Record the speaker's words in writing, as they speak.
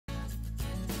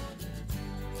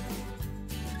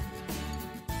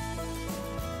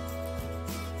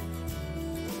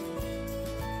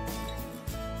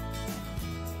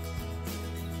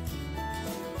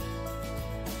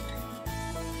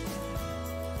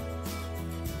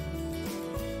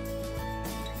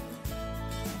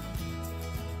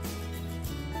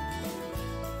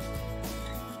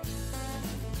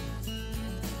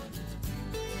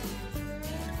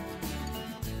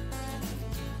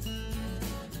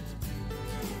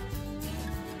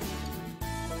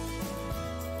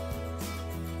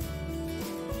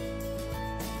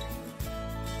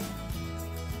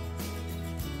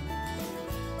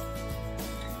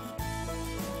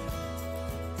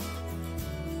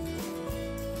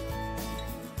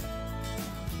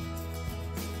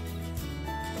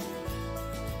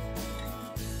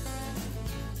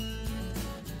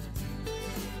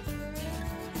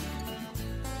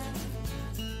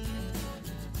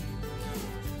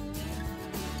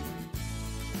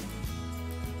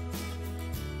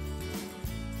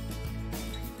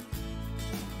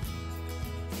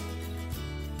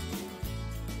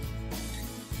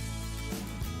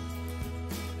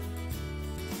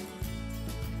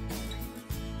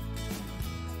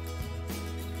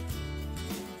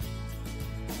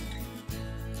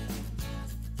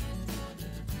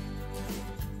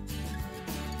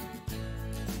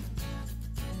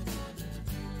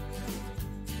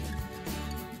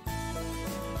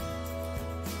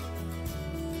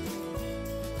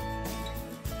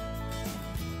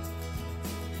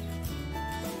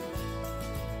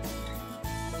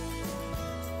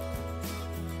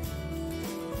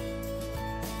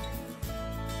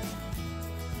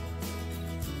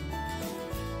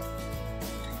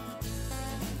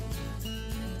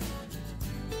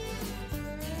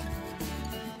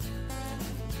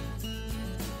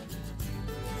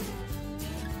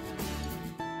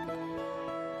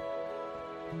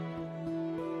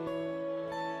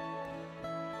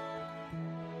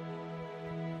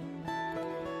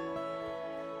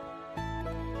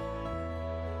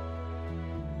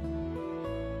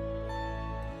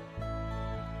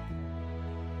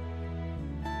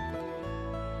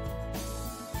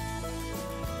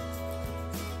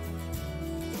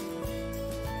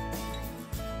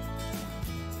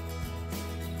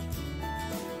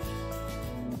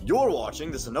You're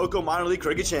watching the Sunoco Minor League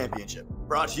Cricket Championship,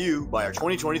 brought to you by our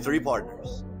 2023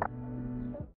 partners.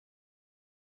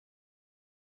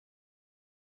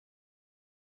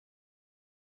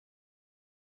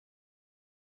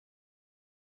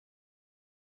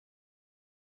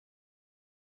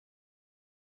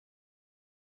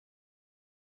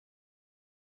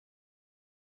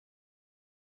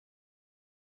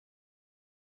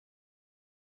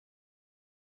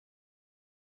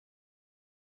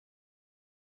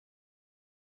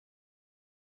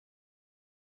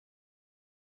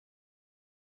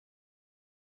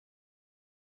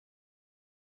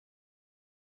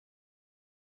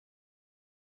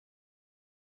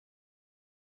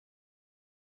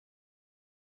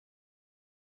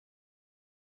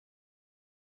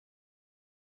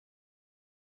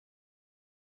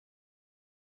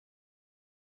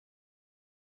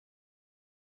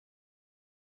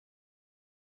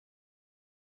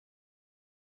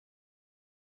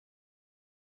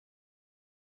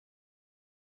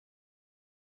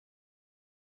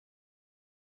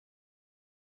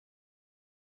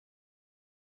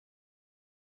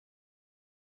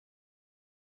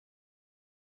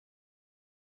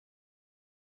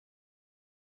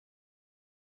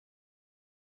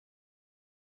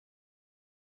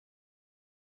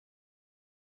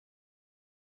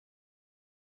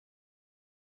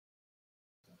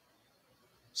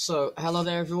 So, hello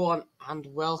there everyone, and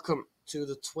welcome to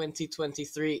the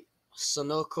 2023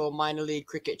 Sunoco Minor League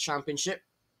Cricket Championship.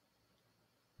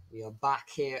 We are back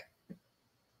here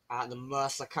at the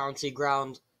Mercer County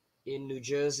Ground in New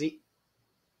Jersey,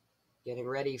 getting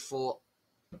ready for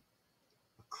a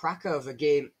cracker of a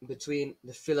game between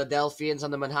the Philadelphians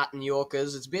and the Manhattan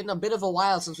Yorkers. It's been a bit of a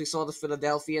while since we saw the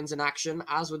Philadelphians in action.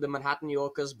 As with the Manhattan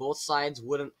Yorkers, both sides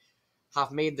wouldn't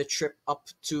have made the trip up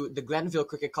to the Glenville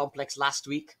Cricket Complex last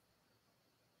week.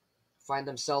 Find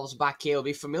themselves back here. It'll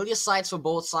be familiar sights for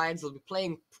both sides. They'll be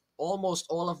playing almost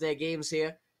all of their games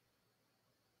here.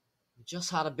 We just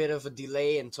had a bit of a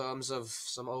delay in terms of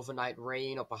some overnight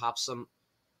rain or perhaps some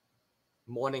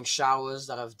morning showers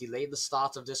that have delayed the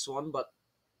start of this one, but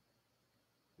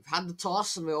we've had the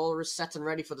toss and we're all set and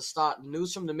ready for the start. The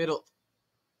news from the middle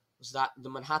was that the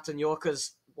Manhattan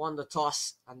Yorkers won the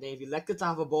toss and they've elected to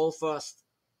have a ball first.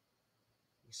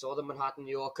 We saw the Manhattan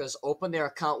Yorkers open their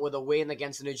account with a win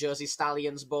against the New Jersey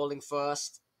Stallions bowling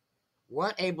first.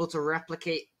 Weren't able to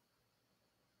replicate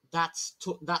that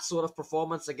sort of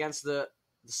performance against the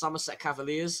Somerset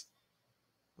Cavaliers.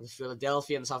 The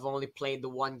Philadelphians have only played the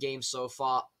one game so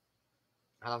far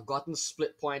and have gotten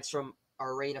split points from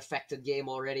a rain-affected game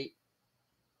already.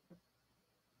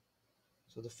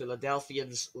 So the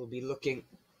Philadelphians will be looking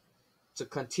to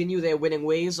continue their winning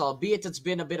ways, albeit it's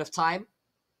been a bit of time.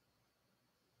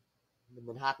 The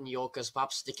Manhattan Yorkers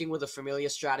perhaps sticking with a familiar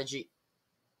strategy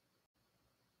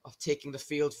of taking the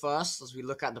field first. As we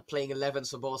look at the playing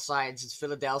 11s for both sides, it's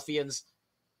Philadelphians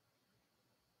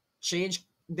changed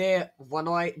their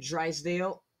Vanoy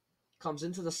Drysdale, comes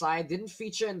into the side, didn't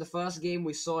feature in the first game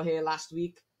we saw here last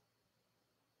week,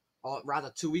 or rather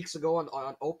 2 weeks ago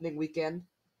on opening weekend,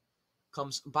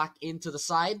 comes back into the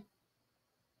side.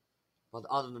 But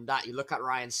other than that, you look at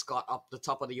Ryan Scott up the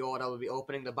top of the order, will be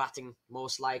opening the batting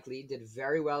most likely. Did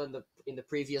very well in the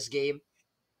previous game.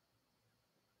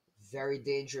 Very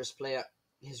dangerous player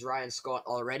is Ryan Scott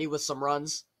already with some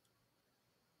runs.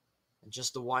 And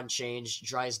just the one change,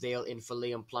 Drysdale in for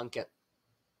Liam Plunkett.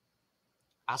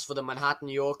 As for the Manhattan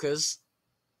Yorkers,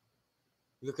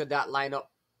 look at that lineup.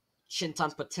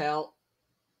 Chintan Patel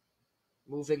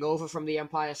moving over from the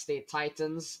Empire State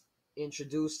Titans,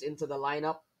 introduced into the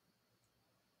lineup.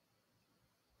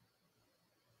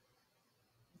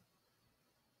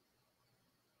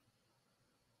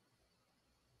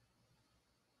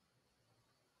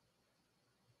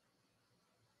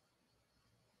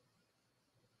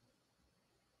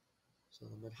 So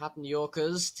the Manhattan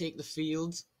Yorkers take the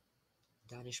field.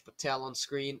 Danish Patel on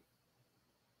screen.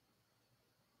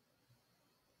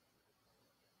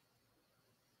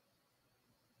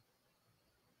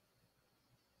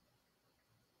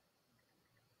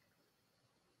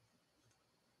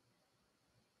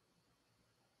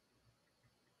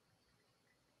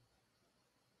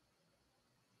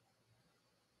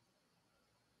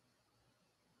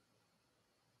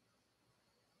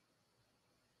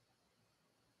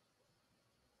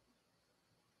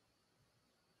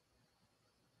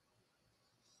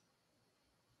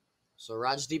 So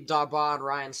Rajdeep Darbar and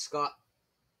Ryan Scott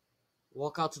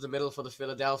walk out to the middle for the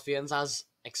Philadelphians as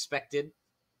expected.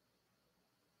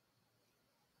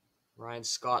 Ryan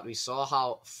Scott, we saw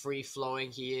how free-flowing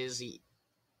he is. He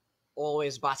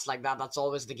always bats like that. That's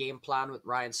always the game plan with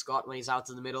Ryan Scott when he's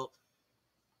out in the middle.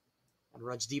 And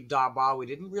Rajdeep Darbar, we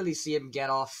didn't really see him get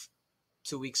off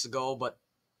 2 weeks ago, but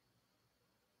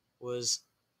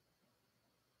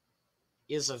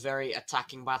is a very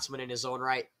attacking batsman in his own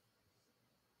right.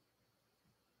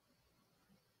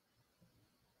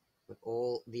 But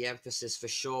all the emphasis for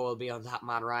sure will be on that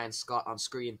man Ryan Scott on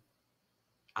screen.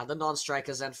 And the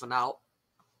non-strikers end for now.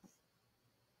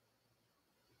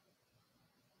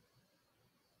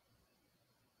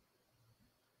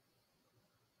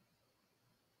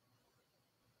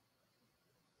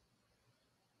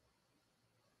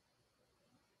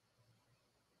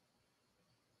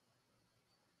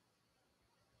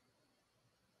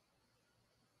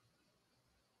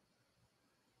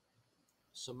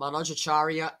 So Manoj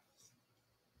Acharya,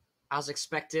 as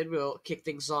expected, will kick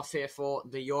things off here for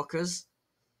the Yorkers.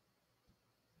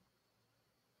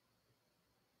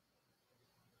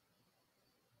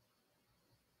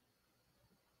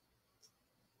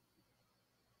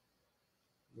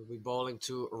 We'll be bowling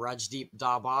to Rajdeep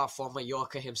Darbar, former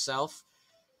Yorker himself.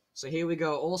 So here we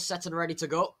go, all set and ready to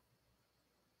go.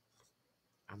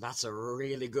 And that's a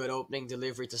really good opening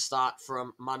delivery to start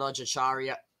from Manoj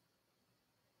Acharya.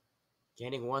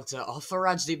 Getting one to offer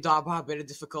Rajdeep Darbar a bit of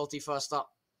difficulty first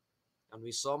up. And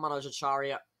we saw Manoj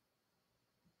Acharya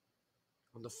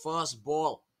on the first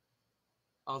ball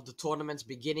of the tournament's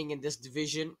beginning in this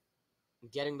division,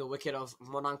 getting the wicket of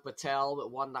Monang Patel,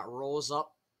 but one that rolls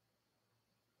up.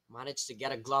 Managed to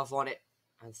get a glove on it,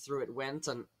 and through it went,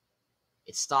 and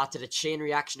it started a chain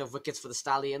reaction of wickets for the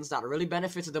Stallions that really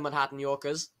benefited the Manhattan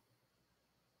Yorkers.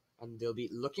 And they'll be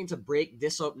looking to break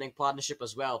this opening partnership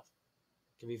as well.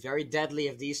 Can be very deadly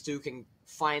if these two can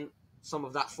find some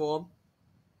of that form.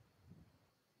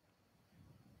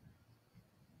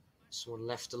 This one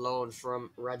left alone from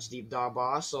Rajdeep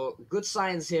Darbar. So good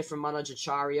signs here from Manoj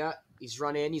Acharya. He's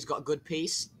run in, he's got good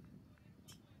pace.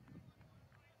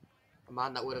 A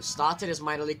man that would have started his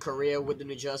minor league career with the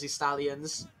New Jersey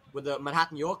Stallions, with the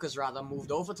Manhattan Yorkers rather,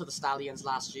 moved over to the Stallions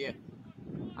last year.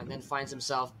 And then finds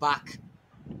himself back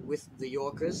with the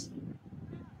Yorkers.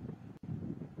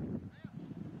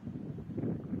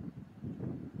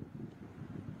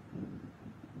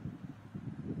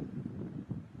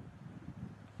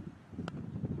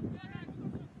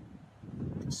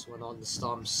 This one on the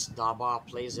stumps. Darbar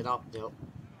plays it up. They'll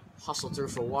hustle through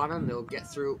for one, and they'll get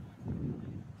through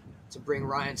to bring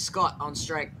Ryan Scott on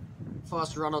strike.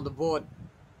 First run on the board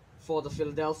for the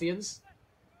Philadelphians.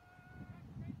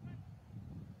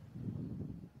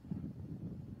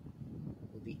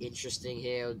 It'll be interesting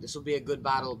here. This will be a good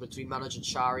battle between Manoj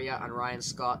Acharya and Ryan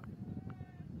Scott.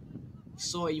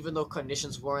 So even though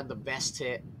conditions weren't the best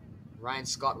here, Ryan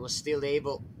Scott was still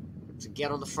able to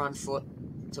get on the front foot,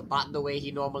 to bat the way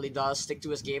he normally does, stick to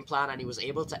his game plan, and he was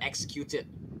able to execute it.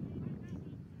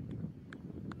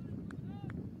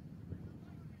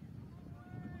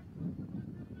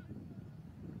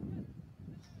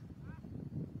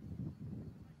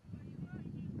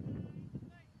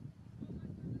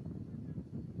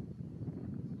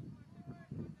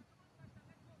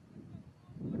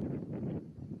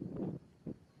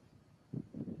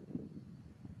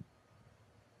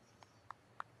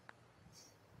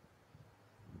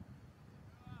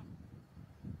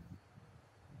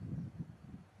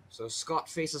 So Scott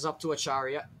faces up to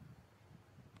Acharya.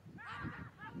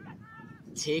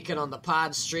 Taken on the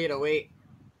pad straight away.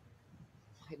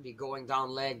 Might be going down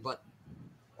leg, but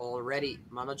already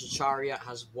Manoj Acharya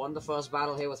has won the first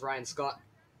battle here with Ryan Scott.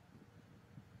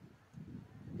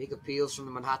 Big appeals from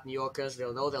the Manhattan Yorkers.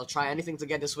 They'll know they'll try anything to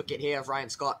get this wicket here of Ryan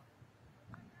Scott.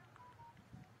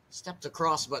 Stepped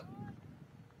across, but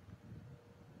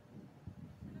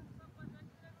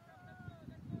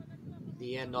in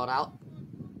the end, not out.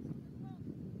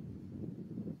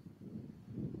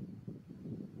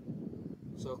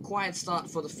 So a quiet start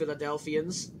for the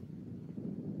Philadelphians.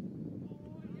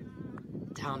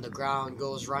 Down the ground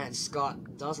goes Ryan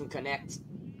Scott. Doesn't connect.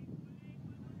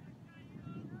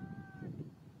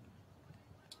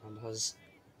 And has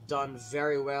done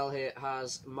very well here,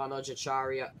 has Manoj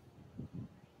Acharya.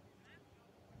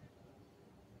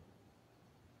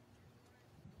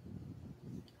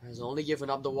 Has only given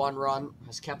up the one run.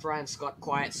 Has kept Ryan Scott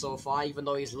quiet so far, even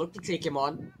though he's looked to take him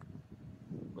on.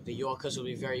 But the Yorkers will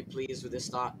be very pleased with this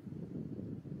start.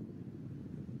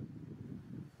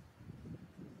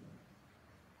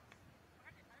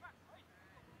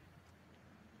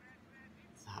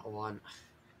 That one.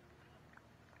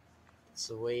 It's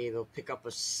the way they'll pick up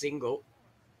a single.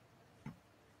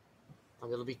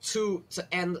 And it'll be two to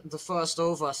end the first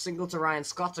over. A single to Ryan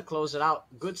Scott to close it out.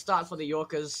 Good start for the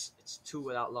Yorkers. It's 2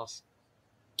 without loss.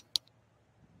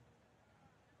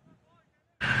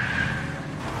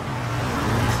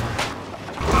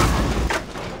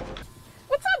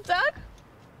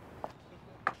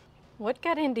 What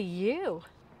got into you?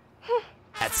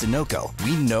 At Sunoco,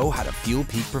 we know how to fuel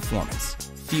peak performance.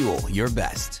 Fuel your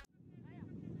best.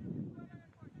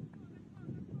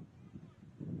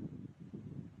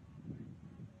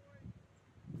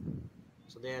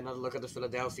 So there, another look at the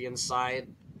Philadelphian side.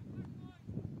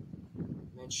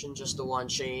 Mentioned just the one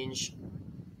change.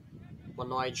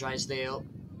 Benoit Drysdale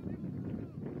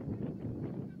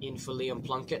in for Liam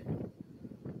Plunkett.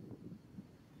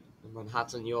 The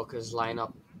Manhattan Yorkers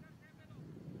lineup.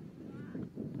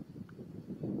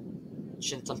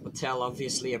 Chintan Patel,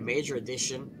 obviously a major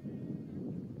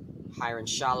addition. Hiron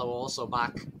Shallow also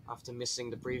back after missing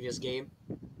the previous game.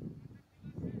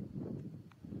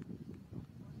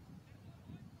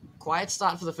 Quiet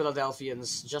start for the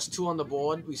Philadelphians. Just 2 on the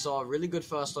board. We saw a really good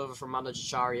first over from Manoj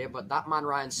Acharya, but that man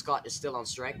Ryan Scott is still on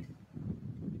strike.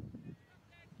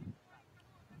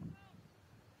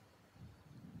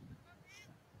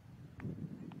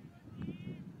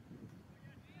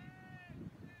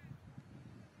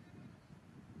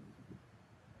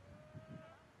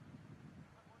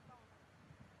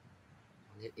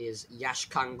 And it is Yash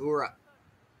Kangura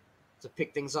to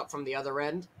pick things up from the other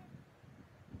end.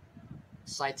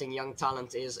 Exciting young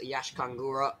talent is Yash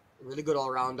Kangura. Really good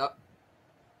all-rounder.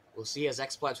 We'll see his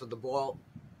exploits with the ball.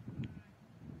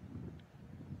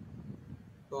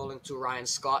 Bowling to Ryan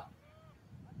Scott.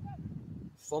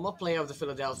 Former player of the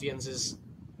Philadelphians is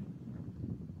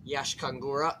Yash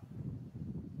Kangura.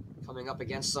 Coming up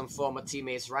against some former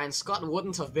teammates. Ryan Scott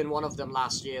wouldn't have been one of them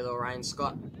last year, though. Ryan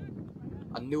Scott,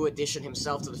 a new addition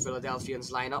himself to the Philadelphians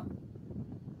lineup.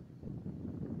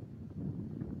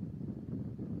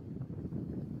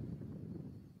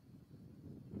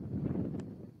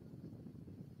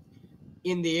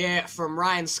 In the air from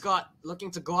Ryan Scott, looking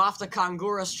to go after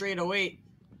Kangura straight away.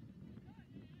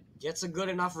 Gets a good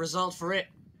enough result for it.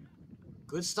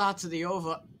 Good start to the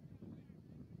over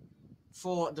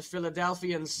for the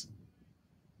Philadelphians.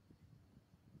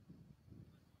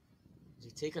 As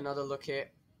you take another look here.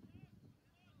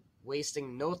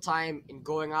 Wasting no time in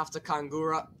going after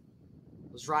Kangura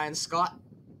was Ryan Scott.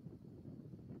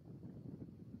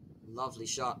 Lovely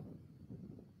shot.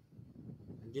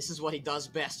 And this is what he does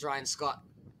best, Ryan Scott.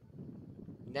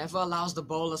 Never allows the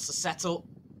bowlers to settle.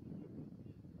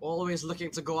 Always looking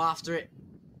to go after it.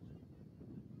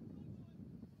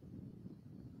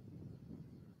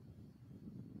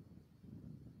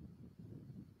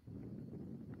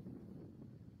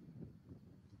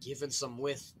 Given some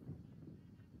width.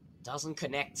 Doesn't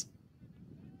connect.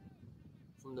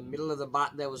 From the middle of the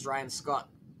bat there was Ryan Scott.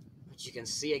 But you can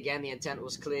see again the intent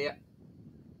was clear.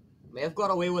 May have got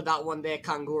away with that one there,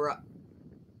 Kangura.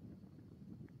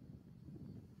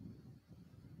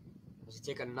 As you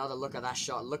take another look at that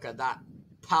shot, look at that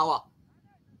power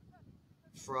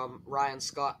from Ryan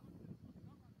Scott.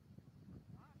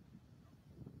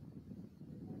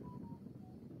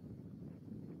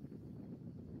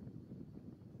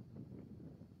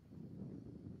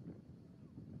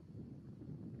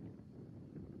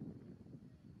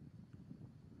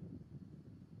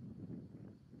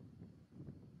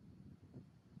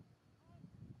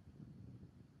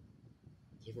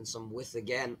 Given some width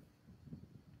again.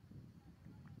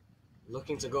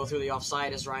 Looking to go through the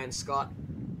offside is Ryan Scott.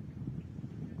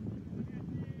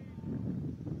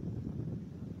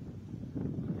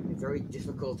 Very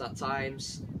difficult at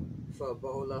times for a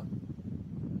bowler.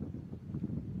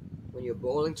 When you're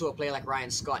bowling to a player like Ryan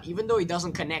Scott, even though he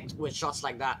doesn't connect with shots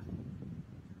like that,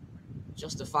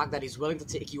 just the fact that he's willing to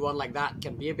take you on like that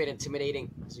can be a bit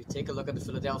intimidating. As you take a look at the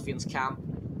Philadelphians camp.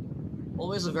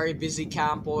 Always a very busy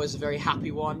camp, always a very happy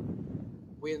one.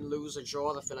 Win, lose, or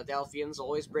draw, the Philadelphians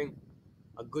always bring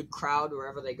a good crowd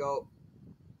wherever they go.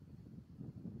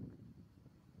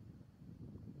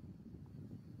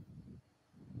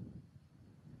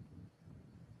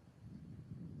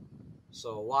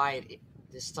 So wide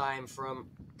this time from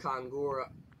Kangura.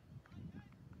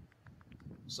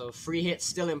 So free hit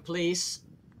still in place.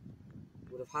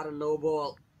 Would have had a no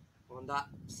ball on that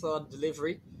third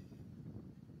delivery.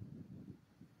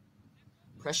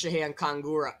 Pressure here on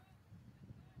Kangura.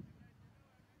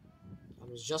 I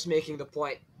was just making the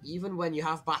point, even when you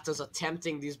have batters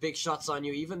attempting these big shots on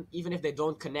you, even if they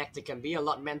don't connect, it can be a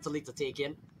lot mentally to take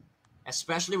in.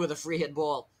 Especially with a free hit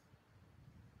ball.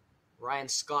 Ryan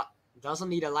Scott doesn't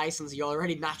need a license, he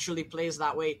already naturally plays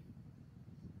that way.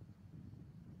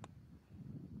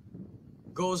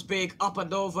 Goes big, up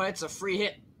and over, it's a free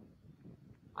hit.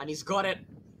 And he's got it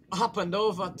up and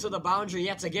over to the boundary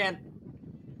yet again.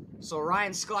 So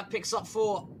Ryan Scott picks up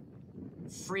 4.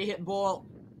 Free hit ball.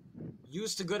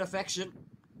 Used to good affection.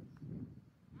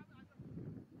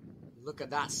 Look at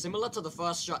that. Similar to the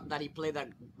first shot that he played that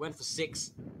went for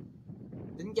 6.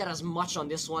 Didn't get as much on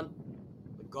this one,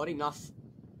 but got enough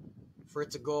for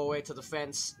it to go away to the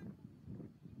fence.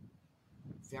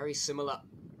 Very similar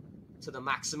to the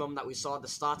maximum that we saw at the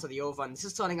start of the over, and this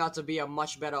is turning out to be a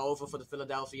much better over for the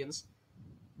Philadelphians.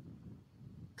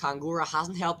 Kangura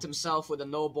hasn't helped himself with a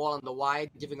no ball on the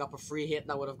wide, giving up a free hit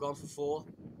that would have gone for 4.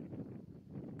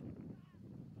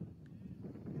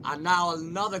 And now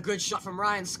another good shot from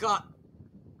Ryan Scott.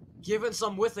 Given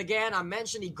some width again. I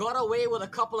mentioned he got away with a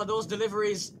couple of those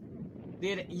deliveries,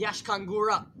 did Yash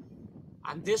Kangura.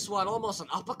 And this one, almost an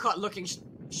uppercut looking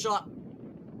shot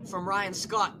from Ryan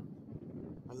Scott.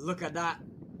 And look at that.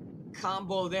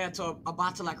 Combo there to a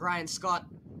batter like Ryan Scott.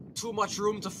 Too much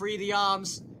room to free the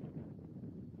arms.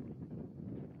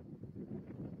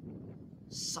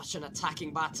 Such an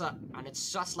attacking batter. And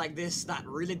it's shots like this that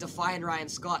really define Ryan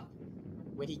Scott.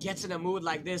 When he gets in a mood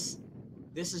like this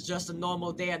is just a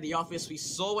normal day at the office. We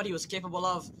saw what he was capable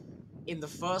of in the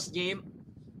first game.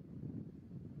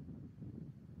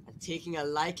 And taking a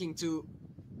liking to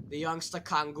the youngster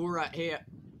Kangura here.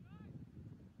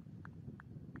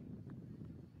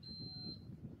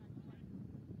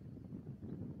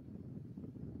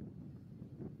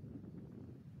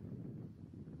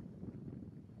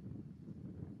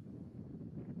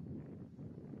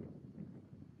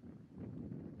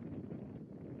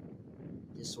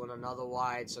 This one another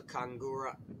wide, so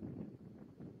Kangura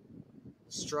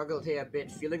struggled here a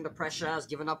bit, feeling the pressure, has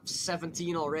given up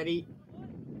 17 already.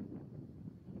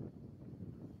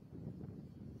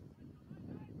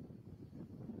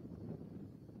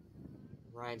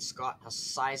 Ryan Scott has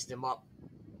sized him up.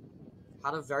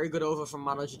 Had a very good over from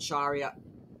Manoj Acharya.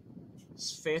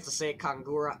 It's fair to say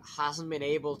Kangura hasn't been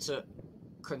able to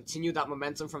continue that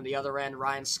momentum from the other end.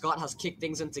 Ryan Scott has kicked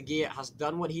things into gear, has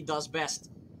done what he does best.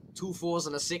 2 4s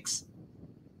and a 6.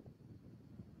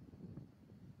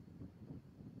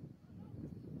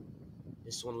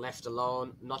 This one left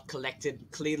alone, not collected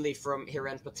cleanly from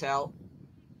Hiren Patel.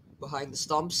 Behind the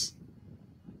stumps.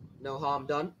 No harm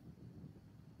done.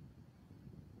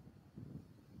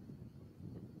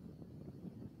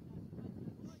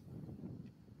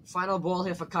 Final ball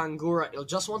here for Kangura. He'll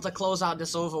just want to close out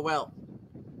this over well.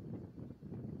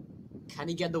 Can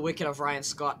he get the wicket of Ryan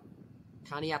Scott?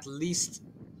 Can he at least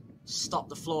stop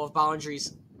the flow of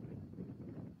boundaries?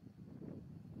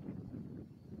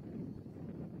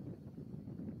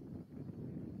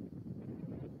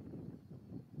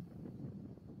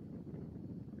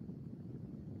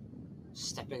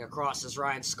 Stepping across is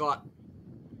Ryan Scott.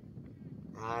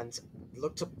 And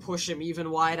look to push him even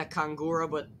wider, Kangura,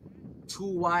 but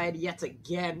too wide yet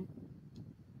again.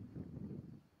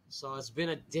 So it's been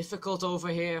a difficult over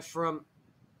here from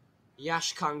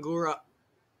Yash Kangura.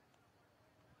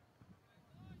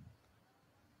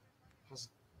 Has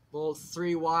bowled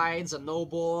 3 wides, a no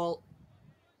ball.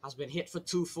 Has been hit for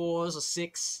 2 4s, a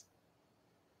 6.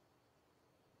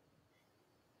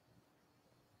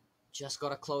 Just got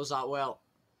to close out well.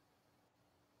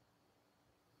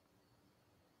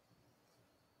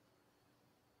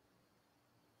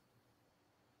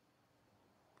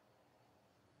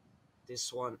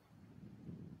 This one.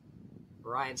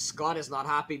 Ryan Scott is not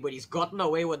happy, but he's gotten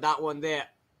away with that one there.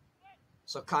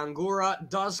 So Kangura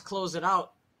does close it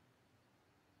out.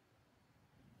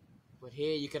 But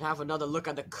here you can have another look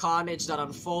at the carnage that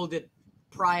unfolded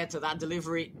prior to that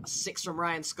delivery. A 6 from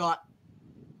Ryan Scott.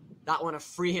 That one a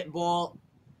free hit ball.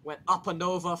 Went up and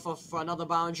over for another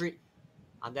boundary.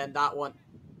 And then that one.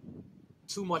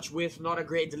 Too much width, not a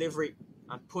great delivery.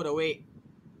 And put away.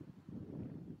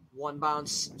 1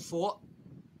 bounce 4.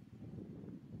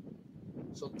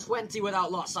 So 20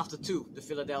 without loss after 2, the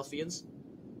Philadelphians.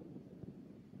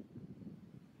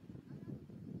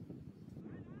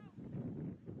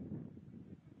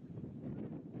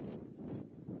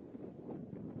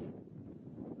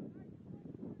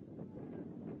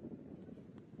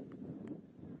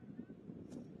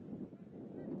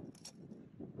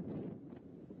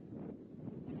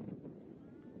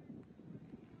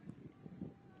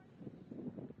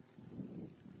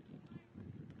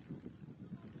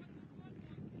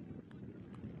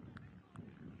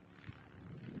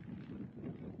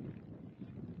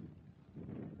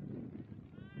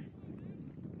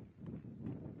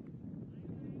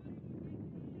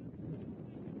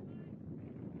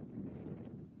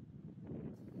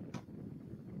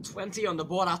 $20 on the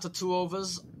board after 2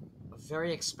 overs. A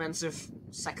very expensive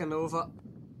second over.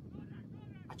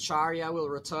 Acharya will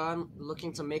return,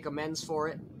 looking to make amends for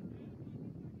it.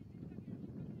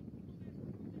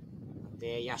 And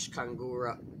there, Yash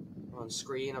Kangura on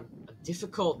screen. A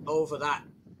difficult over that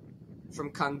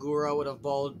from Kangura. Would have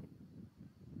bowled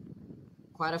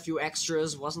quite a few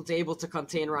extras. Wasn't able to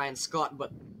contain Ryan Scott,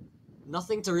 but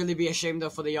Nothing to really be ashamed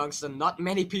of for the youngster. Not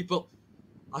many people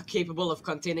are capable of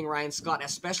containing Ryan Scott,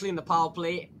 especially in the power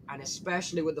play, and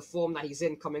especially with the form that he's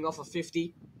in coming off of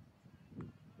 50.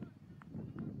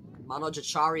 Manoj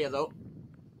Acharya, though,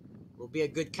 will be a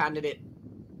good candidate.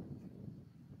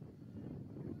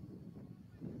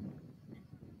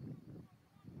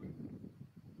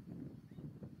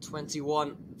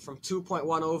 .21 from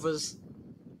 2.1 overs.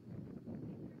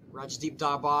 Rajdeep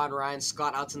Darbar and Ryan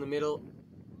Scott out in the middle.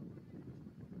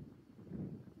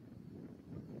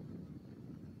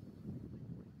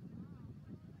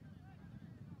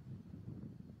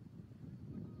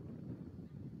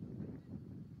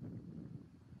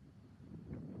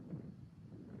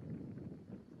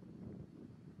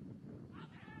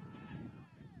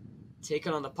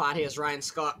 Taken on the pot here is Ryan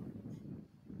Scott.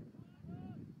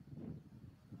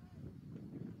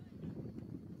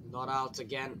 Not out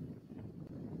again,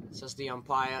 says the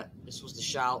umpire. This was the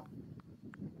shout.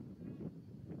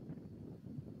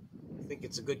 I think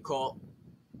it's a good call.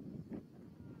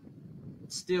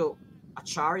 But still,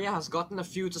 Acharya has gotten a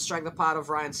few to strike the path of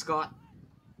Ryan Scott.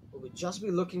 But we'll just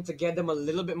be looking to get them a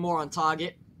little bit more on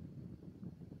target.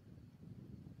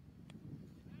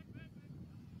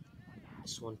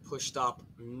 This one pushed up.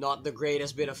 Not the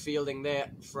greatest bit of fielding there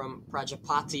from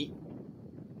Prajapati.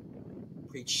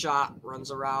 Preet Shah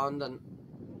runs around and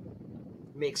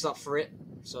makes up for it.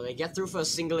 So they get through for a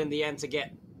single in the end to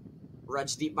get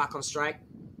Rajdeep back on strike.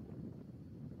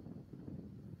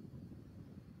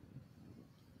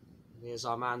 There's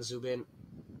our man Zubin.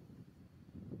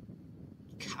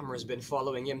 Camera's been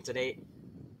following him today.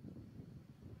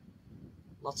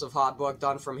 Lots of hard work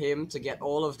done from him to get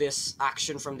all of this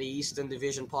action from the Eastern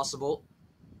Division possible.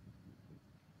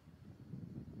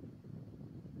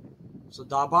 So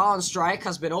Darbar on strike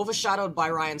has been overshadowed by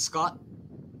Ryan Scott.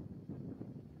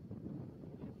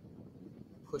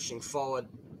 Pushing forward.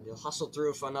 He'll hustle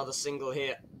through for another single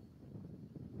here.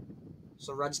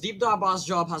 So Rajdeep Darbar's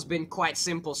job has been quite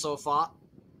simple so far.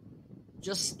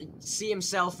 Just see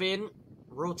himself in,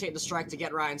 rotate the strike to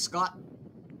get Ryan Scott.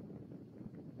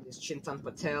 There's Chintan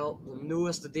Patel, the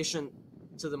newest addition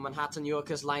to the Manhattan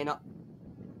Yorkers lineup.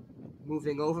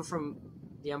 Moving over from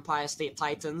the Empire State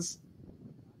Titans.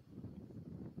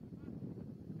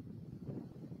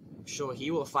 I'm sure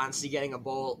he will fancy getting a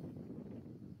ball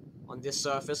on this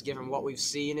surface, given what we've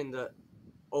seen in the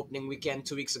opening weekend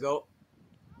 2 weeks ago.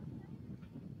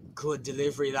 Good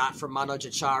delivery that from Manoj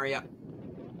Acharya.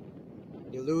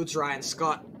 Eludes Ryan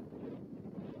Scott.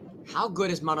 How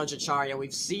good is Manoj Acharya?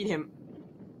 We've seen him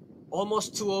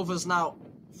almost 2 overs now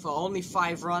for only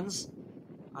 5 runs.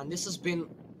 And this has been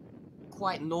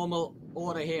quite normal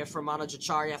order here for Manoj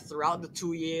Acharya throughout the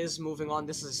 2 years. Moving on,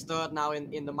 this is his 3rd now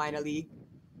in the minor league.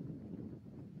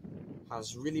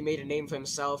 Has really made a name for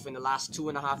himself in the last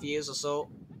 2.5 years or so.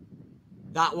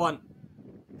 That one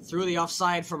through the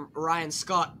offside from Ryan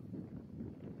Scott.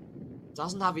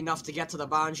 Doesn't have enough to get to the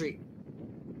boundary.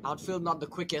 Outfield not the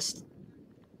quickest.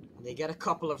 And they get a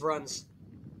couple of runs.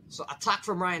 So attack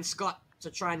from Ryan Scott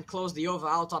to try and close the over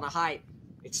out on a high.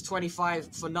 It's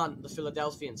 25 for none, the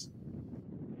Philadelphians.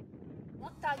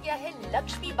 वक्त आ गया है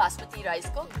Lakshmi basmati rice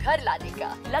को घर लाने का।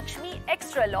 Lakshmi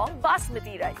extra long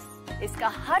basmati rice. इसका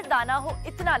हर दाना हो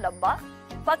इतना लंबा,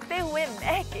 पकते हुए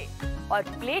महके और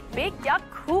प्लेट पे क्या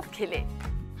खूब खिले।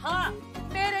 हाँ,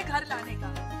 मेरे घर लाने का।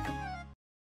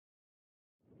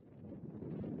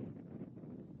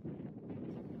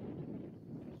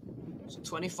 So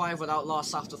 25 without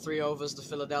loss after 3 overs, the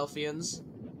Philadelphians.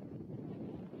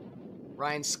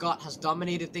 Ryan Scott has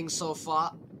dominated things so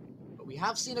far, but we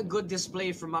have seen a good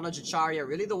display from Manoj Acharya.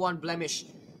 Really the one blemish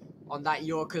on that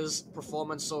Yorkers'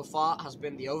 performance so far has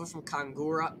been the over from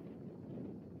Kangura,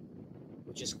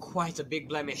 which is quite a big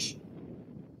blemish.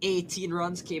 18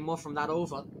 runs came off from that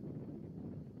over.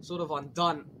 Sort of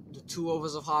undone the 2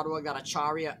 overs of hard work that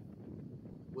Acharya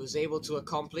was able to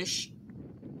accomplish.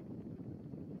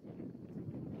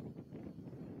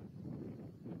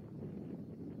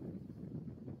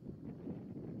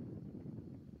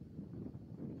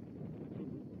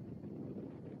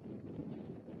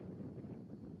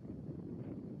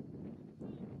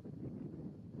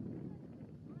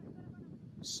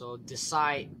 So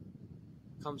Desai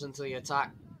comes into the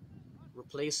attack,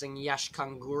 replacing Yash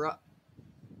Kangura.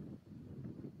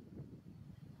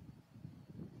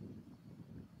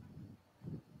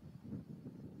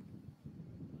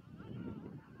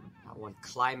 That one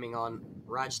climbing on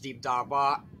Rajdeep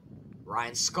Darbar.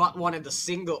 Ryan Scott wanted the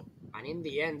single, and in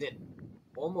the end it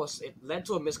led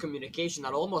to a miscommunication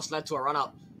that almost led to a run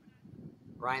out.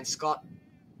 Ryan Scott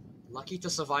lucky to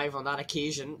survive on that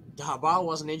occasion. Darbar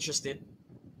wasn't interested.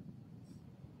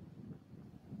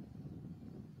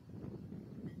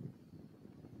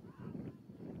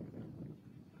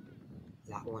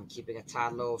 That one keeping a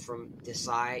tad low from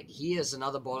Desai. He is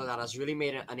another bowler that has really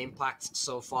made an impact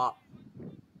so far.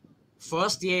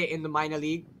 First year in the minor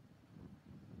league.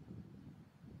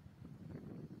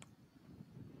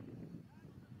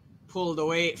 Pulled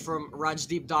away from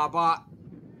Rajdeep Darbar.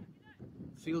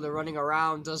 Fielder running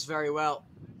around, does very well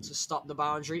to stop the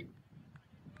boundary.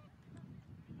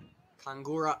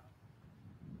 Kangura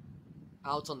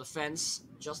out on the fence.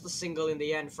 Just a single in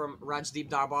the end from Rajdeep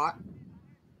Darbar.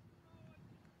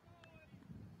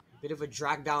 Bit of a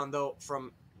drag down though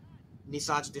from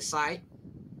Nisaj Desai.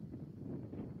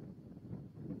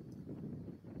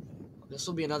 This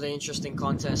will be another interesting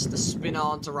contest. The spinner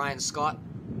onto Ryan Scott.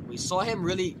 We saw him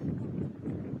really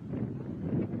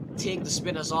take the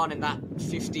spinners on in that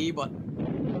 50, but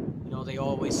you know, they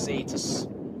always say it's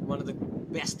one of the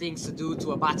best things to do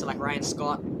to a batter like Ryan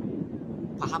Scott.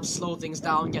 Perhaps slow things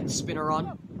down, get the spinner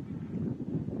on.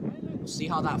 We'll see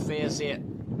how that fares here.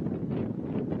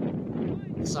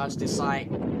 Nisaj Desai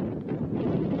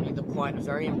made the point, a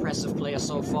very impressive player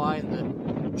so far in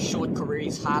the short career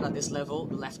he's had at this level,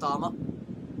 the left armour.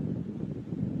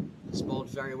 He's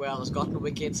bowled very well, has gotten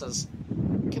wickets, has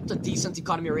kept a decent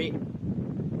economy rate.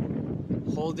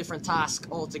 Whole different task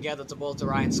altogether to bowl to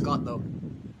Ryan Scott though.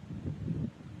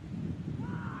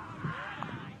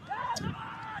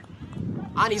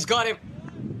 And he's got him.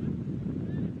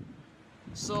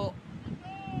 So,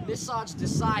 Nisaj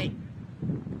Desai,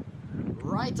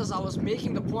 right as I was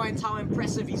making the point how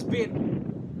impressive he's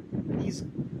been, he's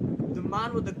the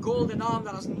man with the golden arm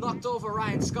that has knocked over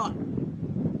Ryan Scott.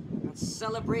 And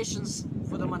celebrations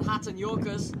for the Manhattan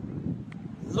Yorkers,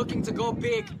 looking to go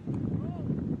big.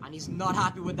 And he's not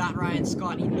happy with that, Ryan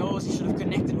Scott. He knows he should have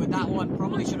connected with that one,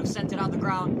 probably should have sent it out the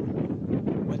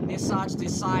ground. But Nisaj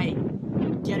Desai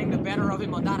getting the better of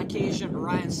him on that occasion.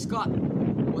 Ryan Scott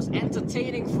was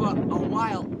entertaining for a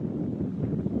while,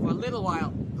 for a little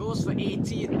while. Goes for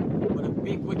 18 with a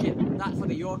big wicket. That for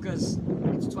the Yorkers.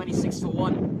 It's 26 for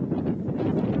 1.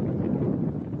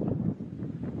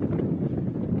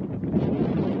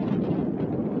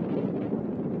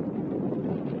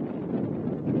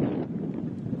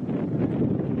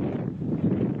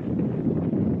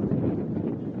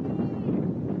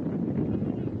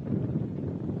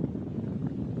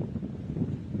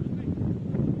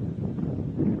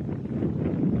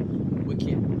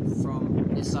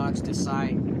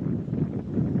 Desai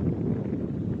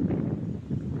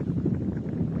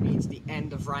means the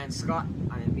end of Ryan Scott,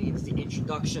 and it means the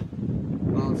introduction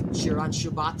of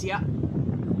Chiranshu Bhatia.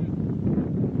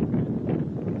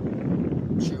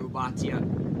 Chiru Bhatia,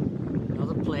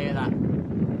 another player that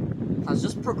has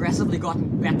just progressively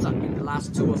gotten better in the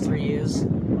last 2 or 3 years.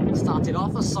 Started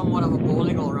off as somewhat of a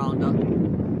bowling all-rounder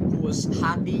who was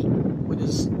handy with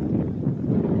his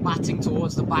batting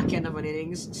towards the back end of an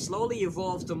innings, slowly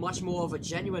evolved to much more of a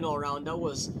genuine all-rounder,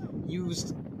 was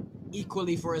used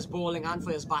equally for his bowling and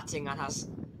for his batting, and has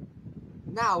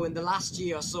now in the last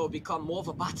year or so become more of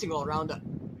a batting all-rounder,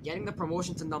 getting the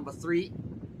promotion to number 3,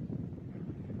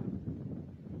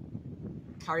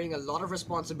 carrying a lot of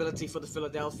responsibility for the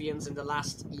Philadelphians in the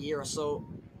last year or so,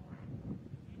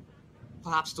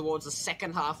 perhaps towards the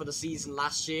second half of the season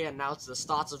last year and now to the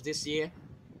start of this year.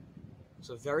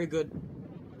 So very good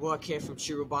work here from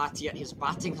Chiru Bhatia. His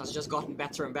batting has just gotten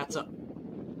better and better.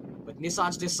 But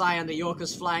Nisaj Desai and the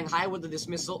Yorkers flying high with the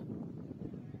dismissal.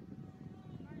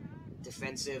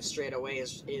 Defensive straight away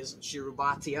is Chiru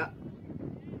Bhatia.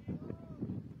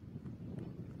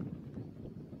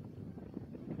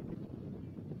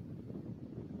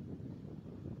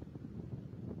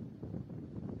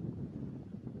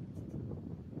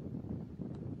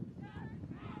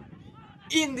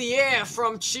 In the air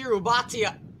from Chiru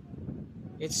Bhatia.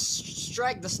 It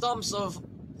struck the stumps of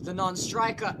the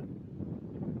non-striker.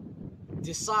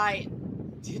 Desai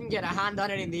didn't get a hand on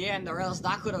it in the end, or else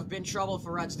that could have been trouble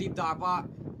for Rajdeep Darbar.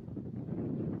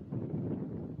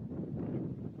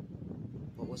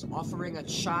 But was offering a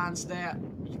chance there.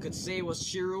 You could say it was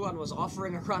Chiru, and was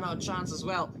offering a run-out chance as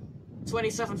well.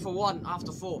 27 for 1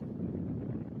 after 4.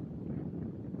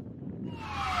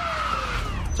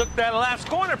 Took that last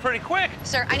corner pretty quick.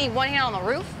 Sir, I need one hand on the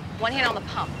roof, one hand on the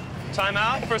pump.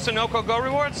 Timeout for Sunoco Go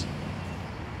Rewards.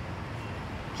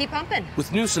 Keep pumping.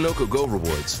 With new Sunoco Go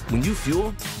Rewards, when you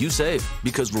fuel, you save,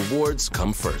 because rewards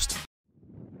come first.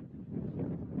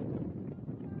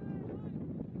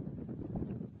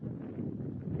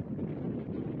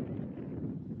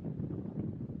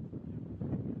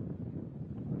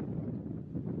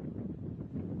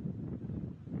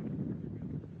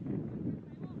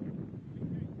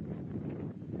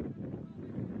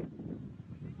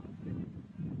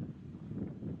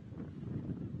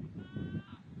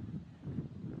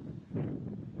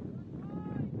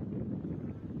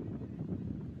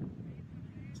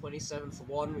 27 for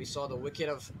 1. We saw the wicket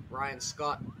of Ryan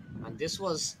Scott. And this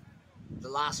was the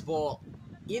last ball.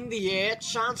 In the air,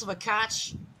 chance of a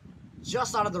catch.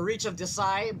 Just out of the reach of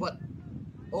Desai, but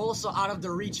also out of the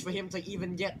reach for him to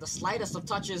even get the slightest of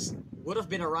touches. Would have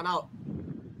been a run out.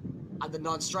 At the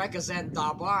non-striker's end,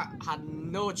 Darbar had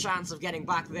no chance of getting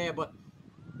back there, but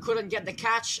couldn't get the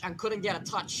catch and couldn't get a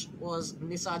touch was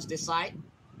Nisaj Desai.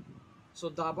 So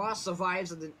Darbar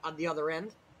survives at the other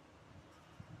end.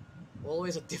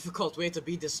 Always a difficult way to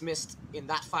be dismissed in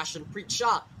that fashion. Preet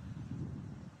Shah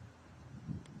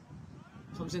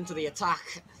comes into the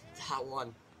attack. That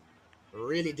one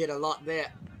really did a lot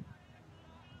there.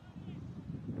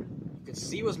 You could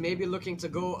see was maybe looking to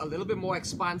go a little bit more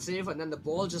expansive, and then the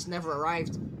ball just never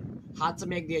arrived. Had to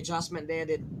make the adjustment there,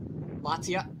 did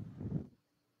Bhatia.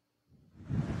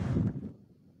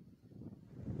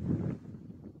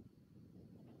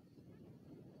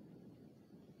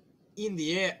 In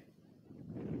the air,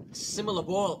 similar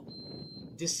ball,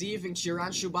 deceiving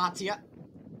Chiranshu Bhatia.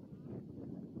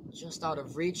 Just out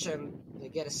of reach, and they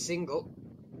get a single.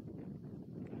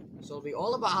 So it'll be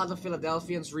all about how the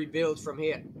Philadelphians rebuild from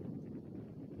here.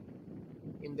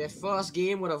 In their first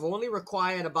game, would have only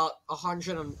required about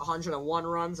 100 and 101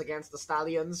 runs against the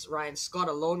Stallions. Ryan Scott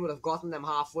alone would have gotten them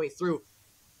halfway through.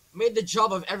 Made the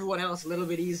job of everyone else a little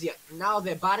bit easier. Now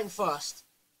they're batting first,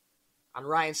 and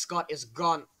Ryan Scott is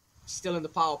gone. Still in the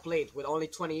power plate with only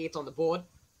 28 on the board.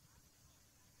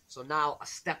 So now a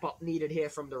step up needed here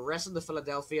from the rest of the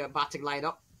Philadelphia batting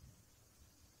lineup.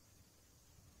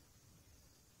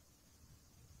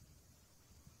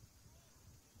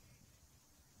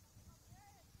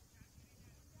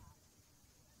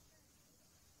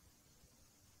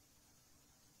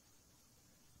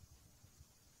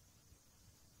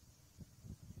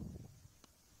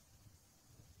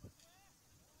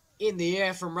 In the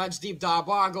air from Rajdeep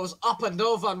Darbar, goes up and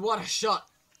over, and what a shot.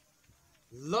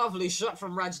 Lovely shot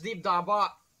from Rajdeep Darbar.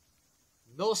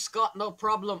 No Scott, no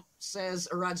problem, says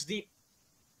Rajdeep.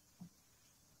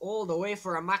 All the way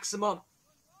for a maximum.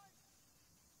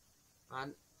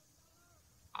 And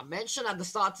I mentioned at the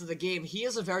start of the game, he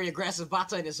is a very aggressive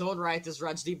batter in his own right, as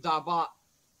Rajdeep Darbar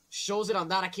shows it on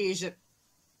that occasion.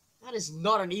 That is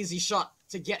not an easy shot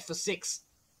to get for 6.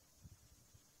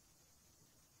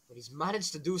 But he's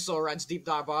managed to do so, Rajdeep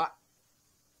Darbar.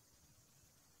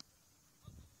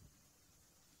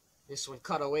 This one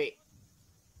cut away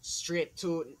straight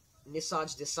to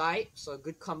Nisaj Desai. So a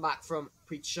good comeback from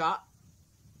Preet Shah.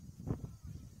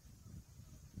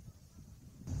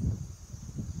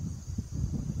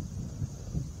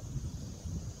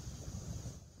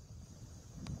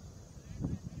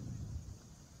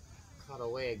 Cut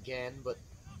away again, but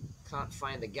can't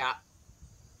find the gap.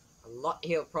 A lot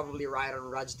he'll probably ride on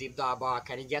Rajdeep Darbar.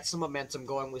 Can he get some momentum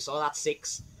going? We saw that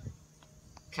 6.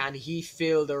 Can he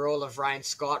fill the role of Ryan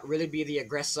Scott? Really be the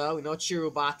aggressor? We know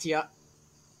Chiru Bhatia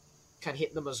can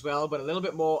hit them as well, but a little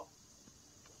bit more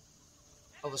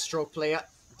of a stroke player.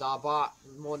 Darbar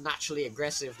more naturally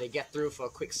aggressive. They get through for a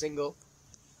quick single.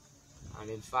 And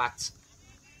in fact,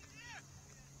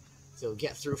 they'll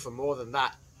get through for more than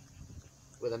that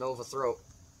with an overthrow.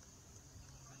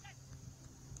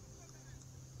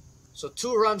 So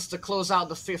 2 runs to close out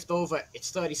the 5th over.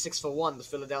 It's 36 for 1, the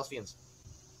Philadelphians.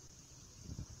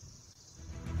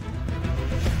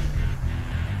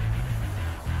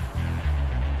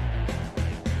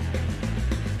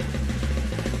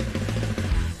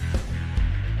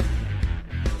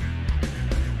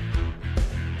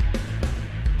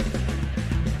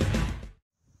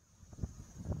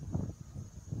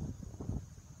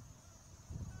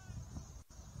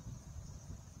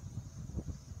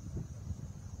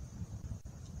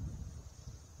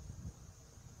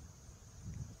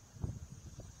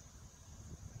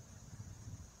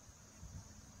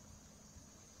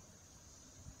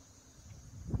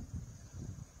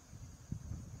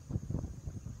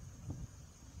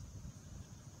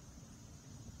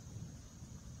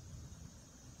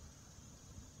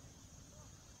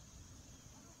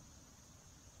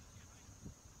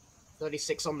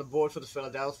 .36 on the board for the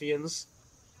Philadelphians.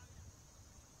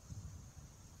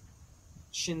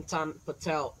 Chintan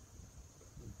Patel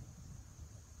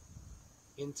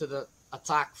into the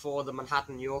attack for the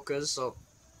Manhattan Yorkers. So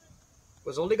it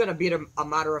was only going to be a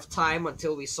matter of time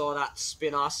until we saw that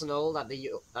spin arsenal that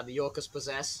the Yorkers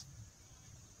possess.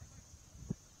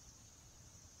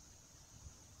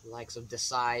 The likes of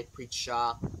Desai, Preet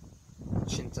Shah,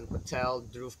 Chintan Patel,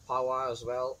 Dhruv Pawar as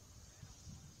well.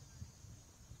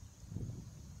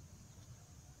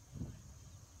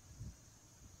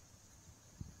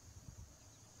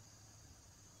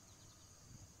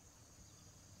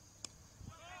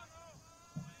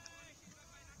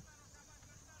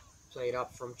 Played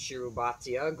up from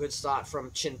Chirubatia. Good start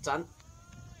from Chintan.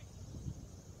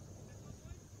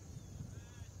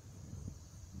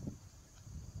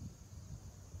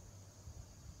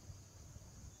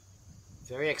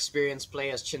 Very experienced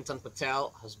players. Chintan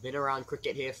Patel has been around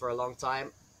cricket here for a long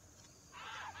time.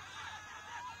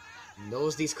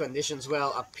 Knows these conditions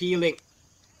well. Appealing.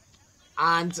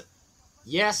 And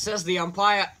yes, says the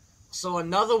umpire. So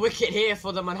another wicket here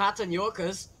for the Manhattan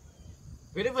Yorkers.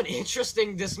 Bit of an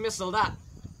interesting dismissal that.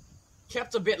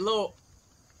 Kept a bit low.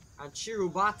 And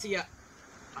Chirubatia,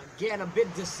 again, a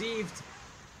bit deceived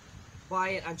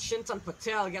by it. And Chintan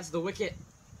Patel gets the wicket.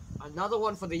 Another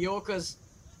one for the Yorkers.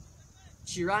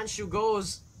 Chiranshu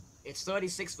goes. It's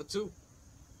 36 for 2.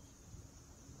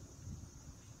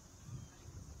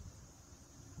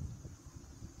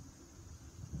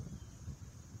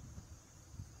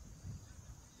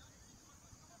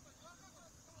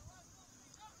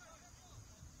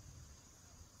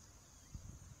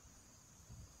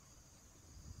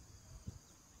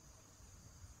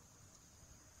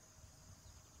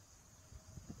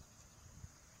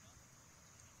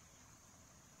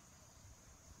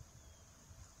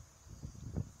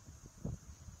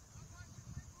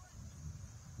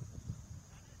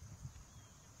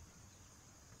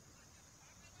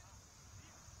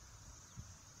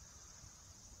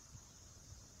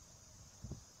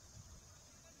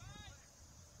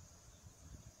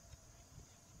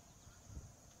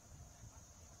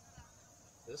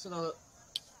 This is another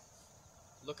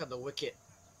look at the wicket.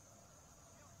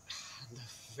 The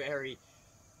very,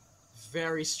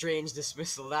 very strange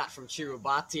dismissal that from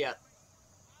Chirubatia.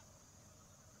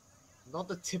 Not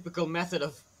the typical method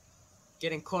of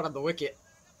getting caught on the wicket.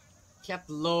 Kept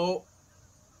low.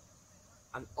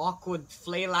 An awkward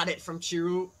flail at it from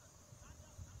Chiru.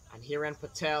 And Hiren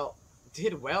Patel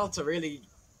did well to really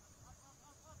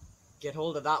get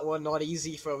hold of that one. Not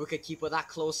easy for a wicketkeeper that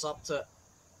close up to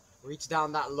reach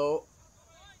down that low.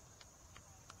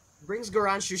 Brings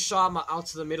Garanshu Sharma out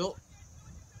to the middle.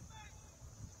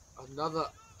 Another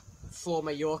former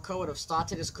Yorker, would have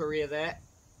started his career there.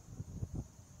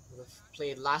 Would have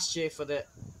played last year for the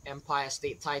Empire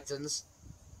State Titans.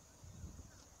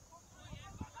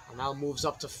 And now moves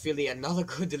up to Philly. Another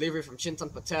good delivery from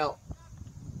Chintan Patel.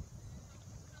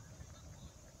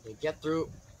 They get through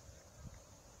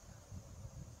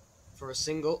for a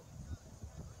single.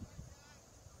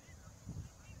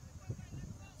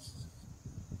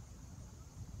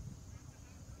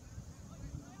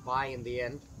 By in the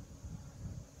end.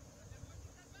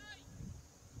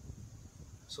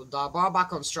 So Darbar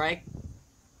back on strike.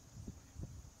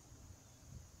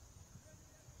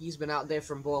 He's been out there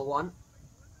from ball 1.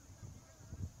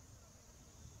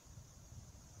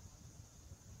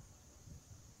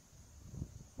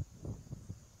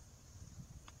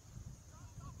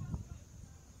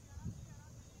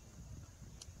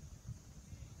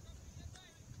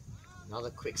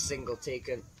 Another quick single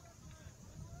taken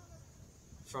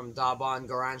from Darbar and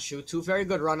Garanshu. Two very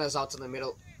good runners out in the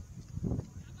middle.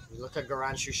 You look at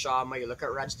Garanshu Sharma, you look at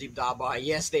Rajdeep Darbar.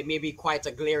 Yes, they may be quite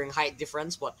a glaring height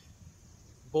difference, but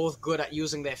both good at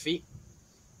using their feet.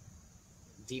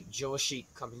 Deep Joshi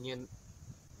coming in.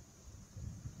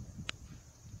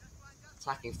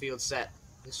 Attacking field set.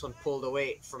 This one pulled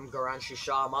away from Garanshu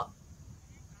Sharma.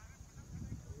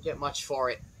 Didn't get much for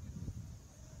it.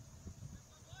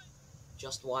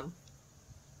 Just one.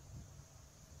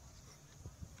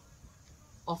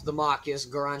 Off the mark is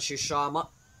Garanshu Sharma.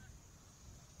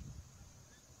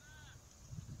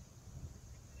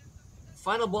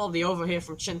 Final ball of the over here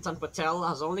from Chintan Patel.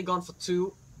 Has only gone for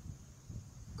 2.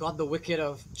 Got the wicket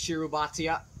of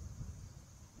Chirubatia.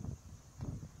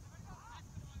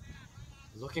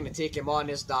 Looking to take him on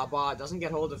is Darbar. Doesn't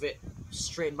get hold of it.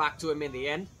 Straight back to him in the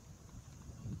end.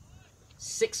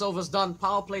 6 overs done.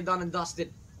 Power play done and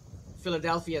dusted.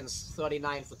 Philadelphians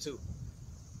 39 for 2.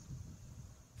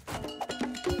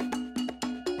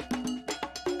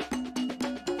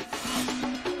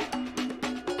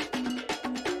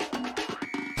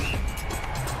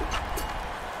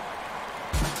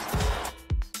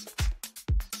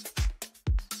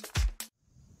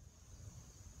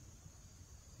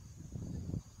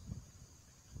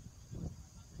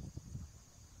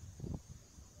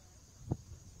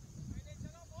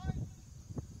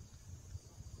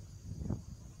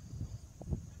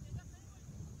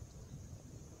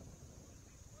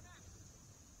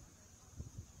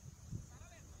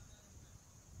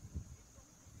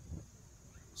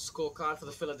 Scorecard for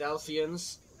the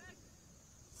Philadelphians.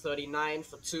 39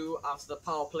 for 2 after the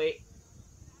power play.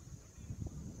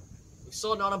 We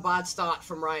saw not a bad start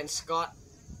from Ryan Scott.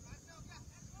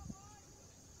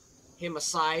 Him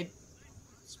aside.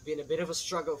 It's been a bit of a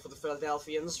struggle for the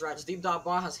Philadelphians. Rajdeep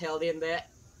Darbar has held in there.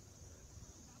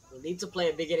 Will need to play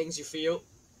a big innings, you feel.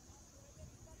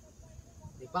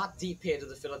 They bat deep here to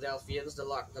the Philadelphians, the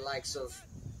likes of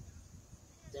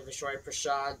Devishwar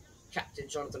Prasad, Captain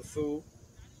Jonathan Fu,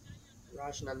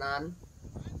 Raj Nanan.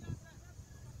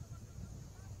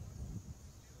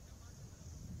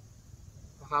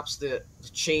 Perhaps the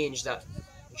change that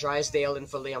Drysdale in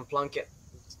for Liam Plunkett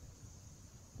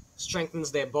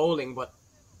strengthens their bowling, but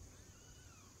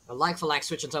a like-for-like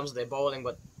switch in terms of their bowling,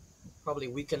 but probably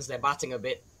weakens their batting a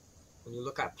bit when you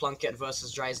look at Plunkett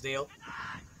versus Drysdale.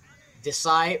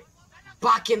 Desai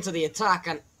back into the attack,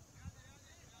 and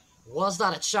was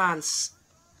that a chance?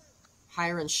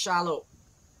 Hiron Shallow.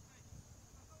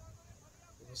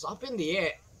 It was up in the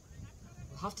air.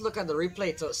 We'll have to look at the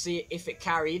replay to see if it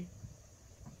carried.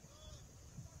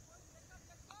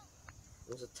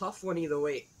 It was a tough one either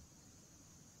way.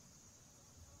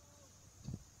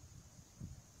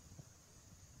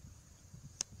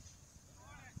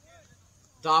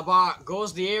 Darbar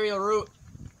goes the aerial route,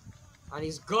 and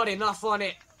he's got enough on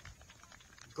it.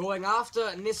 Going after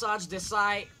Nisarg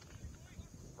Desai.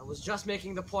 I was just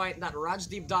making the point that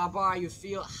Rajdeep Darbar, you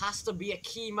feel, has to be a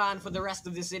key man for the rest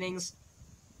of this innings.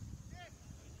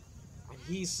 And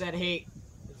he said, hey,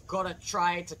 we've got to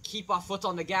try to keep our foot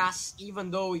on the gas,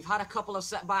 even though we've had a couple of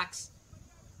setbacks.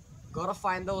 Got to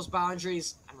find those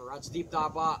boundaries. And Rajdeep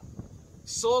Darbar,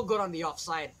 so good on the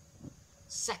offside.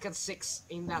 Second six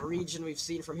in that region we've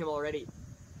seen from him already.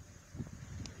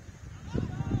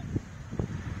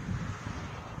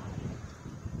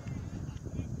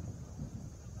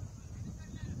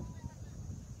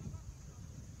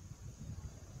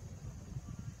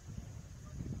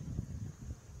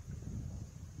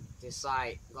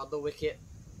 Desai got the wicket.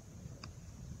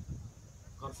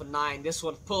 Gone for 9. This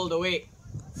one pulled away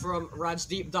from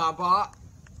Rajdeep Darbar.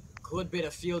 Good bit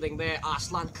of fielding there.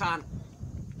 Arslan Khan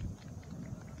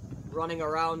running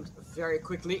around very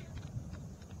quickly.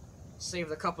 Saved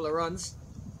a couple of runs.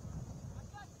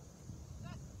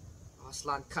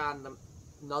 Arslan Khan,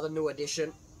 another new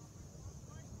addition.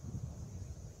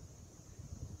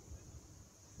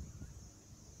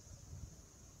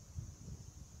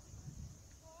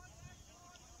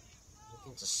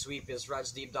 Looking to sweep is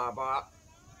Rajdeep Darbar.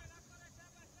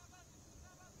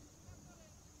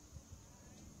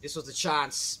 This was the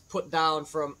chance put down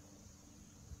from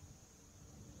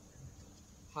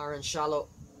Hiron Shallow.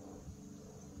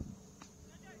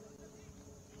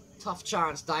 Tough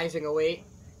chance, diving away.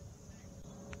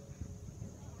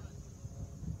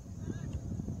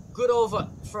 Good over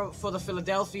for the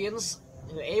Philadelphians.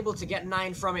 They were able to get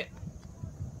 9 from it.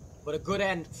 But a good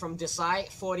end from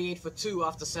Desai, 48 for 2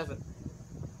 after 7.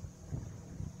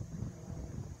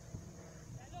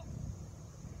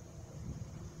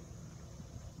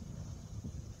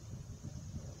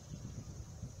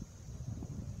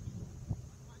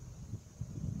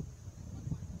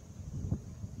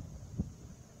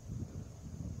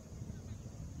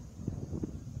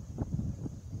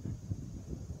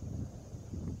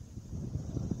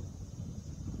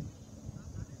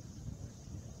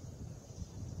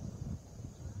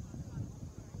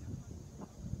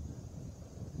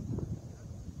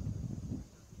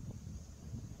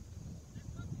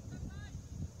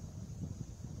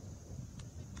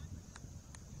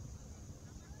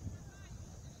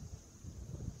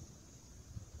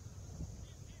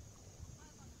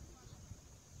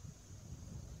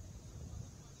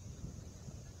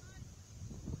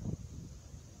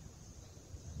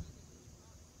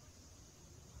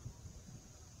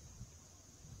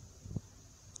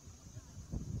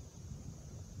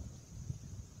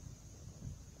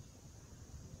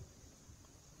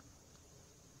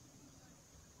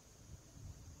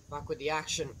 Back with the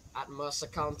action at Mercer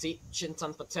County.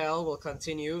 Chintan Patel will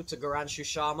continue to Garanshu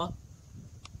Sharma.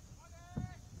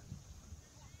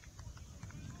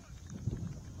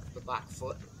 The back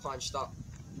foot punched up.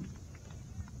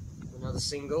 Another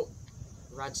single.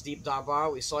 Rajdeep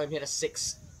Darbar, we saw him hit a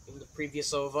 6 in the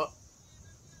previous over.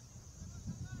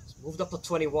 He's moved up to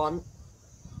 21.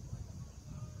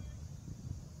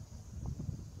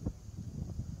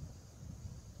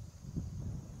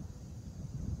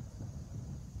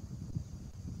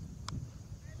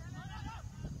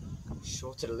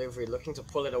 Shorter delivery, looking to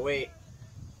pull it away.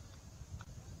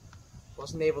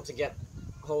 Wasn't able to get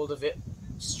hold of it.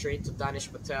 Straight to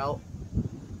Danish Patel.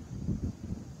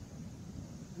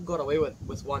 Got away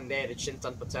with one there to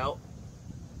Chintan Patel.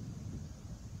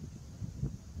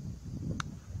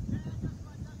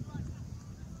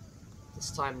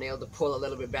 This time nailed the pull a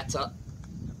little bit better.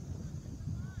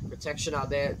 Protection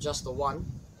out there, just the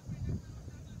one.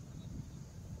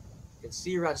 You can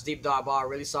see Rajdeep Darbar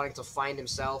really starting to find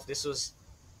himself. This was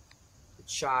the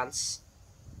chance.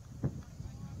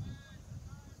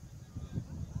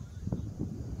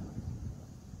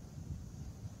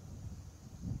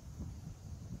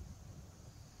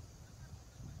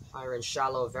 Higher and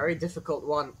shallow, very difficult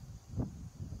one.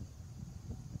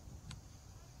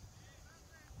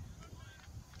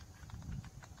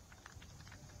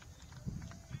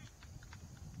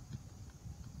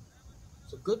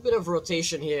 It's a good bit of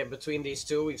rotation here between these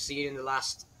two. We've seen in the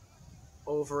last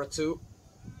over or two.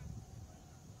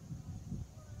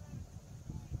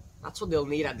 That's what they'll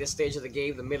need at this stage of the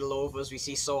game. The middle overs we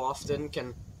see so often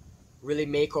can really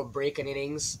make or break an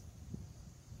innings.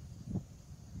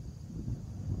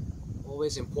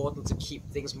 Always important to keep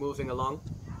things moving along.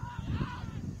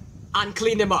 And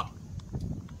clean him up.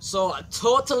 So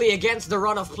totally against the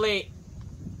run of play.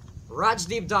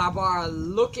 Rajdeep Darbar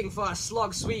looking for a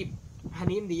slug sweep.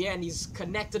 And in the end, he's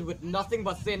connected with nothing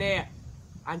but thin air.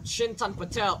 And Chintan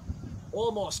Patel,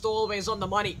 almost always on the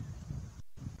money,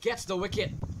 gets the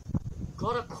wicket.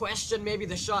 Gotta question maybe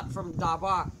the shot from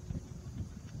Darbar.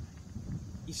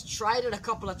 He's tried it a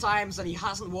couple of times and he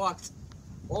hasn't worked.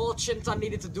 All Chintan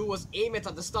needed to do was aim it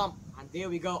at the stump. And there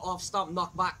we go, off stump,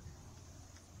 knock back.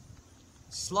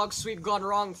 Slug sweep gone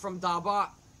wrong from Darbar.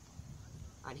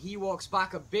 And he walks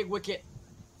back a big wicket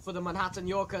for the Manhattan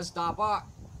Yorkers. Darbar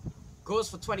goes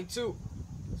for 22.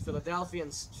 The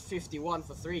Philadelphians 51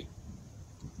 for 3.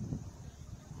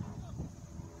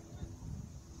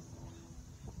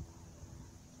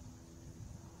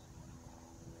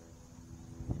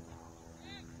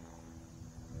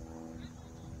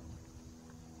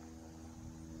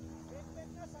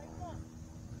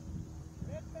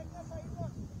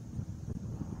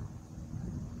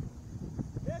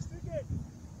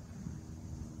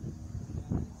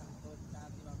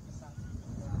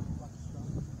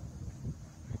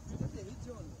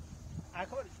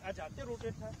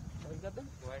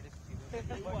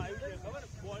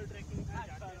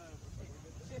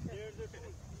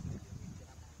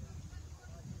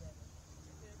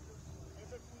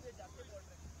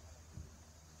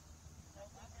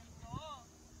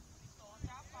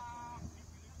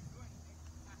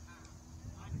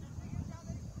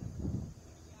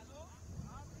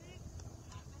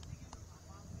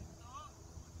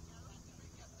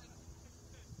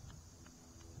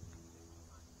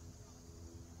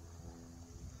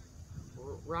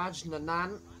 Raj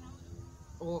Nanan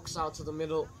walks out to the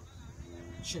middle.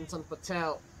 Chintan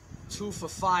Patel 2 for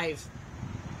 5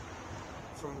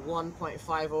 from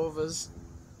 1.5 overs.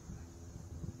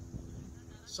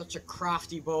 Such a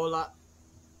crafty bowler.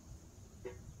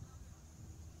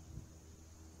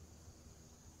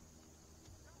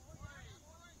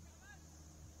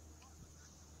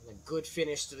 And a good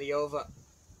finish to the over.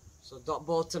 So dot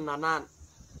ball to Nanan.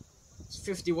 It's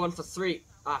 51 for 3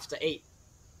 after 8.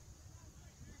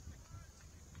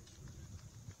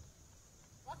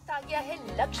 आ गया है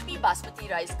Lakshmi basmati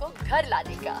rice को घर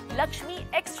लाने का। Lakshmi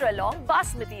extra long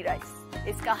basmati rice.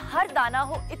 इसका हर दाना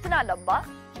हो इतना लंबा,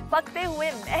 पकते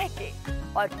हुए महके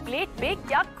और प्लेट पे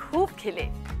क्या खूब खिले।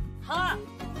 हाँ,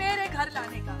 मेरे घर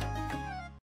लाने का।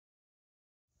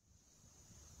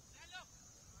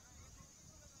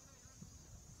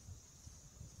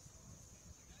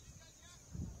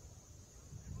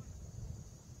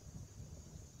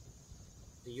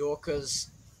 The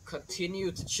Yorkers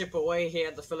continue to chip away here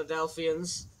at the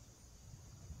Philadelphians.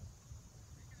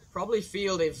 Probably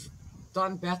feel they've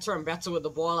done better and better with the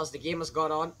ball as the game has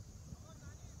gone on.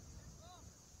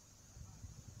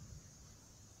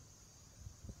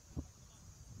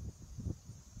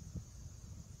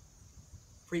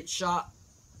 Preet Shah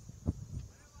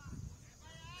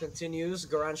continues.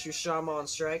 Garanshu Sharma on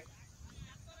strike.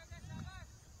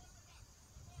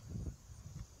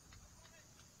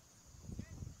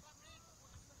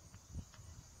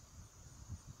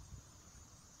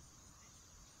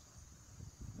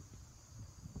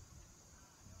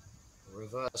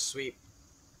 Reverse sweep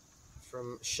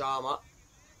from Sharma.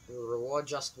 Will reward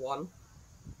just 1.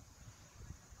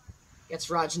 Gets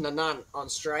Raj Nanan on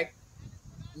strike.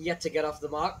 Yet to get off the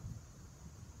mark.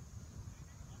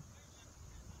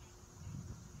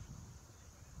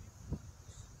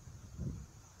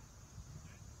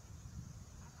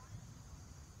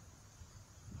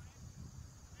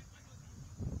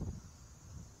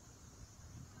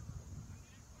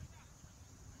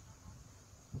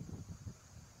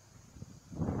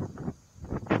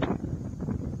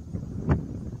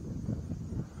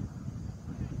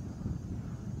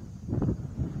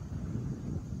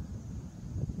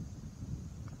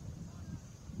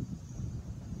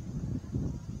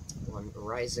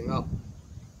 Rising up.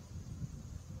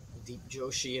 Deep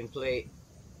Joshi in play.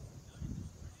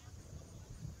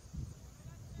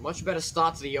 Much better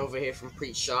start to the over here from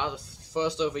Preet Shah. The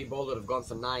first over he bowled would have gone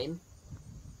for 9.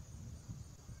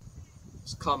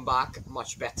 His comeback,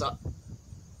 much better.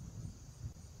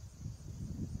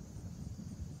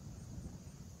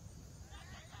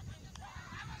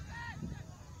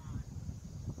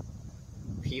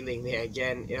 Peeling there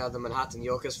again, the Manhattan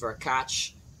Yorkers for a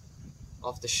catch.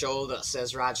 Off the shoulder,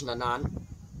 says Raj Nanan.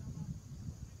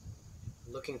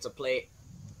 Looking to play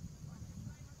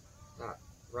that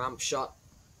ramp shot.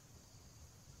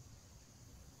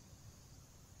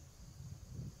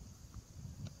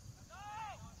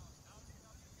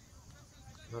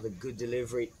 Another good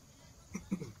delivery.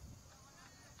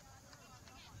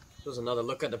 There's another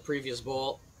look at the previous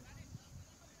ball.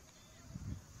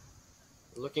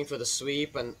 Looking for the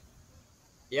sweep and,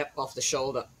 yep, off the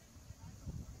shoulder.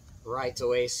 Right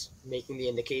away, making the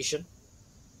indication.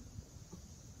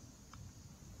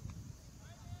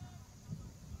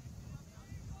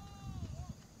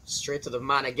 Straight to the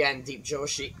man again, Deep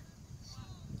Joshi.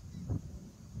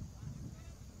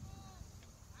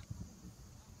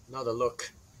 Another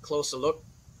look, closer look.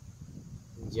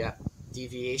 Yeah,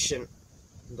 deviation.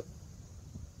 The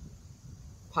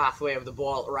pathway of the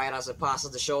ball right as it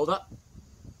passes the shoulder.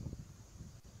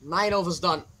 9 overs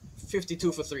done,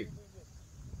 52 for 3.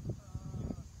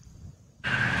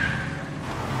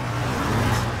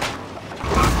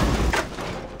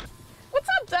 What's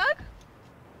up, Doug?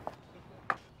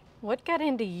 What got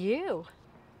into you?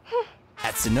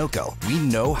 At Sunoco, we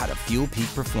know how to fuel peak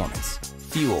performance.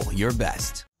 Fuel your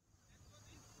best.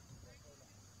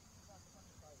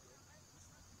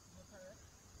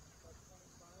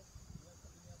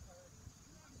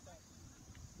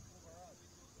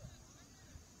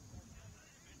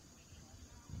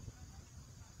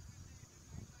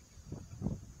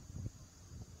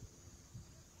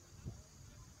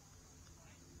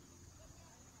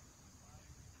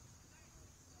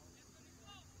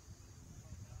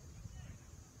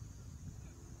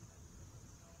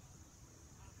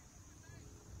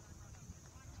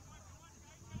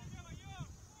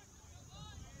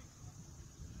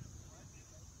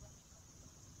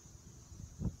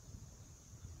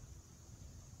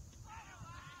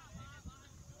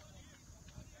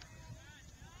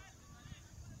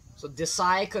 So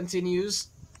Desai continues.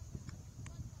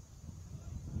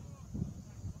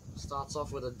 Starts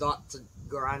off with a dot to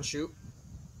Garanshu.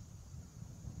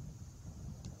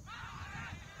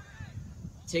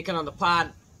 Taken on the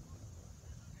pad.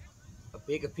 A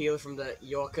big appeal from the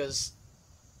Yorkers.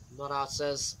 Not out,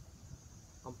 says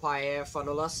umpire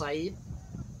Fanullah Saeed.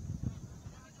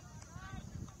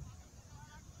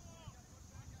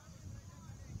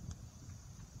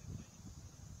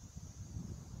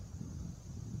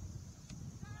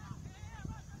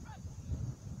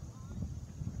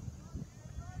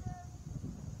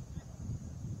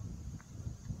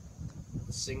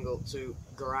 Single to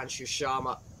Garanshu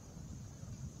Sharma.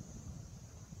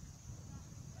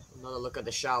 Another look at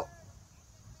the shout.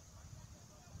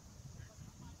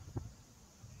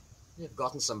 They've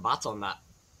gotten some bat on that.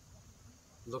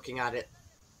 Looking at it.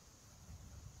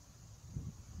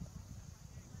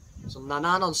 So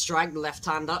Nanan on strike, the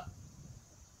left-hander.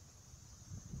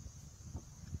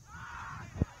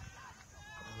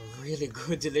 A really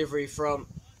good delivery from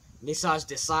Nisaj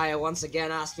Desai, once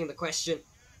again asking the question.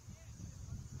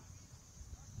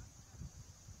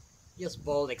 He has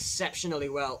bowled exceptionally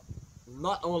well,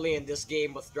 not only in this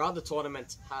game, but throughout the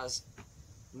tournament, has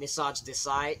Nisaj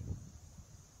Desai.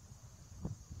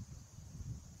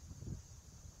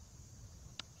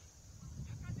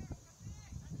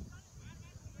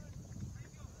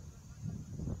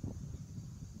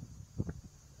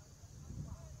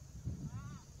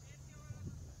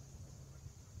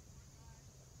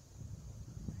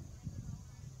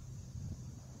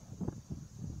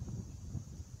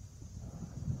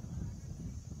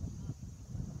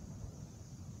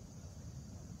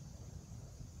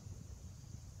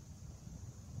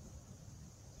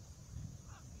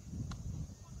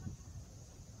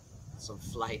 Some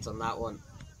flight on that one.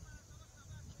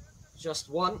 Just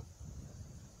one.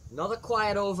 Another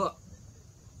quiet over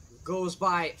goes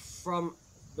by from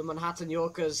the Manhattan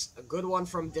Yorkers. A good one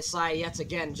from Desai yet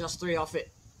again. Just 3 off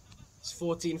it. It's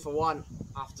 14 for 1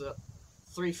 after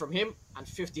 3 from him and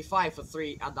 55 for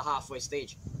 3 at the halfway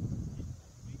stage.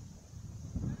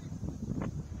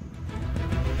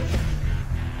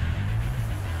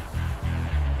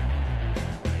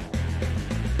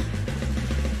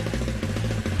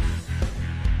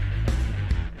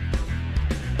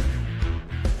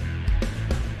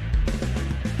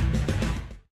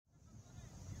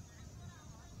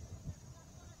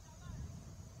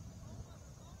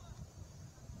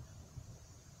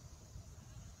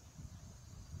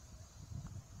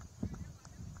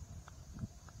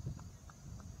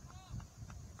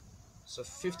 So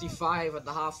 55 at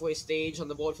the halfway stage on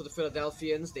the board for the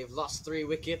Philadelphians. They've lost 3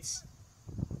 wickets.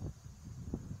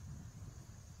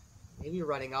 Maybe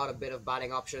running out a bit of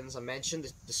batting options. I mentioned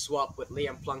the swap with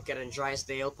Liam Plunkett and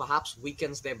Drysdale perhaps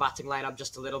weakens their batting lineup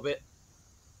just a little bit.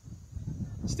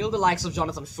 Still the likes of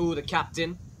Jonathan Fu, the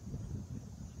captain.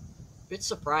 Bit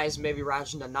surprised maybe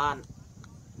Raj Nanan.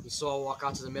 We saw a walk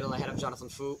out to the middle ahead of Jonathan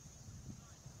Fu.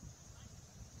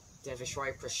 Devish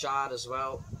Roy Prashad as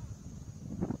well.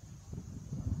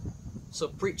 So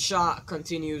Preet Shah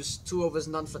continues 2 overs,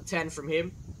 none for 10 from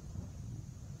him.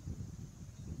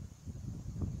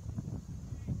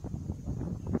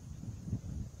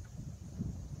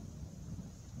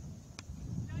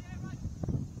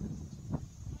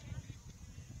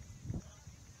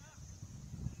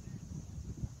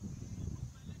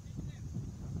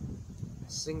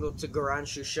 Single to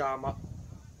Garanshu Sharma.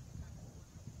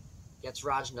 Gets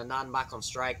Raj Nanan back on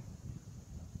strike.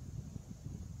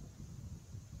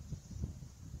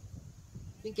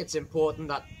 I think it's important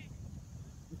that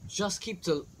just keep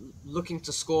looking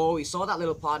to score. We saw that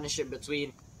little partnership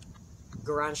between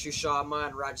Garanshu Sharma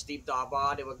and Rajdeep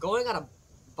Darbar. They were going at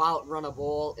about run a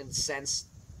ball in the sense,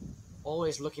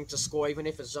 always looking to score, even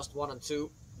if it's just 1 and 2.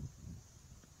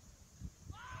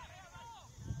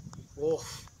 Oh,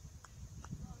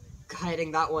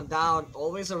 guiding that one down.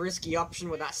 Always a risky option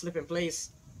with that slip in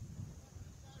place.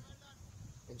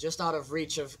 And just out of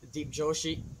reach of Deep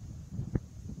Joshi.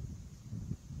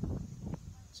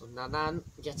 So Nanan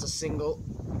gets a single.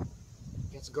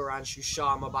 Gets Garanshu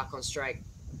Sharma back on strike.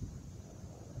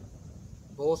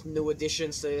 Both new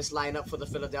additions to this lineup for the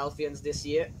Philadelphians this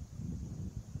year.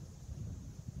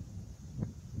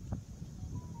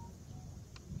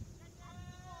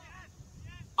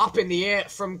 Up in the air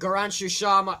from Garanshu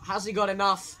Sharma. Has he got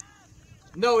enough?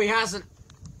 No, he hasn't.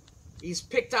 He's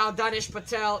picked out Danish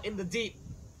Patel in the deep.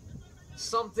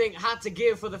 Something had to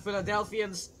give for the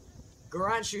Philadelphians.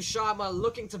 Garanshu Sharma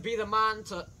looking to be the man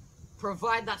to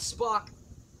provide that spark.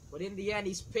 But in the end,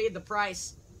 he's paid the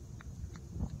price.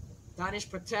 Danish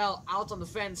Patel out on the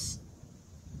fence.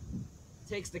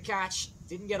 Takes the catch.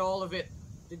 Didn't get all of it.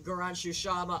 Did Garanshu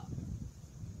Sharma.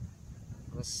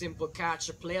 A simple catch.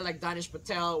 A player like Danish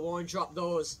Patel won't drop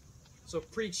those. So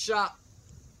Preet Shah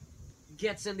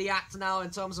gets in the act now in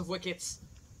terms of wickets.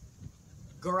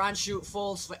 Garanshu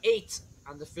falls for 8.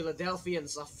 And the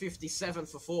Philadelphians are 57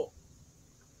 for 4.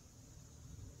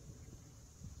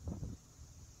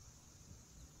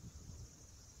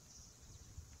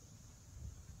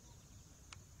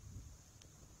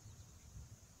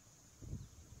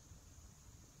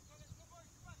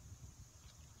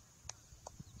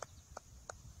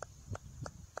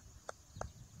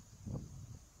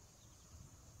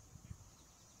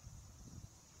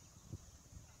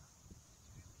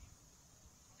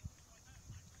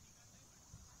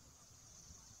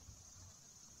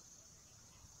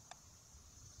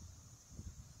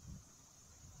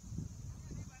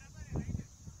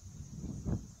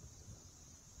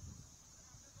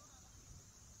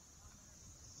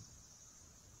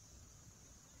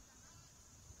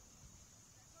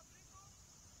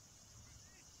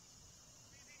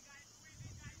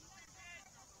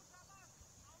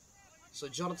 So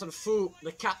Jonathan Fu,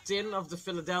 the captain of the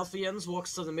Philadelphians,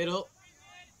 walks to the middle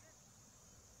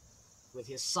with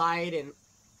his side in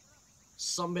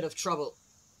some bit of trouble.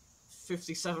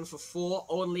 57 for 4,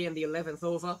 only in the 11th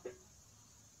over.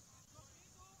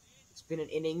 It's been an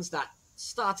innings that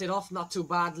started off not too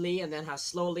badly and then has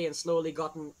slowly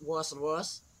gotten worse and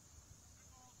worse.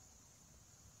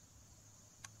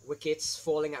 Wickets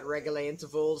falling at regular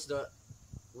intervals, the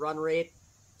run rate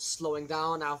slowing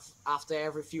down after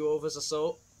every few overs or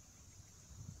so.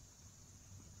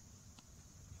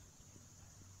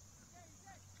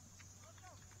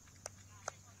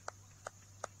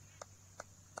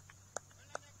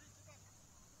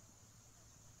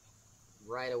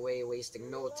 Right away,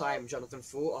 wasting no time, Jonathan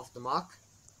Fu off the mark.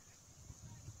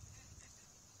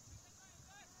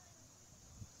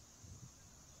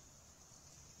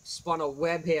 Spun a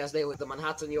web here as they with the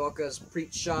Manhattan Yorkers,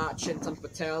 Preet Shah, Chintan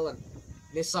Patel and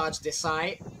Nisarg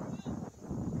Desai.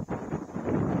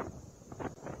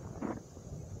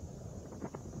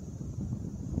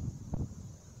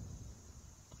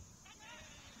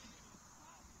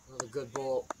 Another good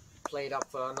ball played up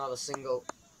for another single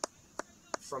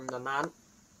from Nanan.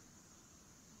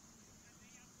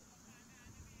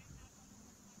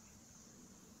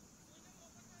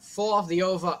 Four of the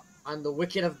over and the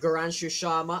wicket of Garanshu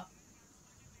Sharma,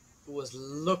 who was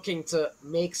looking to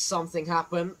make something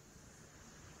happen.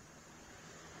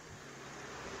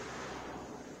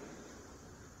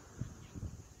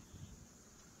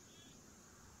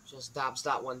 Just dabs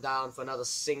that one down for another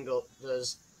single.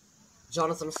 There's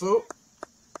Jonathan Fu.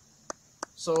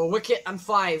 So a wicket and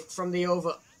 5 from the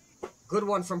over. Good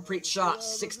one from Preet Shah,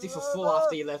 60 for 4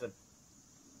 after 11.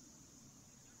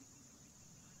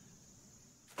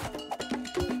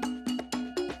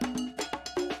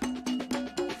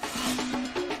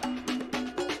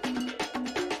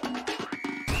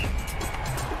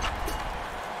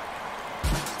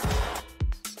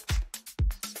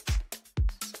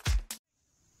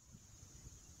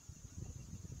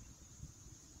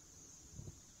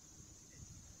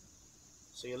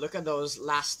 So you look at those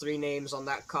last 3 names on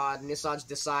that card, Nisarg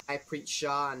Desai, Preet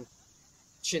Shah and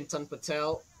Chintan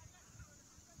Patel.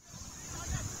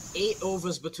 8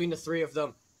 overs between the 3 of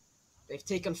them. They've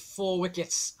taken 4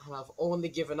 wickets and have only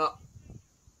given up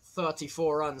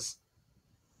 34 runs.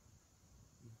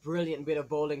 Brilliant bit of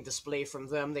bowling display from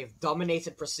them. They've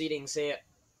dominated proceedings here,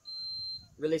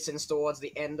 really since towards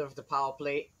the end of the power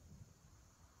play.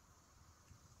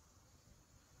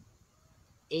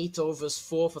 8 overs,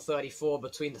 4 for 34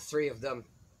 between the 3 of them.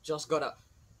 Just gotta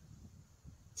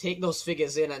take those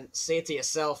figures in and say to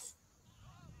yourself,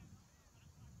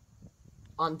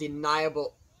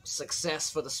 undeniable success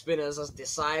for the spinners as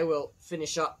Desai will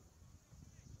finish up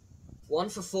 1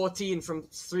 for 14 from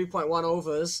 3.1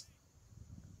 overs.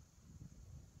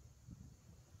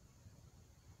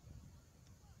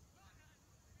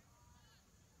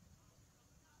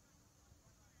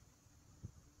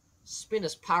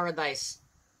 Spinner's paradise.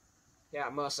 Yeah,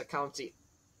 Mercer County.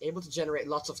 Able to generate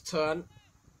lots of turn.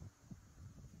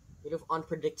 Bit of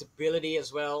unpredictability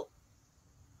as well.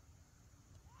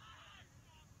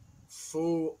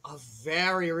 Fu, a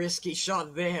very risky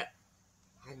shot there.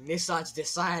 And Nisarg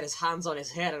Desai had his hands on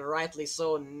his head, and rightly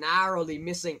so, narrowly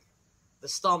missing the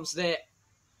stumps there.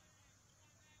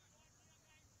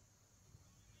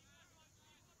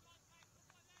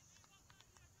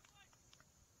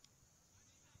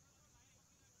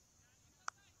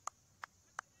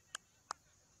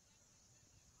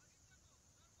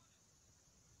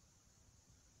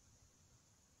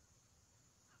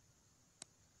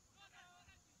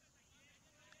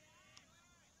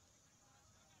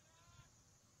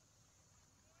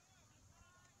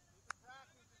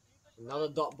 Another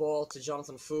dot ball to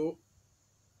Jonathan Fu.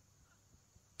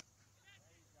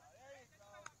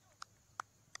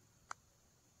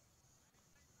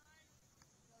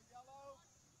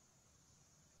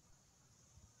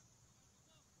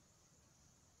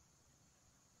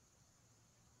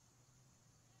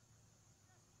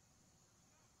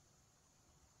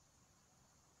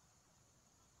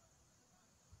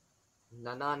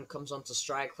 Nanan comes on to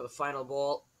strike for the final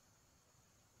ball.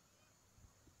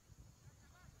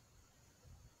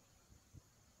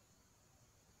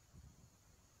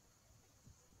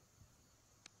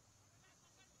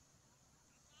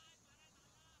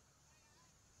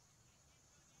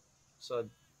 So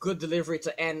good delivery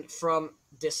to end from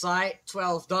Desai.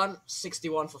 12 done,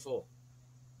 61 for 4.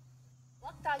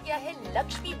 वक्त आ गया है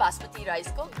Lakshmi basmati rice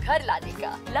को घर लाने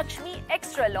का। Lakshmi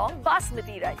extra long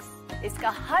basmati rice. इसका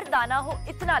हर दाना हो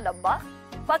इतना लंबा,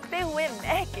 पकते हुए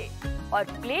महके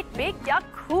और प्लेट पे क्या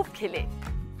खूब खिले।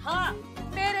 हाँ,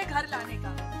 मेरे घर लाने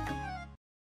का।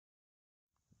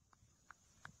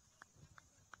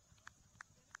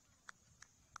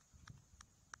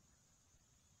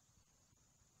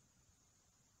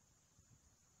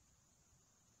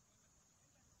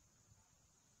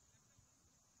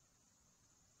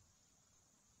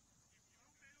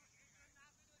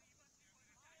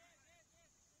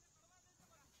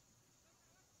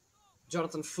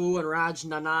 Jonathan Fu and Raj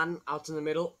Nanan out in the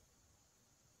middle.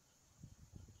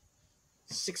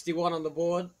 61 on the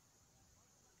board.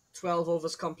 12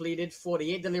 overs completed.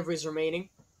 48 deliveries remaining.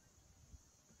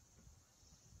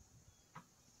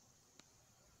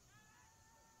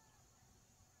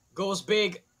 Goes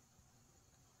big.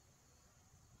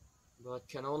 But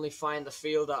can only find the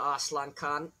fielder Arslan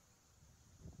Khan.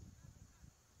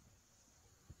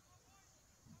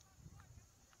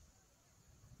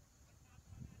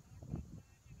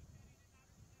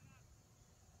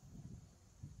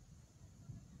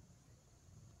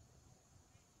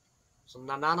 So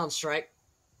Nanan on strike.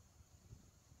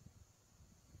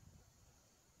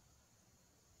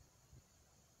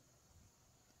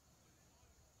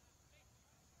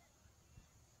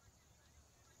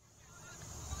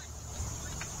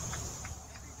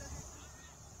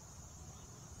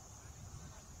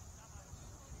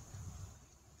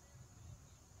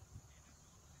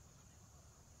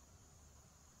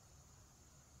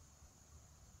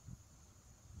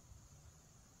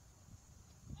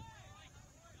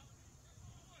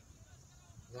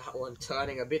 That one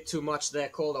turning a bit too much there,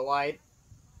 called a wide.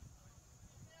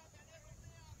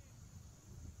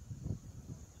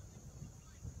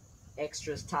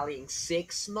 extras tallying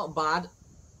 6. Not bad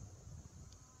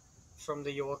from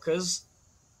the Yorkers.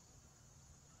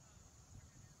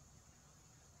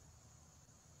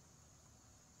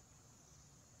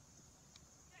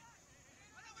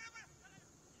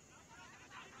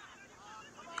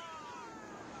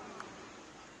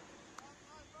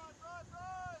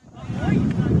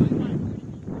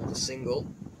 A single.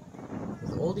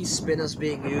 With all these spinners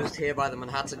being used here by the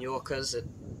Manhattan Yorkers, it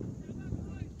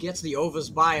gets the overs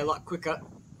by a lot quicker.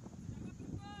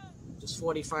 Just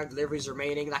 45 deliveries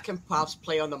remaining. That can perhaps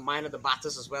play on the mind of the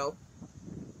batters as well,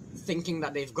 thinking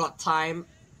that they've got time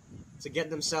to get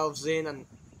themselves in, and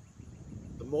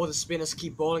the more the spinners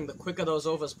keep bowling, the quicker those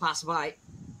overs pass by.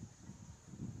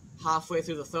 Halfway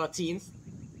through the 13th.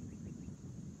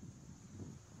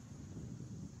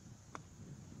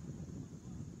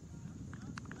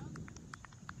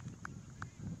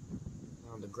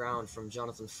 On the ground from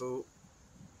Jonathan Fu.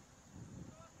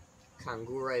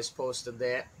 Kangura is posted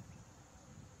there.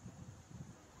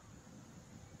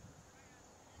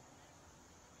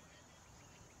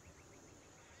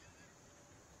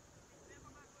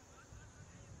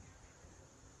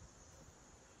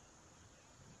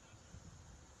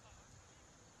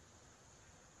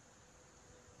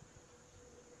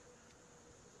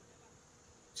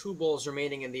 Two balls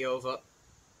remaining in the over.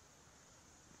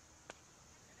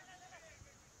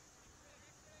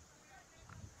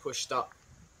 Pushed up.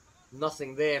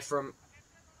 Nothing there from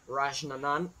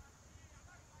Rajnanan.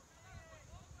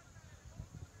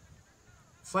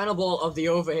 Final ball of the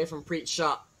over here from Preet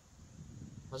Shah.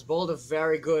 Has bowled a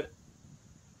very good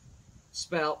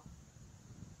spell.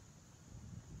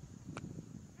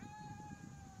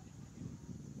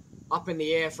 Up in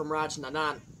the air from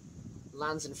Rajnanan.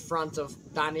 Lands in front of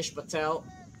Danish Patel.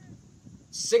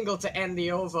 Single to end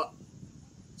the over.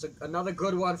 It's another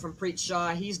good one from Preet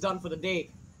Shah. He's done for the day.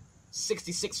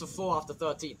 66 for 4 after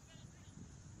 13.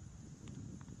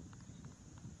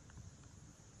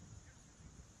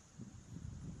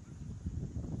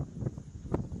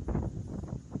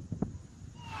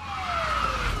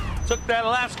 Took that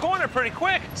last corner pretty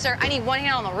quick. Sir, I need one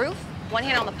hand on the roof, one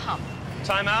hand on the pump.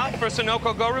 Timeout for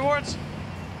Sunoco Go Rewards.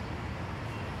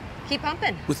 Keep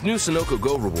pumping. With new Sunoco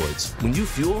Go rewards, when you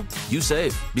fuel, you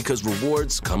save, because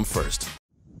rewards come first.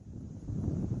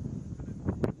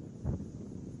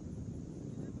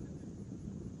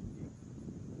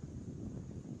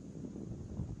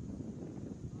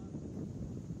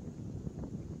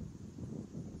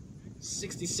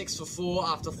 .66 for 4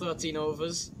 after 13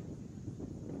 overs.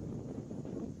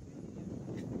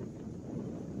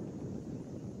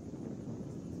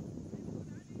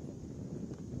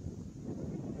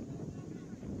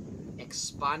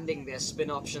 Expanding their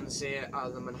spin options here are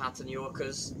the Manhattan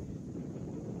Yorkers,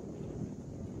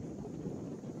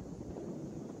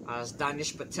 as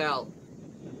Danish Patel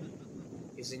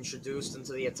is introduced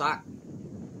into the attack.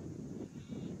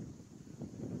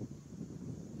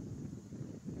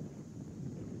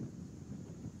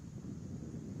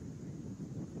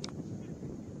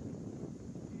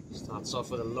 Starts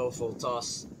off with a low full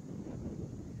toss.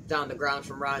 Down the ground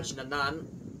from Rajnanan.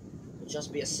 Will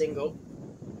just be a single.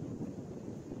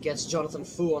 Gets Jonathan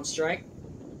Fu on strike.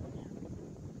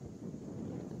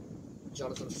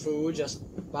 Jonathan Fu, just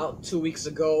about 2 weeks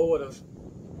ago, would have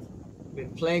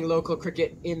been playing local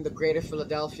cricket in the Greater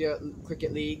Philadelphia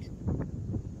Cricket League.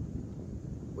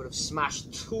 Would have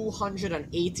smashed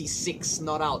 286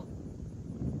 not out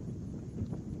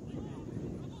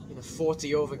in a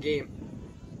 40-over game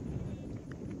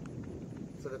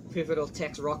for the pivotal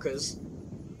Tex Rockers.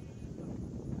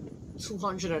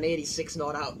 286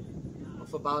 not out.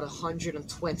 About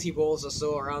 120 balls or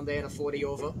so around there in a 40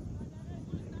 over.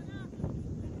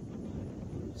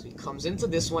 So he comes into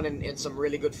this one in some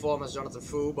really good form as Jonathan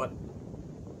Fu, but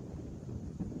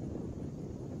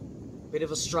bit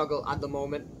of a struggle at the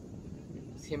moment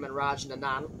with him and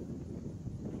Rajnanan.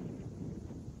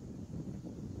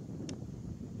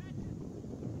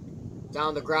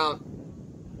 Down the ground.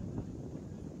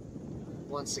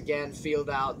 Once again, field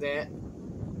out there.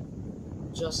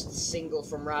 Just single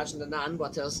from Rajnanan,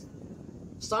 but has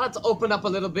started to open up a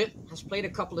little bit. Has played a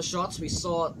couple of shots. We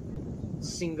saw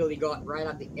single he got right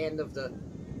at the end of the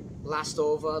last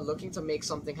over, looking to make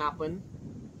something happen.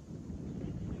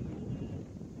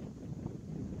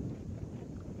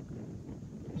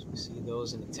 So we see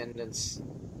those in attendance.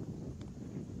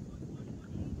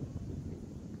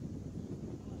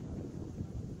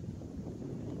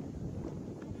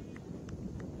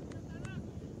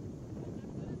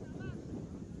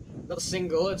 Another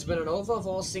single. It's been an over of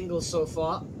all singles so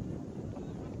far.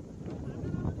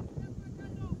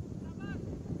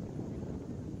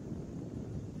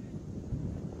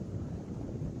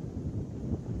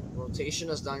 Rotation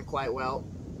has done quite well.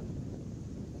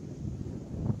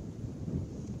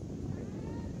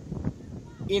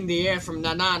 In the air from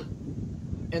Nanan.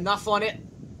 Enough on it.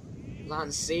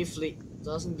 Lands safely.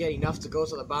 Doesn't get enough to go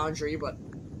to the boundary, but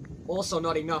also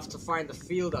not enough to find the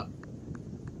fielder,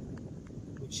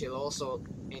 which he'll also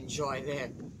enjoy there.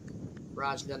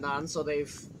 Raj Nanan. So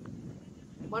they've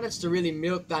managed to really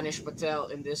milk Danish Patel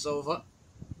in this over.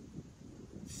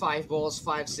 5 balls,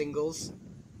 5 singles.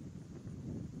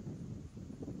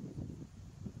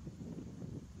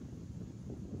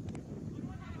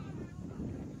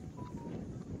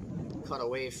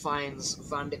 Cutaway finds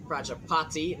Vandik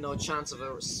Prajapati. No chance of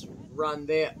a run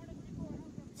there.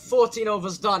 14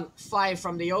 overs done. 5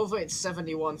 from the over. It's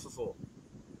 71 for 4.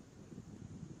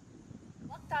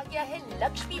 वक्त आ गया है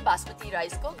Lakshmi basmati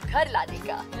rice को घर लाने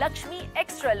का। Lakshmi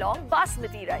extra long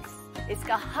basmati rice.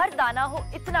 इसका हर दाना हो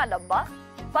इतना लंबा,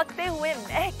 पकते हुए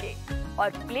महके और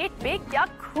प्लेट पे क्या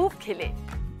खूब खिले।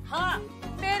 हाँ,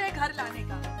 मेरे घर लाने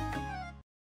का।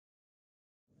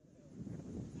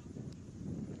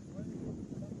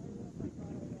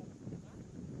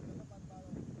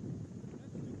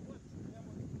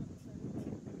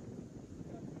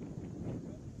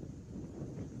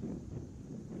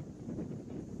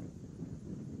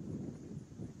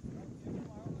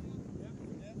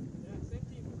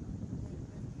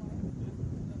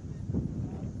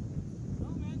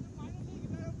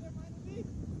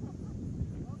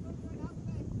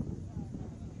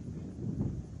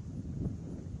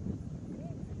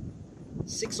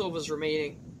 6 overs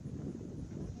remaining.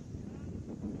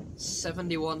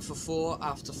 71 for 4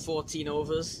 after 14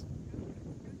 overs.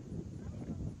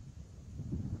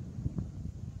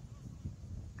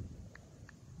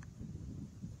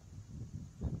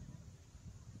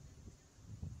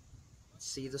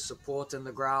 See the support in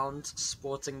the ground,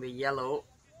 sporting the yellow.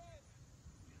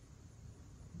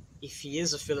 If he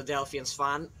is a Philadelphians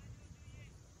fan,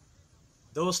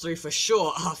 those three for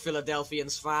sure are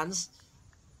Philadelphians fans.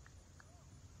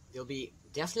 They'll be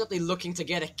definitely looking to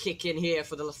get a kick in here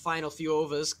for the final few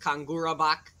overs. Kangura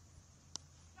back.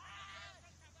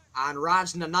 And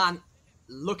Raj Nanan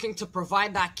looking to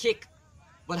provide that kick,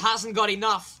 but hasn't got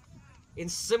enough. In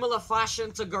similar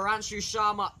fashion to Garanshu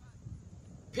Sharma,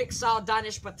 picks out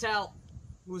Danish Patel,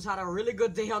 who's had a really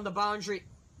good day on the boundary.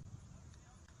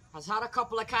 Has had a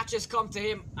couple of catches come to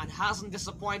him and hasn't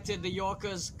disappointed the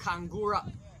Yorkers.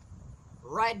 Kangura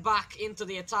right back into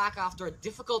the attack after a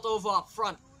difficult over up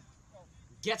front.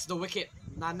 Gets the wicket.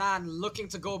 Nanan looking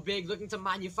to go big, looking to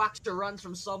manufacture runs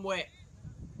from somewhere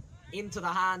into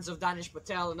the hands of Danish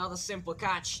Patel. Another simple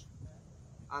catch.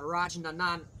 And Raj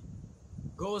Nanan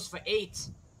goes for 8.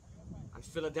 And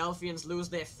Philadelphians lose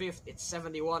their 5th. It's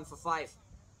 71 for 5.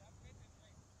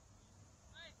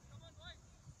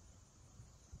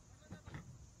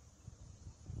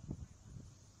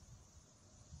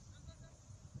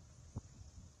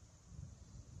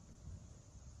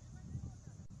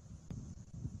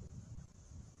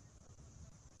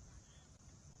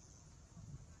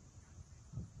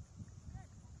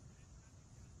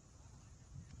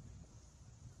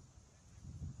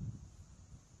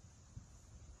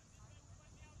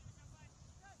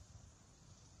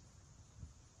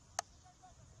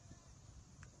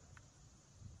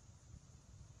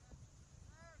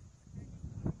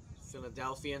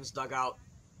 Philadelphians dugout.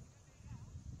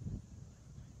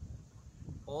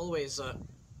 Always a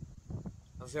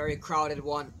very crowded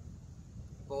one,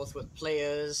 both with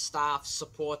players, staff,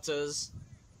 supporters.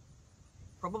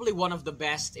 Probably one of the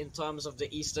best in terms of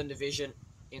the Eastern Division,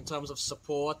 in terms of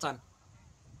support and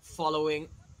following.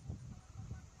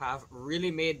 Have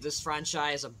really made this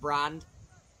franchise a brand.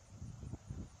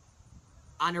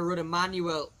 Anirudh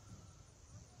Emmanuel,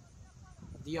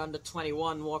 the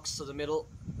under-21, walks to the middle.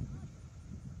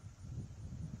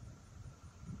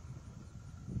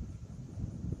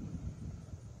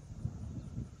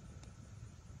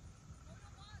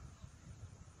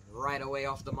 Right away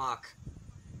off the mark.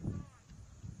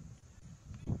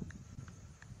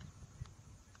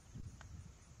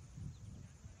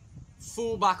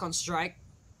 Full back on strike.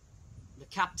 The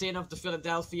captain of the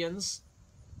Philadelphians.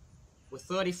 With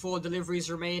 34 deliveries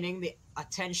remaining, the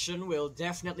attention will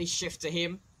definitely shift to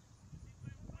him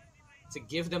to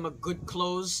give them a good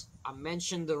close. I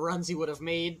mentioned the runs he would have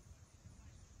made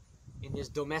in his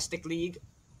domestic league.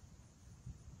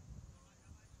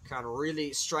 Can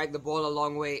really strike the ball a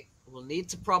long way. Will need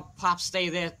to perhaps stay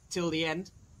there till the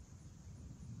end.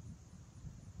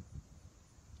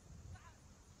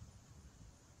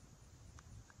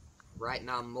 Right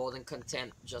now, more than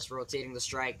content, just rotating the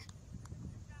strike.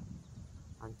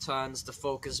 And turns the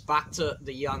focus back to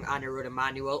the young Anirudh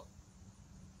Emmanuel.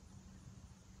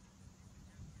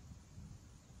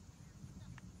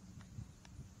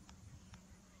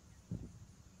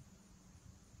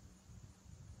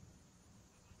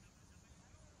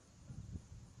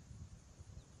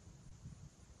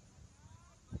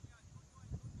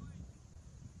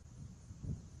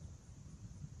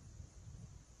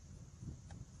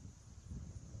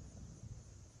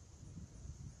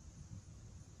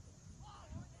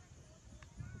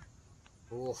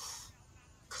 Oof.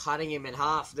 Cutting him in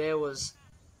half. There was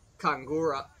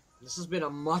Kangura. This has been a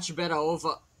much better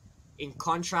over in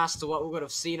contrast to what we would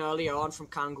have seen earlier on from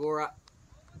Kangura.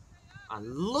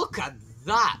 And look at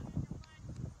that.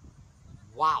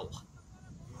 Wow.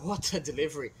 What a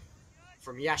delivery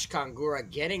from Yash Kangura,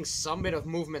 getting some bit of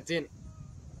movement in.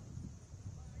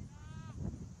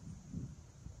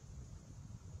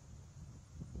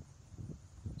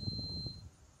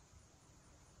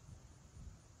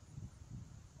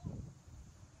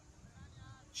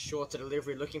 Shorter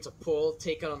delivery, looking to pull.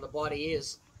 Taken on the body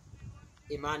is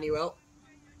Emmanuel.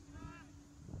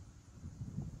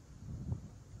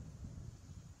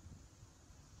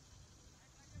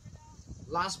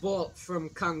 Last ball from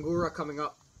Kangura coming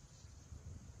up.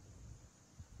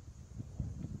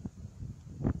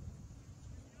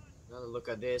 Another look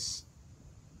at this.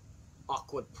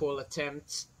 Awkward pull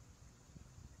attempt.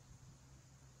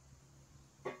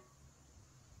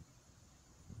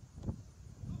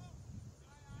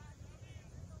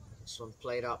 This one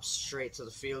played up straight to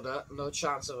the fielder. No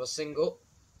chance of a single.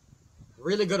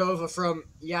 Really good over from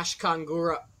Yash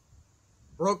Kangura.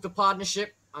 Broke the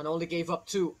partnership and only gave up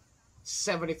 2.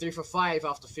 73 for 5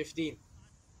 after 15.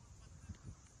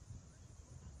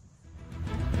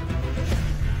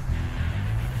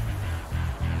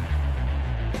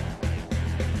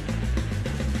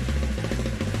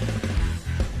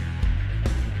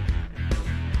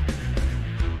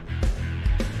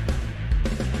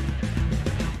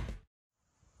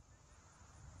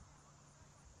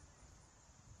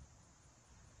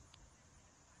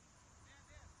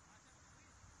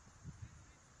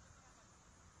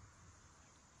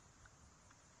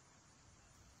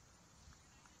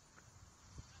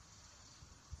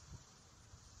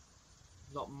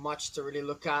 Not much to really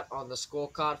look at on the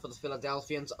scorecard for the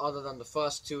Philadelphians other than the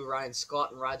first 2, Ryan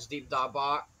Scott and Rajdeep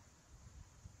Darbar.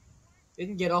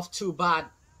 Didn't get off too bad,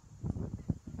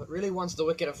 but really once the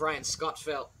wicket of Ryan Scott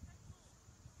fell,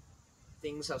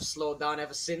 things have slowed down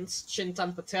ever since.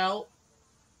 Chintan Patel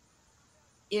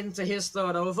into his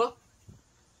third over.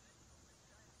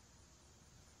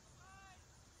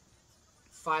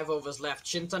 5 overs left.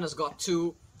 Chintan has got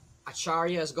 2.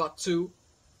 Acharya has got 2.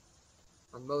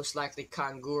 And most likely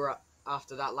Kangura,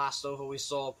 after that last over we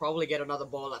saw, will probably get another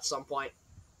ball at some point.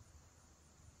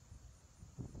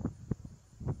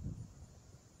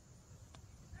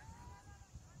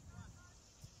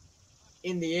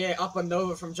 In the air, up and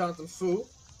over from Jonathan Fu.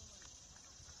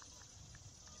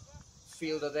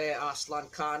 Fielder there, Arslan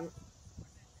Khan.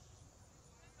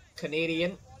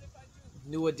 Canadian.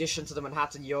 New addition to the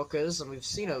Manhattan Yorkers. And we've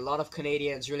seen a lot of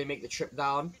Canadians really make the trip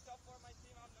down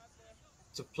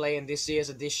to play in this year's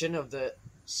edition of the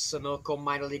Sunoco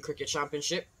Minor League Cricket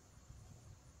Championship.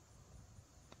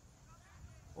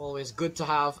 Always good to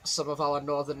have some of our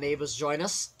northern neighbours join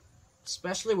us,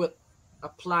 especially with a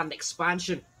planned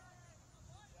expansion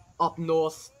up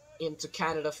north into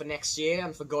Canada for next year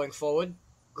and for going forward.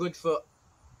 Good for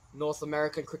North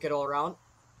American cricket all around.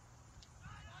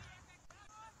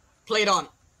 Played on.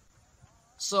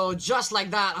 So just like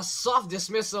that, a soft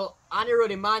dismissal. Anirudh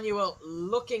Emmanuel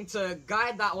looking to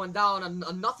guide that one down, and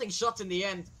a nothing shot in the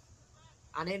end.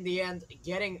 And in the end,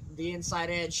 getting the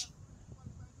inside edge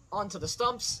onto the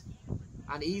stumps.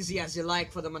 And easy as you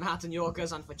like for the Manhattan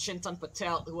Yorkers and for Chintan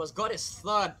Patel, who has got his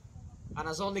third and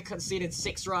has only conceded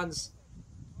 6 runs.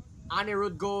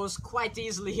 Anirudh goes quite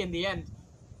easily in the end.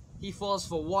 He falls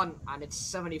for 1, and it's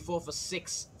 74 for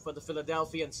 6 for the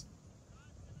Philadelphians.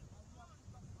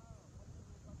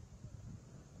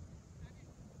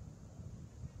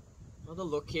 Another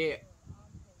look here.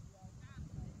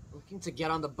 Looking to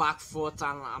get on the back foot,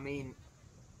 and I mean,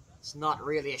 it's not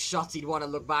really a shot he'd want to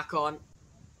look back on.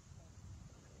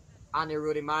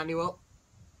 Anirudh Emmanuel.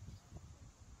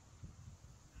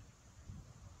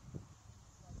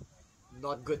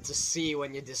 Not good to see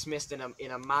when you're dismissed in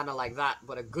a manner like that,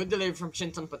 but a good delivery from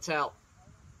Chintan Patel.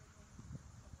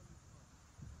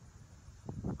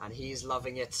 And he's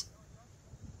loving it.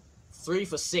 3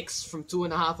 for 6 from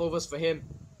 2.5 overs for him.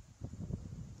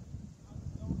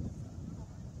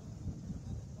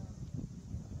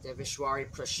 Devishwari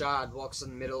Prasad walks in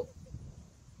the middle.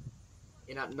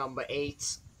 In at number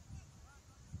 8.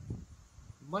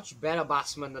 Much better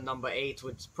batsman than number 8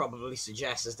 would probably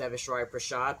suggest is Devishwari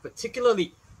Prasad,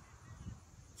 particularly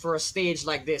for a stage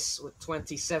like this with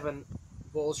 27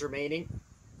 balls remaining.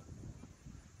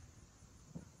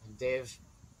 And Dev,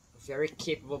 a very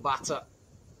capable batter,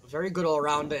 a very good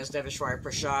all-rounder is Devishwari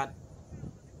Prasad.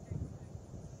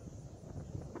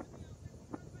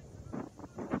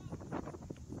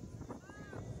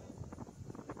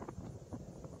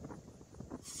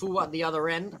 Fu at the other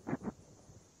end.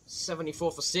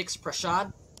 74 for 6,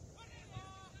 Prashad.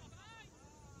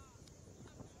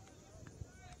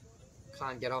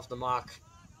 Can't get off the mark.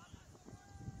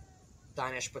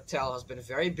 Dinesh Patel has been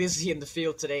very busy in the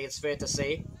field today, it's fair to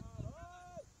say.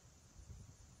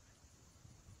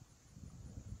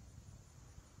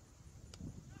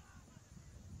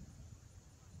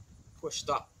 Pushed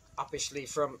up uppishly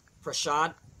from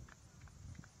Prashad.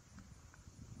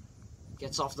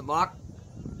 Gets off the mark.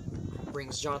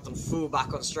 Brings Jonathan Fu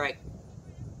back on strike.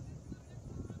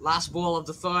 Last ball of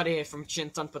the third here from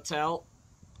Chintan Patel.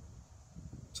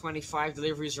 25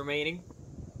 deliveries remaining.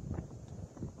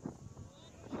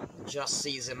 Just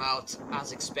sees him out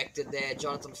as expected there,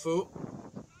 Jonathan Fu.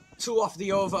 2 off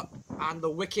the over and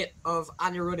the wicket of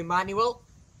Anirudh Emmanuel.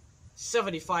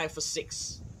 75 for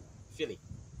 6, Philly.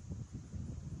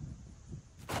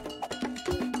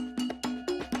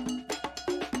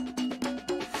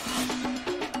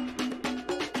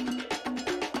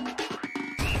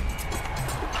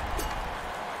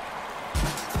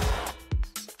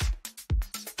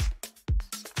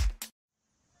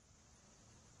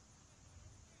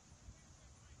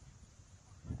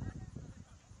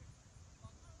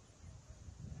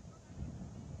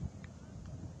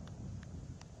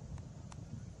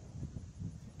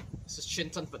 This is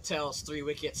Chintan Patel's 3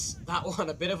 wickets. That one,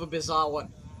 a bit of a bizarre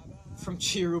one from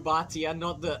Chiru Bhatia,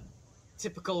 not the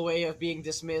typical way of being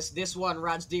dismissed. This one,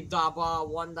 Rajdeep Dabar,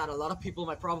 one that a lot of people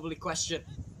might probably question.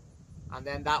 And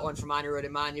then that one from Anirudh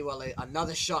Emmanuel,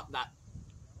 another shot that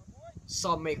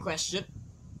some may question.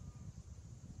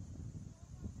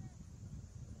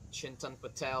 Chintan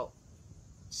Patel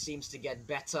seems to get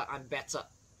better and better.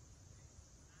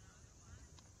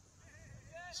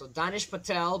 So Danish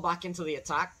Patel back into the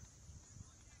attack.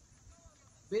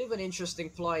 Bit of an interesting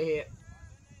ploy here.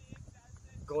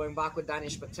 Going back with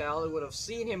Danish Patel. We would have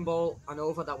seen him bowl an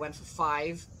over that went for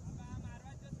 5.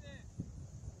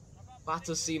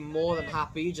 Batters seem more than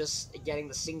happy just getting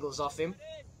the singles off him.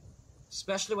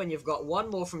 Especially when you've got 1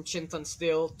 more from Chintan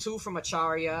still, 2 from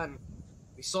Acharya, and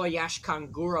we saw Yash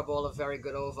Kangura bowl a very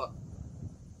good over.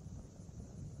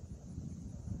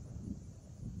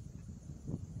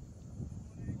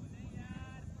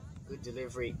 Good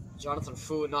delivery. Jonathan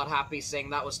Fu not happy, saying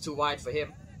that was too wide for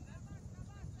him.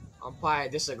 Umpire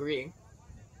disagreeing.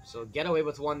 So get away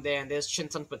with 1 there, and there's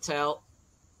Chintan Patel.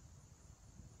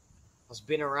 Has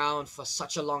been around for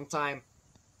such a long time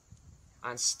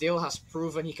and still has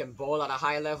proven he can bowl at a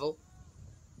high level.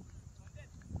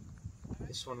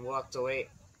 This one worked away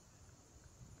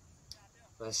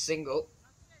for a single.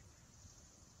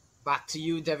 Back to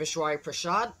you, Deveshwari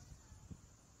Prashad.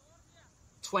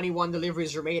 21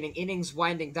 deliveries remaining. Innings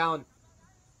winding down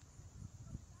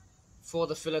for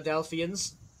the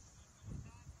Philadelphians.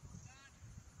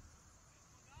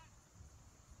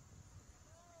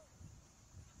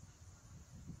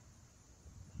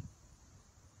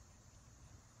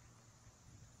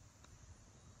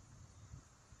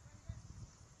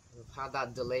 We've had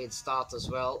that delayed start as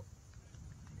well.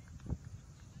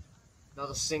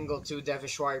 Another single to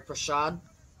Deveshwari Prashad.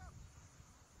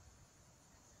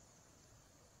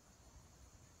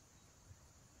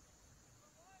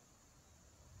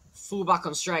 Full back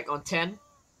on strike on 10.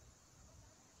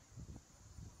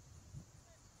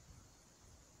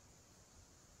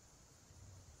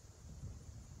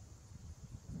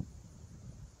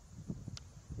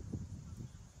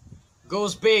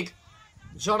 Goes big.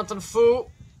 Jonathan Fu.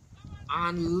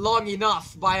 And long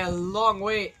enough by a long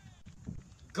way.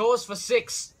 Goes for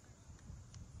 6.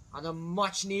 And a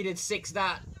much needed 6,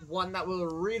 that one that will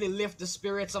really lift the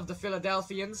spirits of the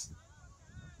Philadelphians.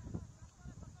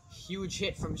 Huge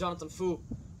hit from Jonathan Fu.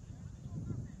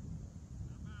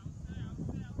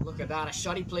 Look at that, a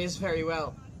shot he plays very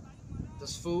well.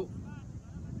 Does Fu.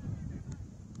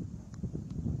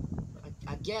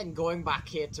 Again, going back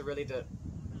here to really the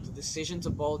decision to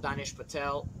bowl Danish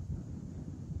Patel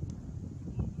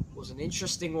was an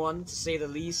interesting one, to say the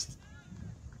least.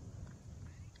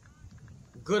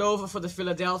 Good over for the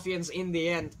Philadelphians in the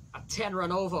end. A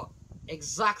 10-run over.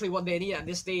 Exactly what they need at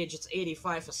this stage. It's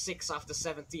 85 for 6 after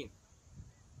 17.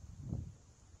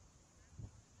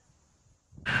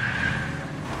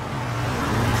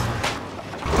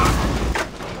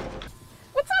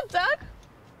 What's up, Doug?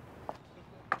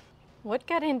 What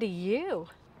got into you?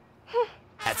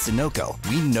 At Sunoco,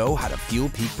 we know how to fuel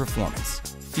peak performance.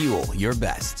 Fuel your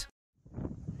best.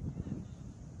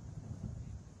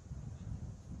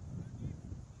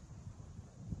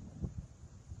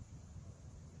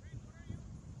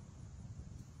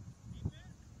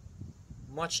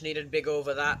 Much needed big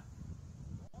over that.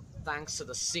 Thanks to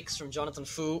the 6 from Jonathan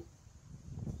Fu.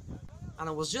 And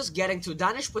I was just getting to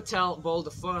Danish Patel bowled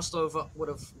the first over, would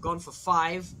have gone for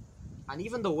 5. And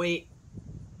even the way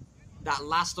that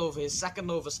last over, his second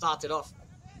over started off,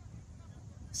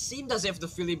 seemed as if the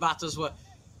Philly batters were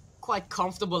quite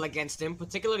comfortable against him,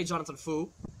 particularly Jonathan Fu.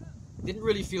 Didn't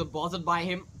really feel bothered by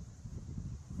him.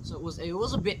 So it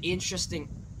was a bit interesting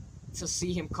to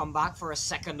see him come back for a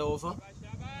second over.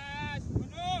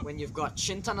 When you've got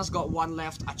Chintan has got 1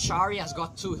 left, Acharya has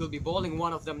got 2, he'll be bowling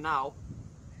one of them now.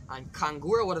 And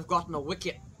Kangura would have gotten a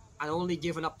wicket and only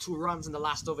given up 2 runs in the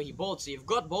last over he bowled. So you've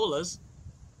got bowlers.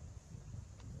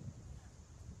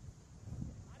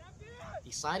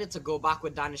 Decided to go back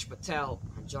with Danish Patel,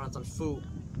 and Jonathan Fu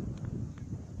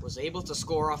was able to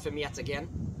score off him yet again.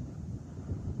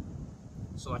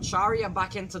 So Acharya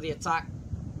back into the attack.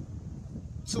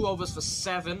 2 overs for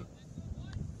 7.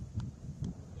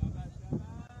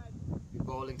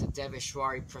 Bowling to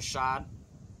Deveshwari Prasad.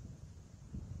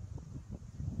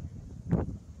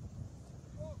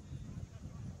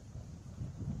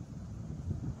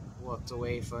 Worked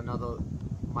away for another,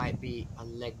 might be a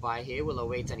leg bye here. We'll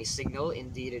await any signal.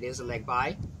 Indeed, it is a leg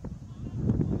bye.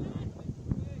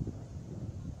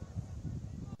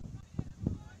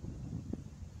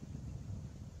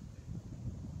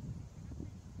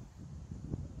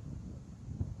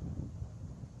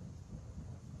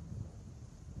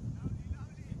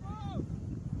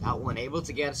 That one able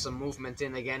to get some movement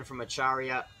in again from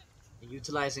Acharya,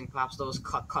 utilizing perhaps those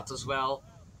cut as well,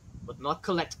 but not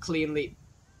collected cleanly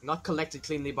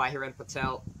by Hiren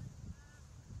Patel.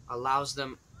 Allows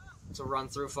them to run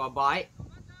through for a bye.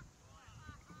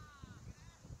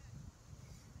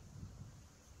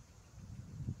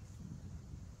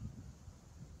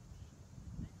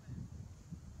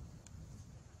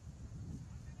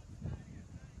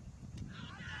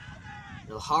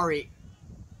 Ilhari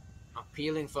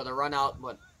appealing for the run out,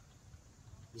 but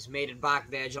he's made it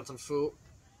back there. Jonathan Fu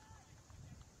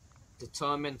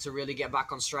determined to really get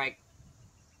back on strike,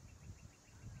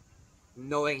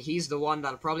 knowing he's the one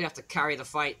that'll probably have to carry the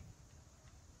fight.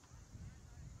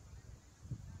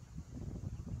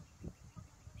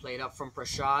 Played up from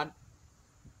Prasad.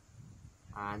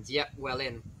 And yep, well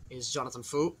in is Jonathan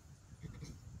Fu.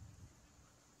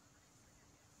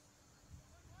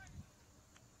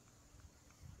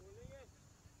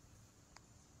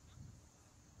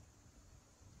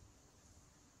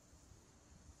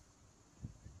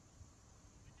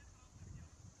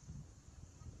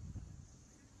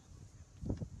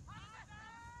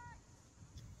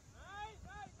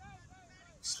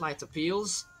 Slight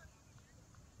appeals.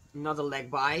 Another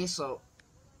leg bye, so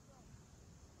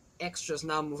extras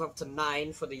now move up to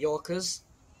 9 for the Yorkers.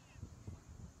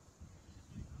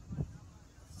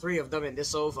 3 of them in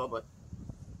this over, but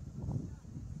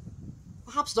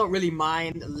perhaps don't really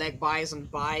mind leg byes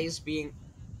and byes being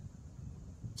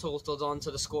totaled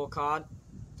onto the scorecard.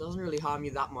 Doesn't really harm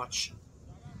you that much.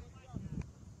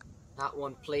 That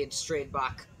one played straight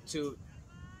back to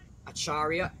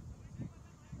Acharya.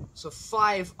 So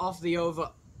 5 off the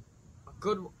over.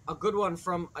 A good one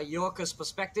from a Yorker's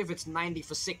perspective. It's 90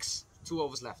 for 6. 2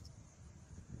 overs left.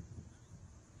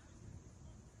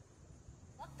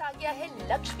 वक्त आ गया है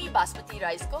Lakshmi basmati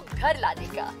rice को घर लाने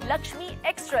का। Lakshmi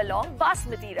extra long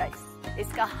basmati rice.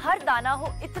 इसका हर दाना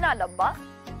हो इतना लंबा,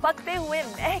 पकते हुए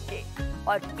महके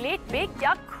और प्लेट पे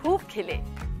क्या खूब खिले।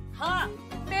 हाँ,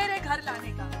 मेरे घर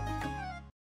लाने का।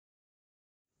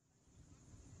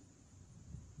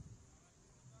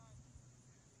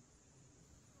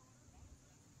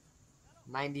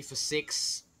 90 for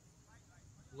 6.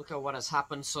 Look at what has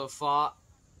happened so far.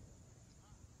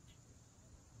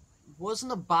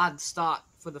 Wasn't a bad start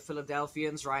for the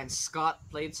Philadelphians. Ryan Scott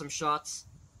played some shots,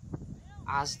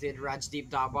 as did Rajdeep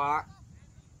Darbar.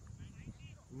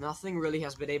 Nothing really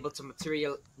has been able to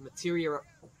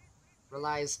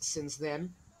materialize since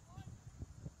then.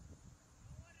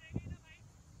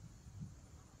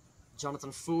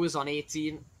 Jonathan Fu is on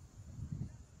 18.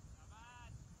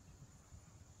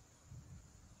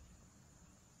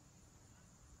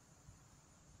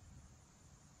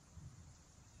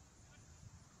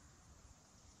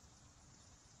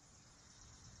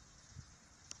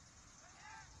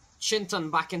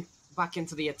 Chintan back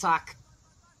into the attack.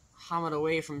 Hammered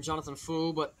away from Jonathan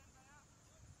Fu, but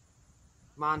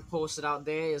man posted out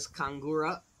there is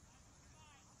Kangura.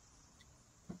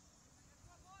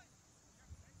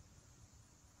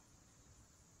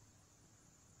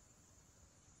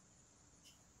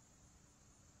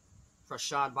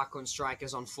 Prasad back on strike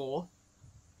is on 4.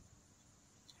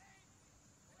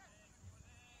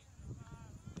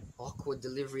 Awkward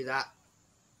delivery that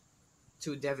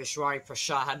to Deveshwari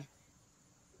Prasad.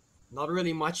 Not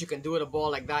really much you can do with a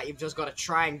ball like that. You've just got to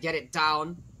try and get it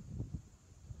down.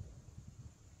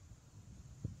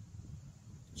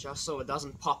 just so it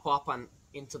doesn't pop up and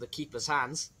into the keeper's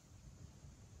hands.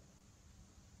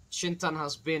 Chintan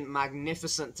has been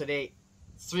magnificent today.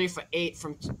 3 for 8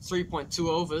 from 3.2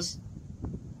 overs.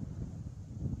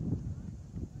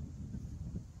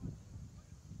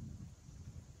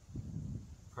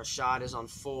 Prashad is on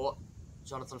 4.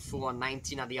 Jonathan Fu on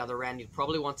 19 at the other end. You'd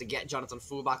probably want to get Jonathan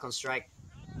Fu back on strike.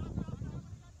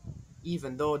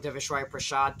 Even though Deveshwari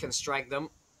Prashad can strike them,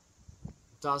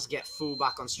 does get Fu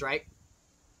back on strike.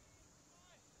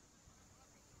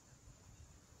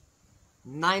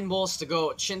 9 balls to go.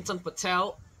 Chintan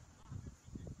Patel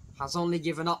has only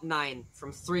given up 9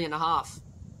 from 3.5.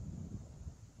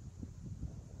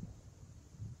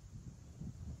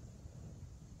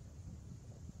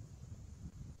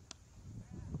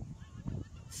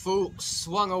 Fu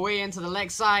swung away into the leg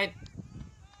side.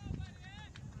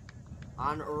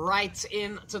 And right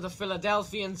into the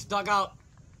Philadelphians dugout.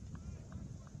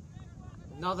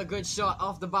 Another good shot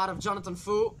off the bat of Jonathan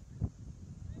Fu.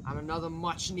 And another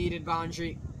much needed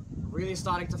boundary. Really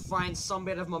starting to find some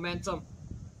bit of momentum.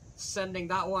 Sending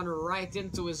that one right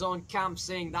into his own camp,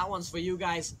 saying that one's for you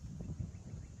guys.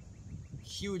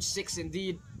 Huge 6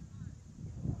 indeed.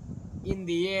 In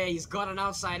the air, he's got an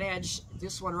outside edge.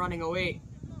 This one running away.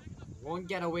 Won't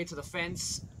get away to the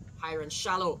fence. Higher and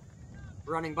shallow.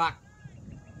 Running back.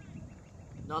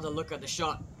 Another look at the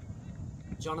shot.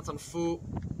 Jonathan Fu.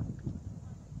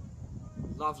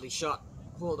 Lovely shot.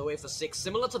 Pulled away for 6.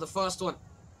 Similar to the first one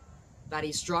that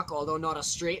he struck, although not as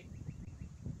straight.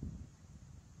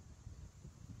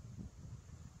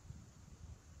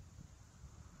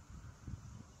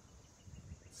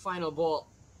 Final ball.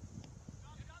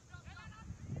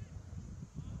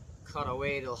 Cut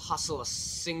away. They'll hustle a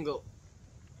single.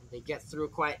 They get through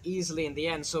quite easily in the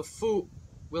end. So Fu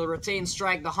will retain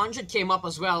strike. The 100 came up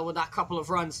as well with that couple of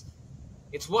runs.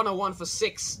 It's 101 for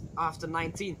 6 after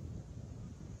 19.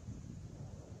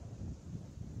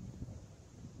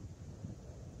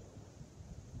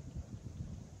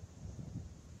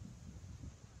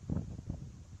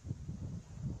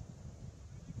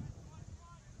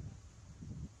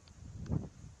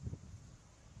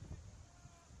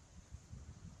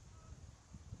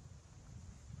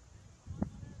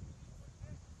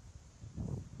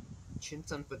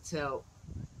 Chintan Patel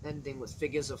ending with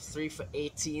figures of 3 for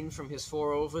 18 from his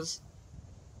 4 overs.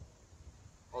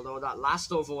 Although that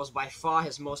last over was by far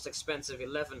his most expensive.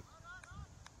 11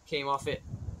 came off it.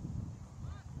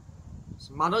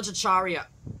 So Manoj Acharya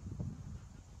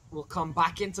will come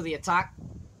back into the attack.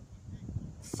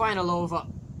 Final over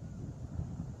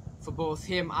for both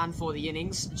him and for the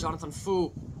innings. Jonathan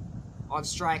Fu on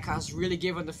strike has really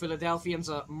given the Philadelphians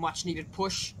a much needed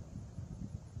push.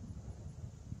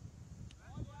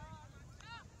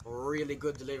 Really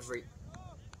good delivery.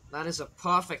 That is a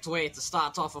perfect way to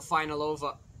start off a final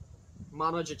over.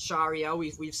 Manoj Acharya,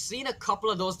 we've seen a couple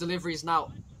of those deliveries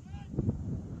now.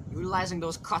 Utilizing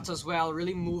those cutters well,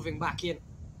 really moving back in.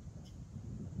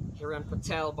 Hiran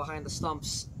Patel behind the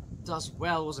stumps does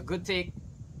well, was a good take.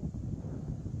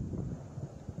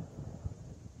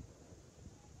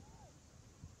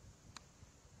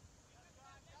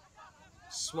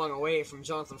 Swung away from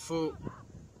Jonathan Fu.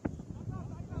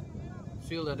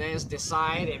 Fielder there's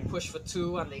Desai, they push for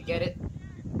 2 and they get it.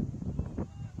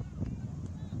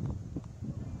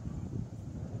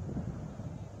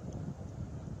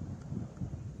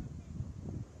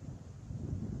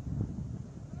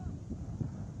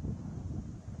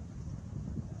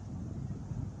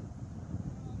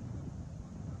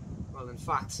 Well, in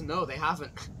fact, no, they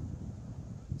haven't.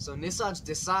 So Nisaj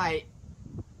Desai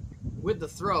with the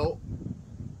throw,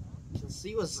 you can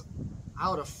see was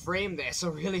out of frame there, so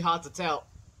really hard to tell.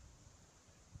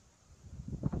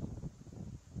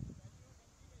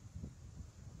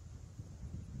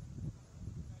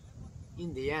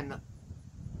 In the end,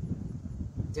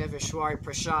 Deveshwari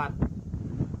Prashad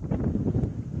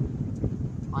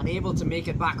unable to make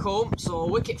it back home, so a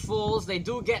wicket falls. They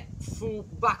do get Fu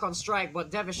back on strike,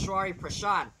 but Deveshwari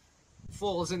Prashad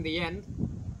falls in the end.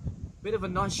 Bit of a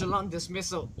nonchalant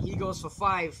dismissal. He goes for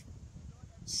 5.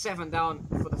 7 down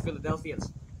for the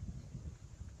Philadelphians.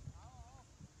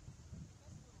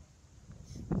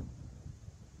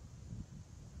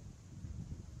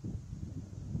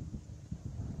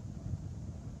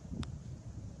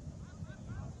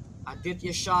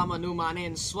 Aditya Sharma Numan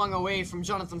in, swung away from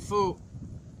Jonathan Fu.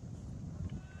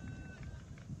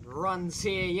 Runs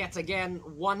here yet again,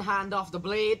 one hand off the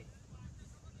blade,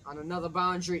 and another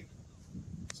boundary.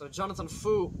 So Jonathan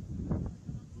Fu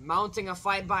mounting a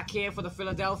fight back here for the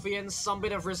Philadelphians. Some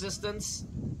bit of resistance.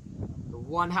 The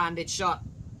one-handed shot.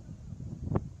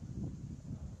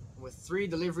 With 3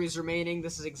 deliveries remaining.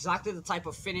 This is exactly the type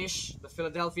of finish the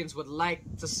Philadelphians would like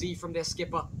to see from their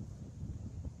skipper.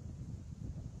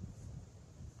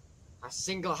 I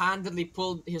single-handedly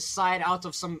pulled his side out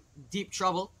of some deep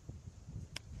trouble.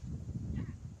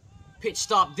 Pitch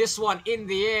stop, this one in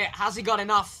the air. Has he got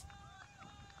enough?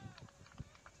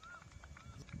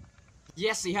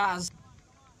 Yes, he has.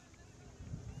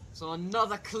 So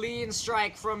another clean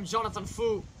strike from Jonathan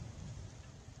Fu.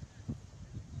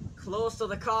 Close to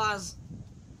the cars.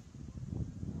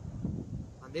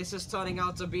 And this is turning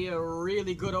out to be a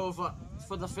really good over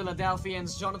for the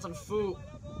Philadelphians. Jonathan Fu.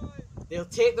 They'll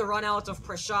take the run out of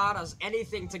Prashad as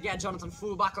anything to get Jonathan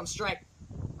Fu back on strike.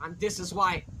 And this is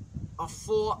why. A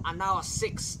 4 and now a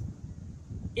 6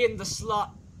 in the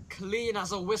slot. Clean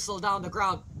as a whistle down the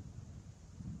ground.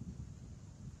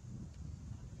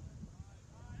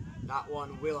 That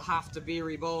one will have to be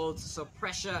rebowled. So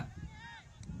pressure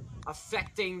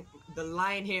affecting the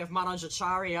line here of Manoj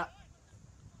Acharya.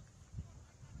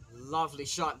 Lovely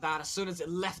shot that as soon as it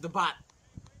left the bat.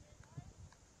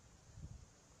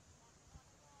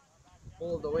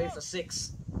 All the way for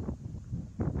 6.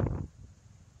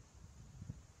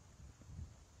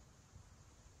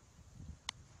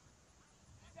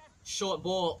 Short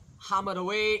ball hammered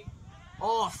away.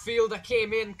 Oh, fielder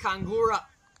came in. Kangura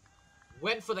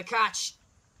went for the catch.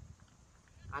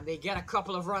 And they get a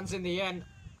couple of runs in the end.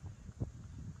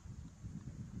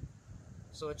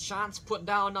 So a chance put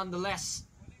down nonetheless.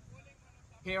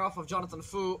 Here off of Jonathan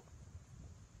Fu.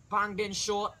 Banged in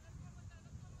short.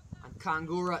 And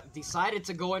Kangura decided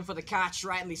to go in for the catch,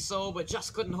 rightly so, but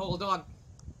just couldn't hold on.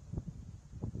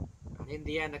 And in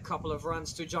the end, a couple of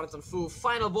runs to Jonathan Fu.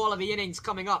 Final ball of the innings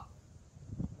coming up.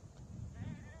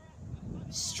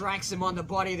 Strikes him on the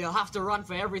body. They'll have to run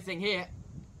for everything here.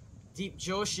 Deep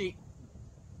Joshi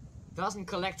doesn't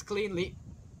collect cleanly.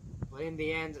 But in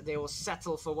the end, they will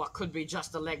settle for what could be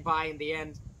just a leg by in the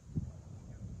end.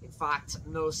 In fact,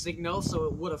 no signal, so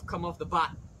it would have come off the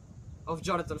bat of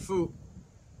Jonathan Fu.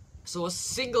 So a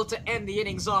single to end the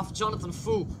innings off. Jonathan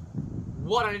Fu,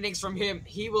 what an innings from him.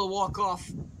 He will walk off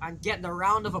and get the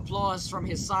round of applause from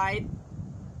his side.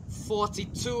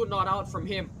 42 not out from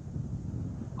him.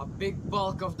 A big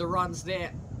bulk of the runs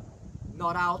there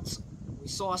not out. We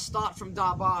saw a start from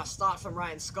Darbar, a start from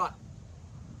Ryan Scott.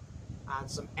 And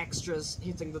some extras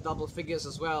hitting the double figures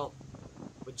as well.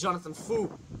 With Jonathan Fu,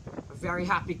 a very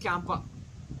happy camper.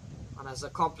 And has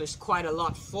accomplished quite a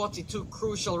lot. 42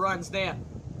 crucial runs there.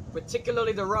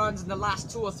 Particularly the runs in the last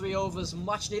 2 or 3 overs.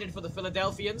 Much needed for the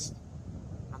Philadelphians.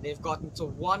 And they've gotten to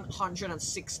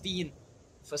 116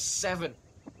 for 7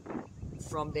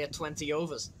 from their 20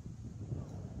 overs.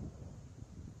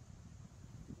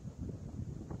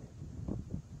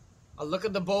 A look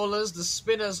at the bowlers. The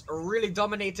spinners really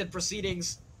dominated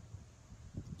proceedings.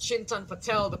 Chintan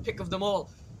Patel, the pick of them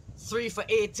all. 3 for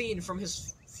 18 from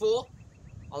his 4.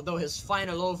 Although his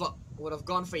final over would have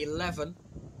gone for 11.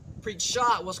 Preet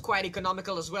Shah was quite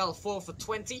economical as well. 4 for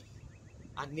 20.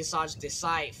 And Nisarg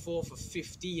Desai, 4 for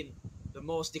 15. The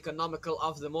most economical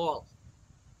of them all.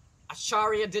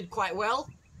 Acharya did quite well.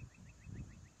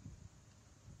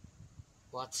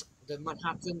 But the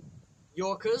Manhattan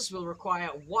Yorkers will require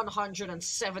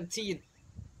 117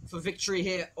 for victory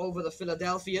here over the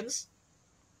Philadelphians.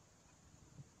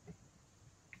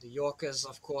 The Yorkers,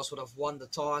 of course, would have won the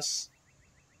toss.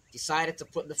 Decided to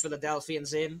put the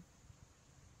Philadelphians in.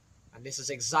 And this is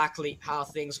exactly how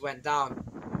things went down.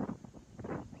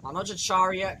 Manoj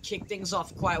Acharya kicked things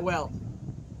off quite well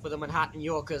for the Manhattan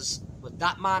Yorkers. But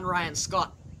that man, Ryan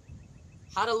Scott,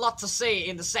 had a lot to say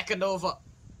in the second over.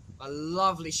 A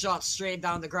lovely shot straight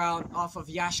down the ground off of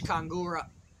Yash Kangura.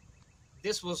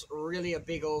 This was really a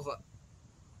big over.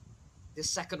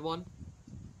 This second one.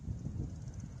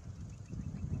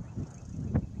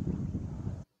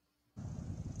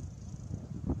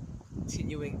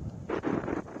 Continuing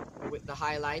with the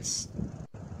highlights.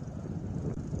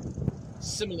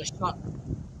 Similar shot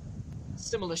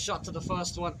to the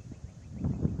first one.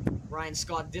 Ryan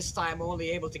Scott this time only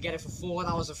able to get it for 4.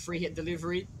 That was a free hit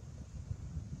delivery.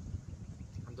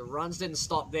 And the runs didn't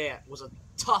stop there. It was a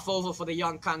tough over for the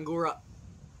young Kangura.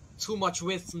 Too much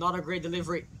width, not a great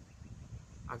delivery.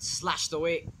 And slashed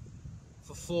away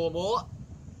for 4 more.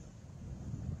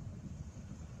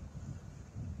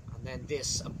 And then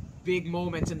this, a big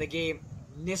moment in the game.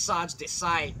 Nisarg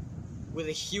Desai with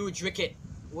a huge wicket.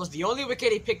 Was the only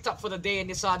wicket he picked up for the day in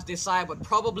Nisarg Desai, but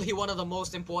probably one of the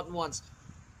most important ones.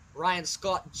 Ryan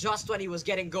Scott, just when he was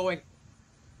getting going,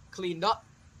 cleaned up.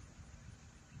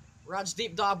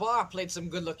 Rajdeep Darbar played some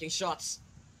good-looking shots,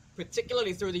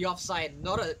 particularly through the offside.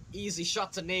 Not an easy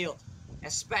shot to nail,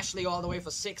 especially all the way for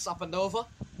 6 up and over.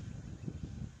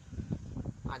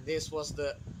 And this was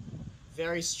the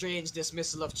very strange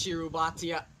dismissal of Chiru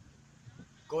Bhatia,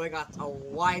 going at a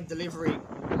wide delivery,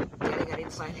 getting an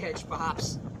inside edge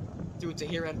perhaps through to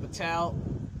Hiren Patel.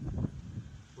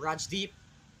 Rajdeep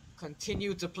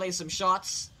continued to play some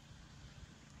shots.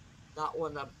 That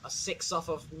one a 6 off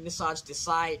of Nisaj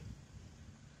Desai.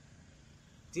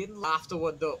 Didn't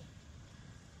afterward though.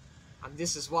 And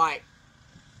this is why.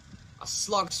 A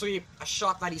slug sweep, a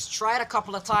shot that he's tried a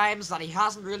couple of times that he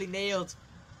hasn't really nailed.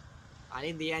 And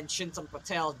in the end, Chintan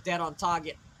Patel, dead on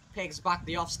target, pegs back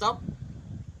the off stump.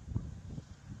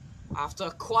 After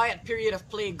a quiet period of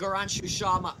play, Garanshu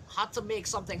Sharma had to make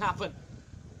something happen.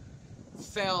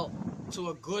 Fell to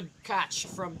a good catch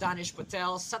from Danish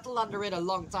Patel, settled under it a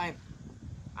long time,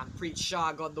 and Preet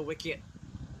Shah got the wicket.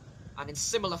 And in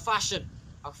similar fashion,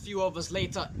 a few overs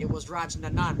later, it was Raj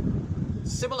Nanan.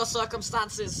 Similar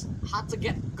circumstances, had to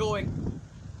get going,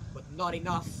 but not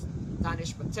enough.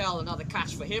 Danish Patel, another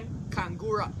catch for him.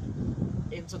 Kangura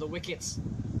into the wickets.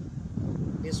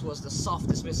 This was the soft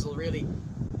dismissal, really,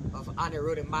 of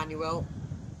Anirudh Emmanuel.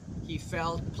 He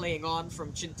fell playing on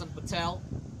from Chintan Patel.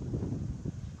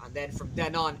 And then from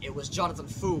then on, it was Jonathan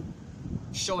Fu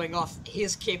showing off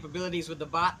his capabilities with the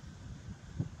bat.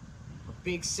 A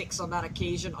big 6 on that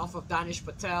occasion off of Danish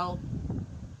Patel.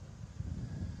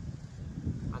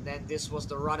 And then this was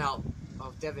the run out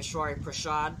of Deveshwari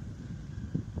Prasad.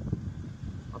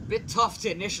 A bit tough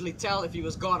to initially tell if he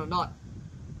was gone or not.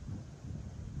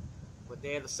 But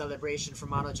there the celebration from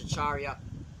Manoj Acharya.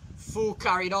 Fu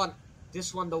carried on.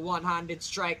 This one the one-handed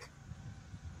strike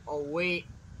away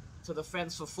to the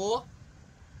fence for 4.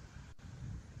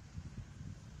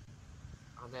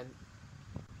 And then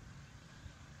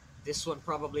this one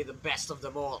probably the best of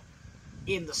them all.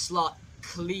 In the slot,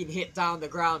 clean hit down the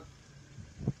ground.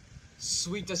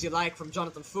 Sweet as you like from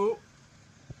Jonathan Fu.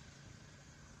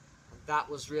 And that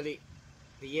was really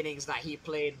the innings that he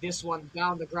played. This one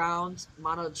down the ground.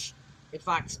 Manoj, in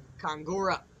fact,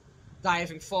 Kangura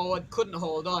diving forward, couldn't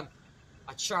hold on.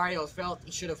 Acharya felt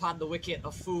he should have had the wicket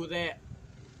of Fu there.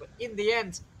 But in the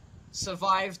end,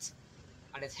 survived,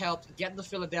 and it helped get the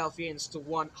Philadelphians to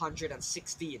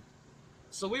 116.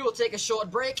 So we will take a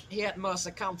short break here at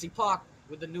Mercer County Park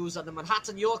with the news that the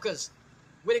Manhattan Yorkers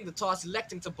winning the toss,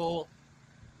 electing to bowl,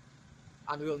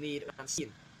 and we'll need an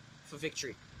scene for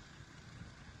victory.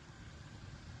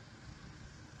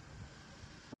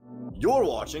 You're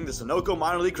watching the Sunoco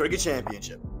Minor League Cricket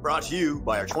Championship, brought to you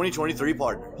by our 2023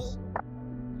 partners.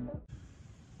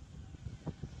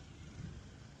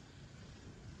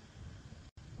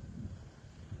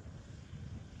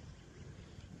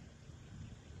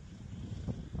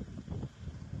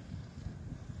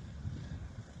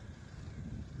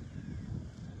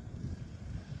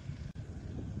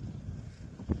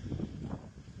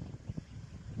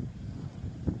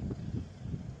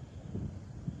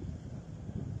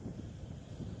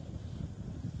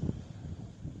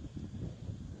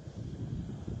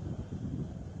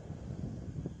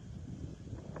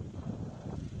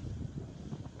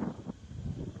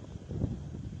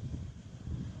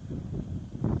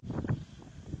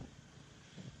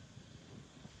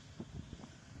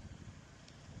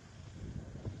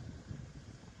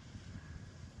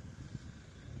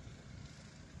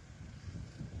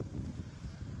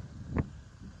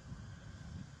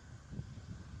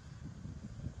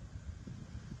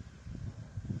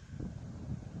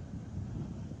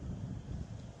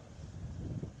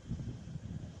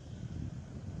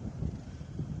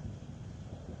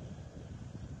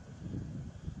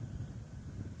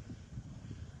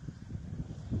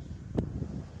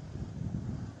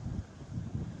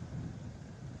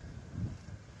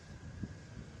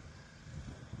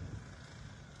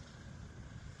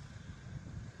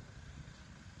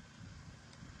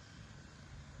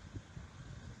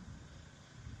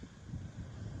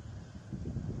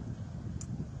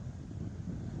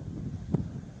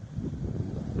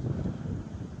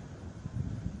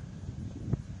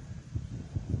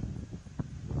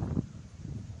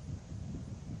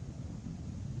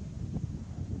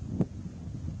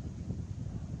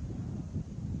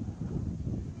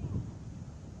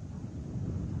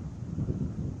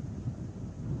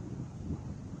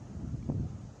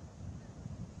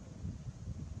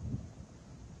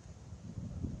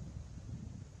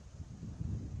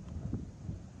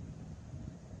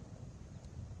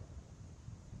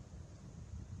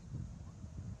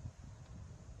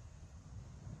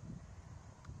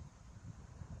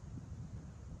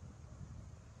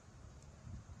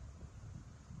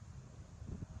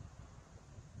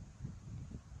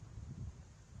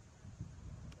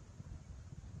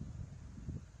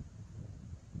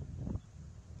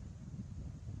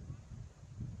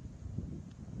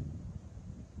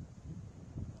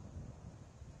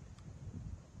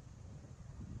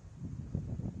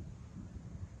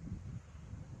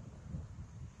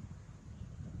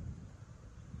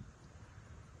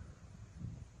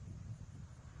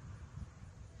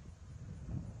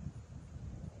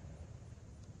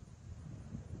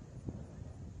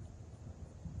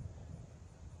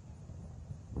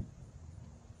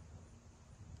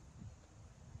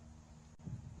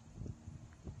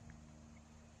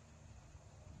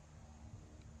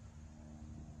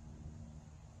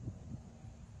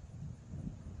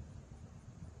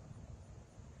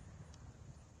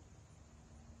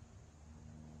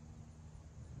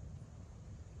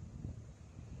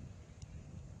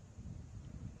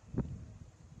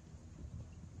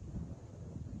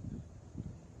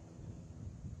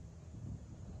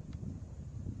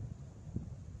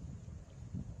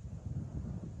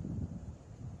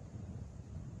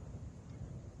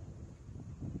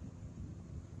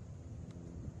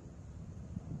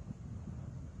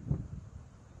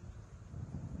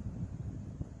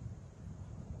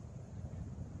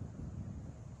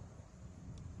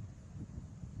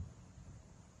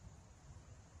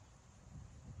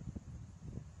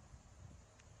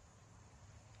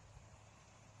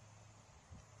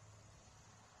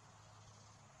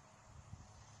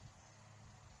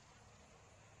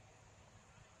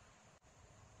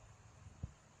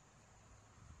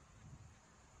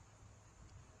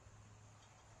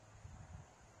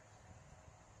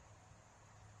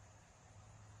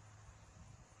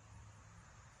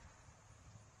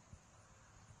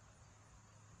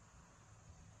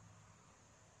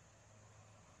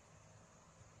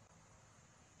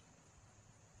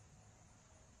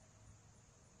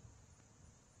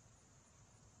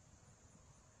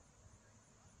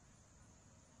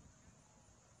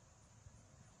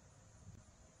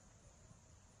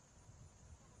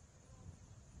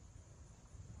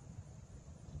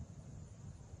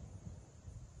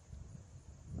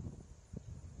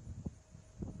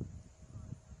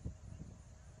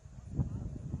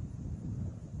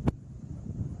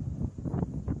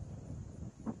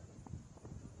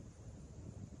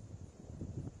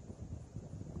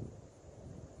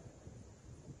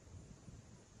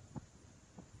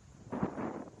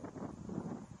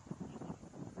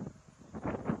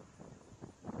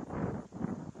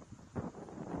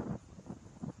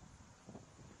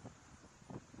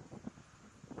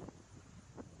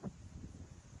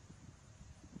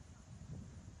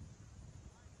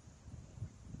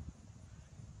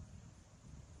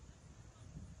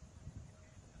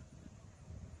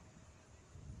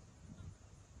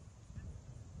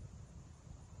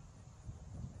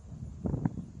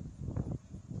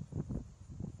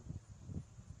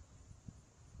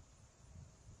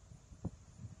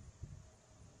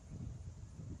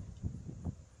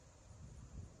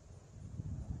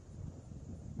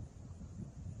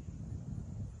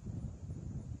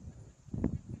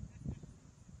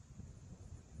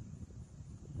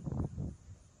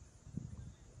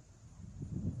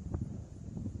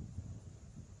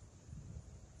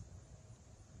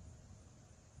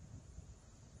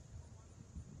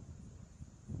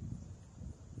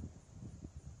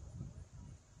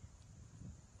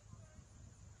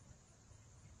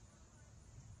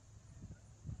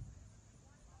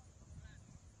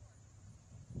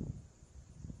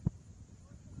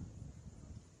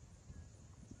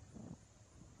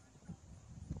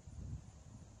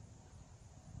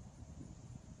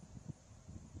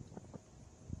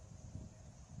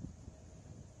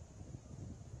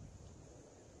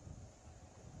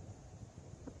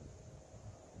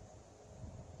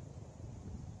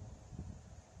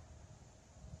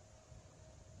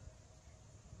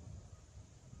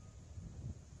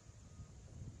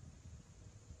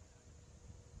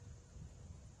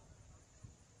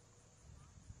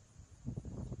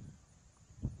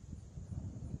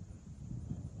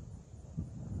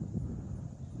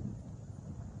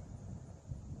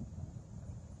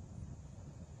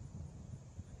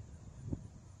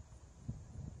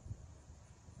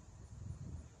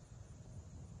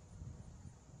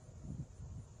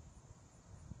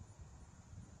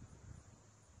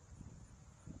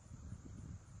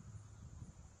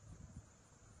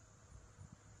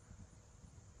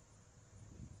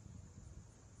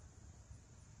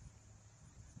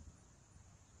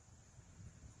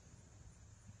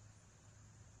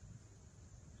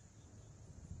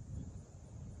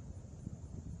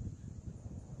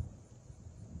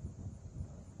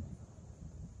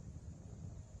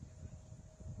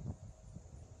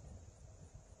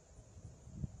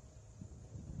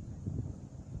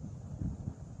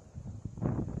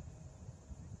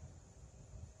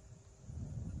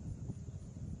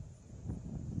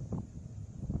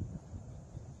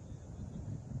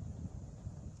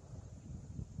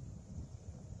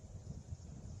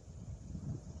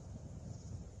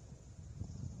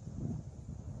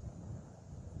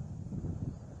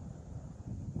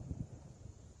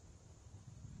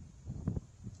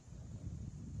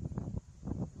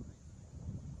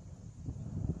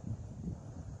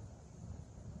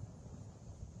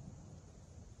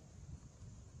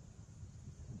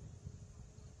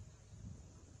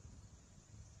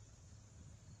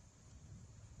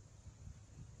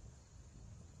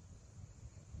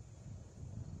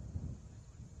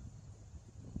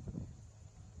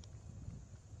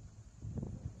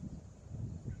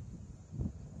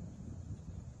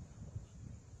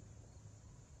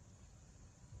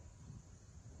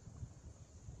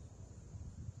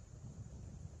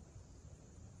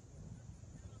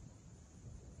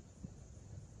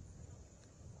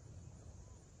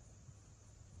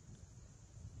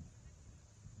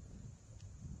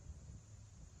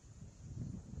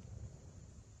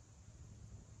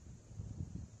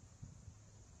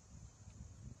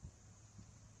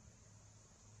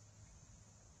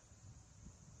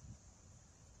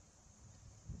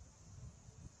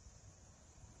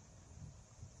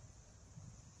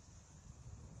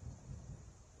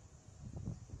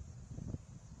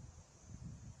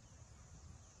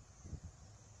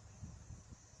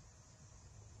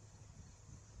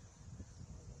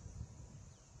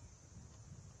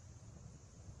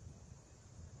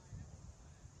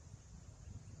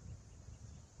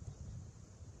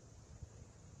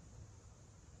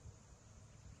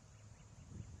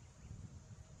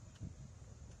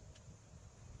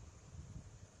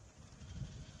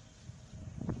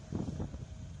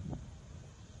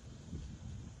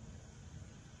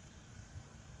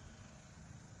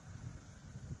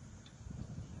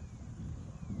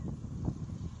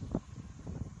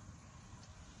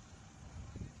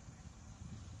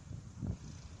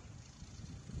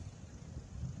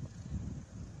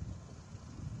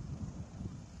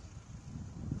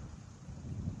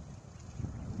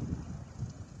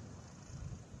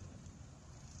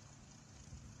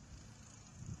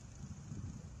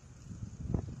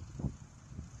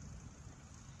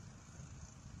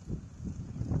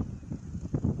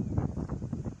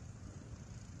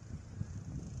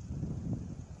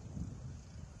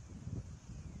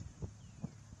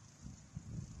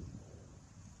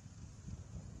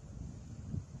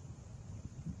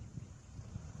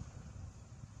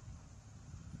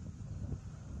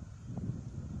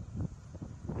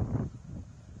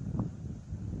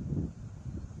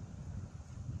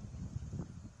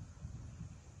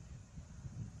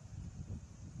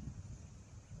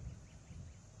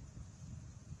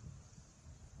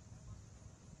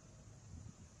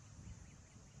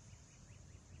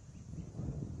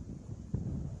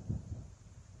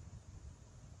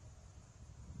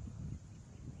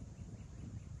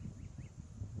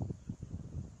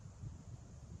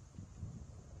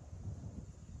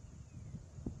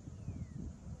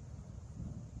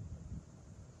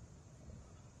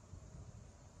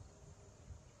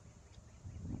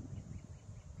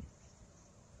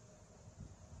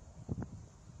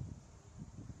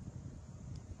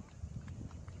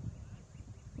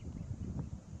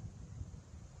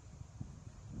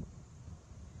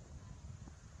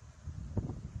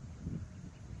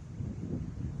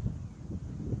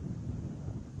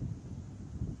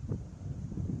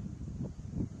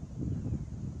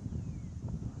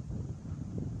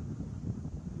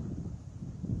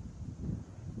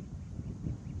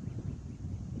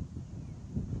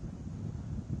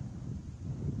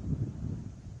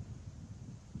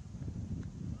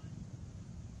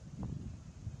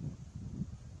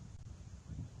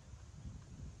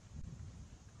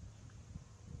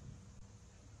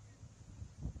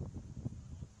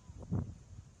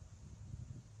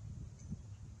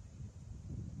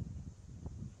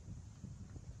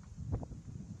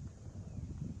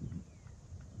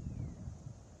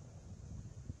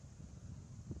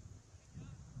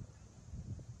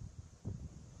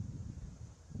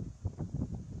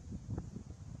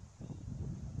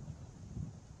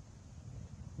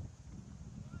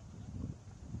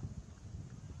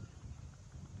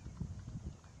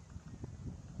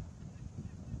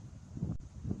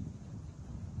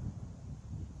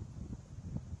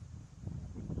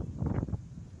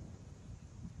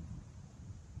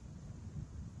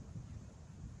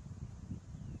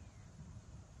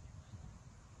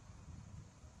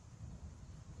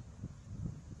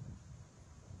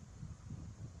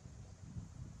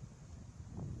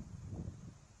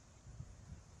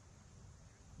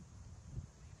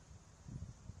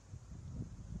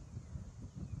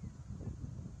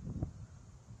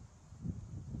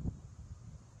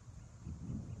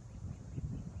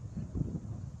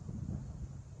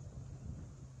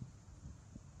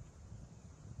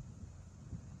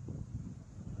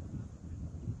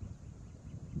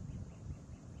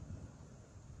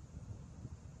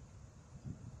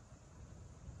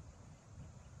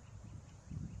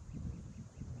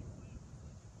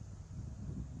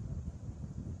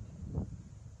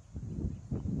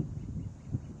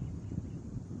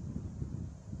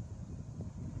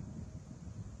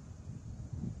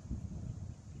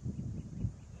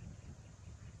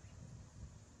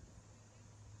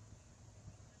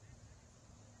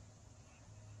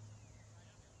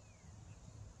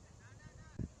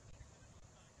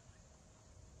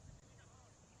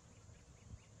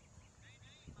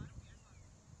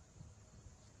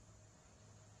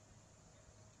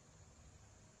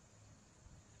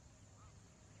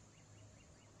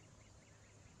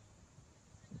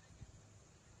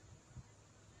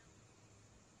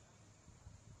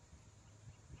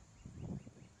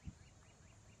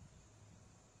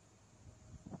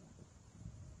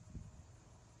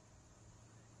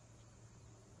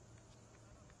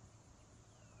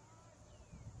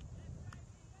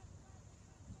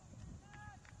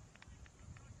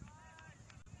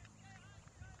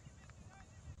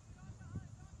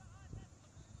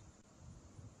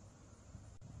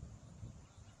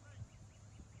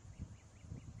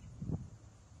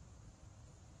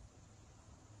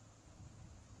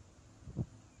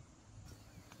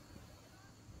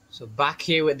 So back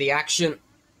here with the action.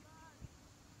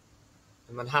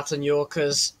 The Manhattan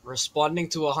Yorkers responding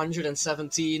to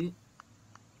 117.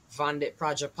 Vandit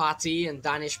Prajapati and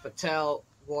Danish Patel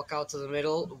walk out to the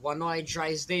middle. One-Eye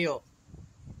Drysdale,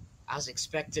 as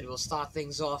expected, will start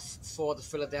things off for the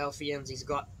Philadelphians. He's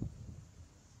got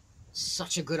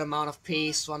such a good amount of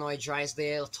pace. One-Eye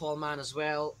Drysdale, tall man as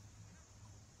well.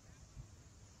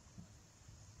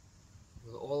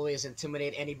 Will always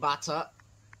intimidate any batter.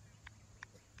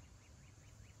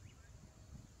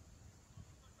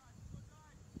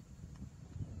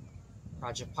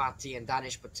 Prajapati and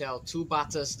Danish Patel, two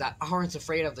batters that aren't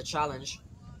afraid of the challenge.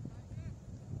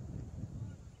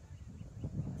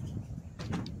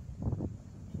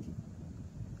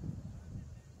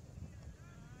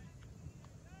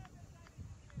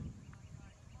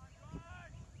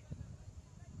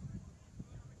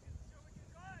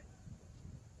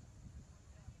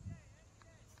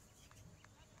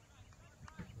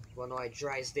 One-Eye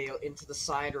Drysdale into the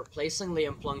side, replacing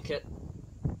Liam Plunkett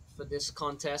for this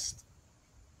contest.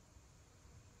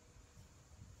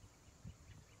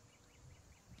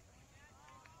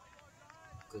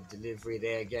 Good delivery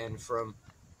there again from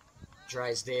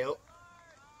Drysdale.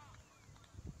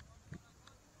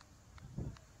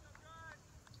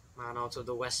 Man out of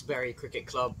the Westbury Cricket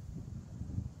Club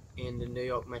in the New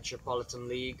York Metropolitan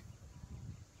League.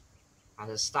 Has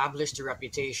established a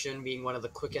reputation being one of the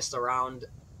quickest around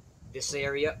this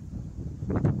area.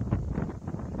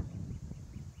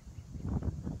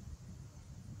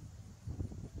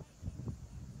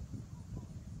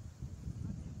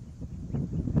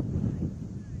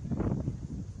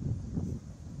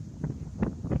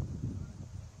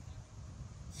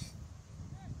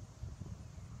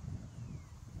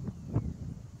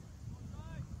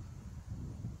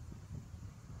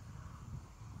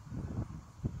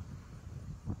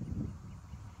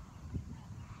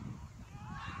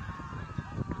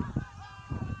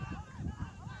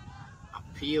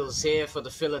 Appeals here for the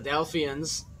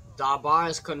Philadelphians. Darbar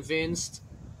is convinced.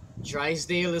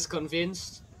 Drysdale is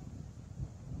convinced.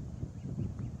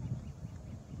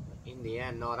 In the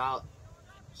end, not out,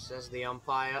 says the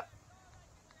umpire.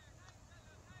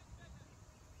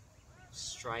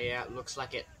 Strike out, looks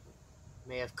like it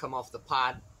may have come off the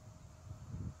pad.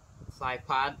 Thigh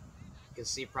pad. You can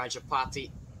see Prajapati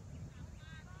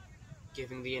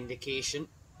giving the indication.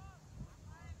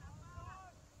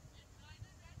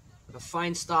 A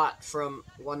fine start from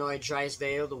One-Eye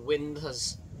Drysdale. The wind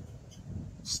has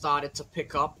started to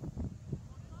pick up.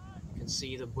 You can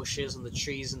see the bushes and the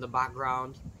trees in the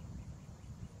background.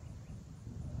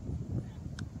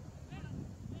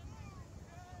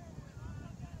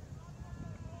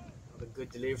 A good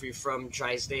delivery from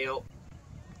Drysdale.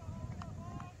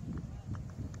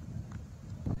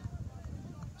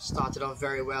 Started off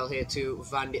very well here to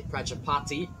Vandit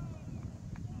Prajapati.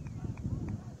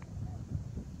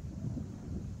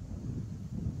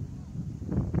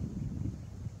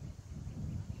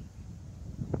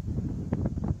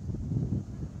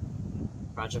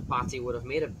 Prajapati would have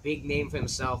made a big name for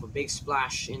himself, a big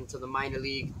splash into the minor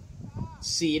league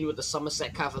scene with the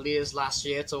Somerset Cavaliers last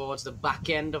year towards the back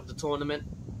end of the tournament.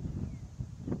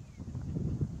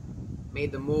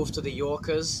 Made the move to the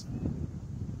Yorkers.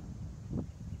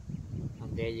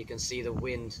 And there you can see the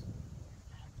wind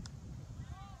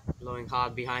blowing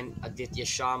hard behind Aditya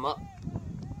Sharma.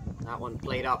 That one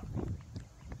played up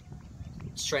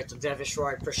straight to Devish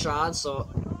Roy Prashad, so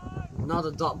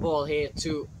another dot ball here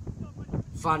to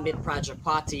Vandit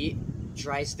Prajapati.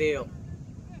 Drysdale,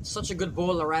 such a good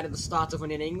bowler right at the start of an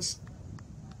innings.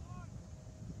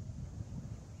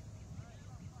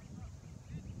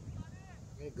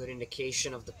 A good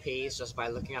indication of the pace just by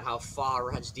looking at how far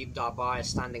Rajdeep Darbar is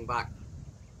standing back.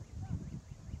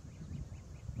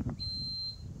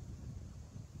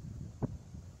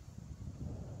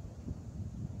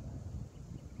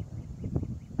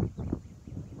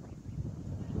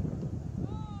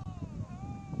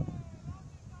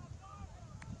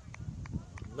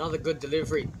 Another good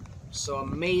delivery. So a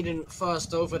maiden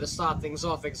first over to start things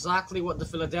off. Exactly what the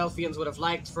Philadelphians would have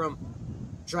liked from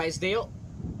Drysdale.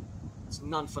 It's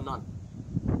none for none.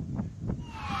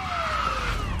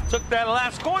 Took that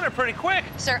last corner pretty quick.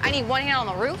 Sir, I need one hand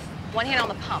on the roof, one hand on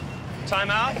the pump.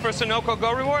 Timeout for Sunoco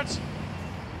Go Rewards.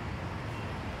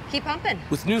 Keep pumping.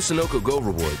 With new Sunoco Go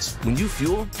Rewards, when you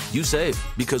fuel, you save,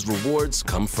 because rewards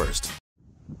come first.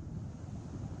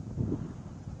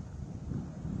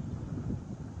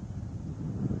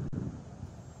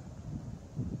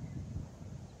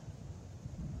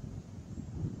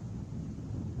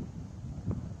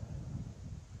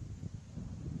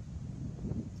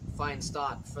 Fine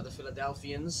start for the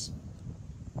Philadelphians.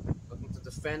 Looking to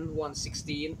defend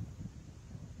 116.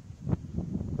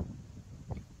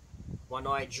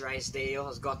 One-Eye Drysdale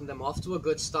has gotten them off to a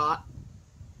good start.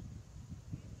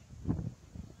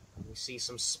 We see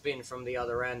some spin from the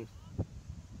other end.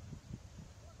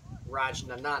 Raj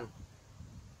Nanan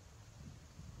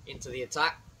into the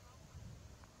attack.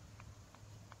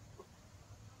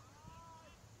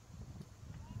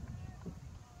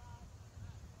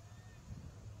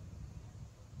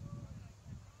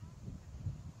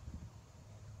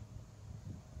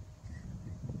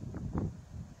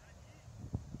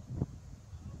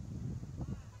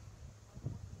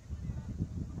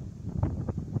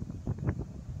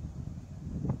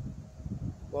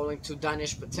 Bowling to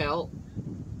Danish Patel.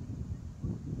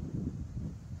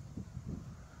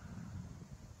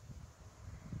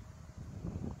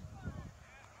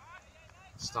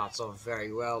 Starts off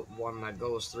very well. One that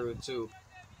goes through to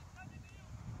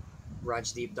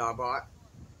Rajdeep Darbar.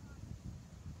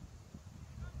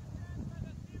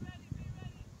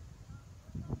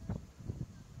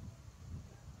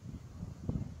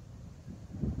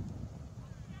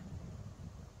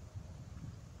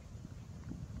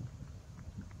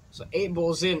 So 8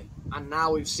 balls in, and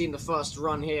now we've seen the first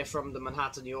run here from the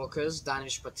Manhattan Yorkers.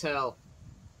 Danish Patel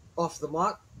off the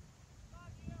mark.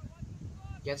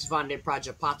 Gets Vande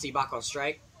Prajapati back on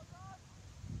strike.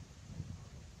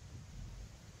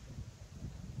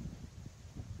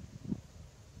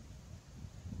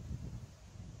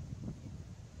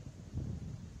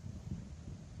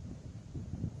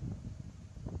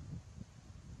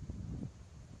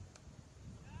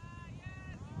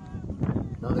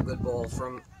 Another good ball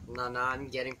from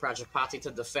Nanan, getting Prajapati to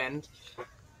defend.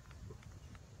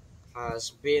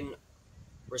 Has been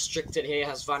restricted here,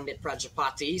 has Vandit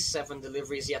Prajapati. 7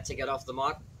 deliveries yet to get off the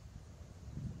mark.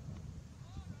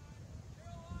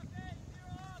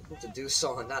 Looking to do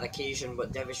so on that occasion,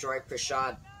 but Devish Roy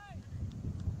Prashad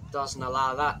doesn't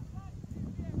allow that.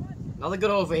 Another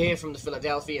good over here from the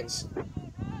Philadelphians.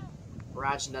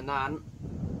 Raj Nanan.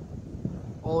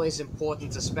 Always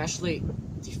important, especially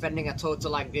defending a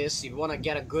total like this. You'd want to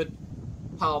get a good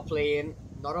power play in,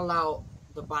 not allow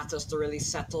the batters to really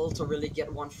settle, to really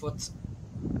get 1 foot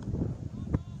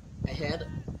ahead.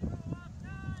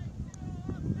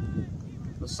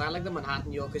 For a side like the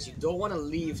Manhattan Yorkers, you don't want to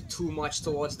leave too much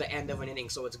towards the end of an inning,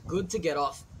 so it's good to get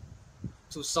off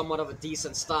to somewhat of a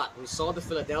decent start. We saw the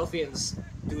Philadelphians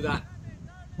do that.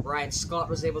 Ryan Scott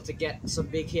was able to get some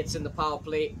big hits in the power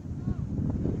play.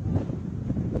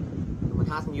 The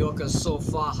Manhattan Yorkers so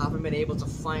far haven't been able to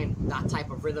find that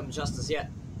type of rhythm just as yet.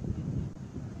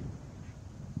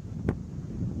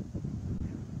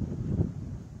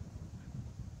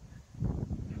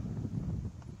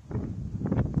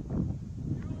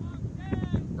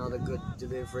 Another good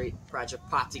delivery.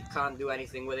 Prajapati can't do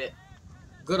anything with it.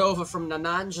 Good over from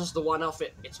Nanan, just the one off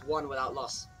it. It's 1 without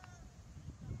loss.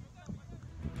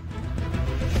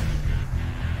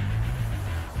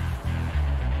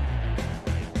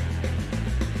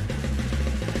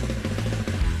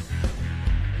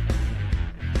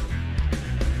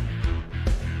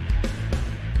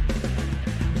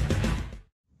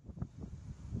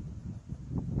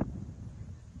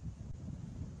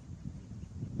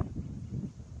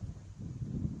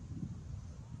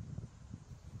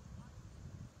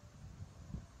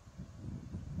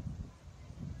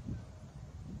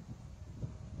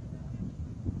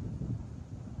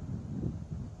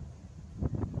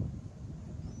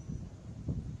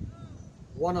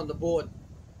 One on the board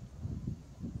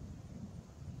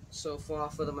so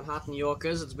far for the Manhattan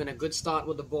Yorkers. It's been a good start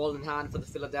with the ball in hand for the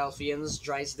Philadelphians.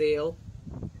 Drysdale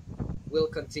will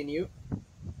continue.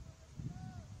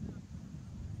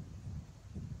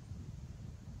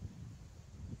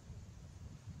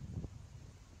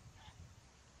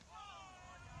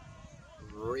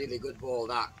 Really good ball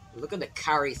that. Look at the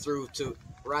carry through to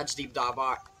Rajdeep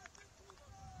Darbar.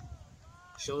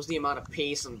 Shows the amount of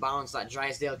pace and bounce that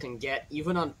Drysdale can get,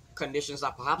 even on conditions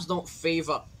that perhaps don't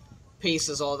favor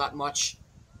paces all that much.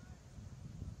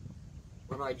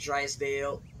 One-Eye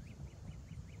Drysdale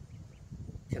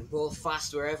can bowl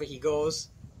fast wherever he goes.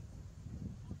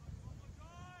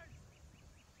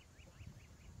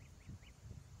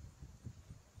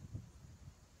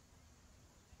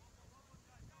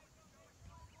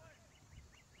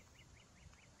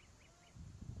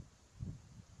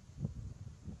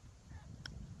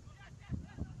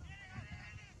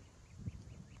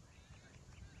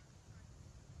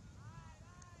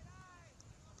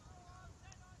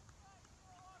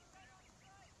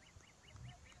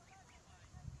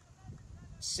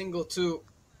 Single to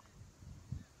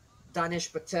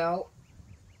Danish Patel.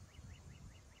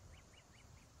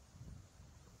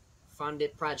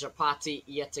 Vandit Prajapati,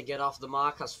 yet to get off the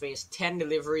mark, has faced 10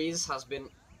 deliveries, has been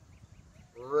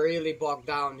really bogged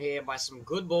down here by some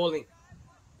good bowling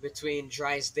between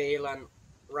Drysdale and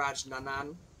Raj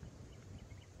Nanan.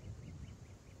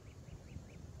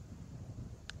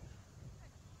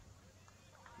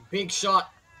 Big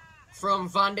shot from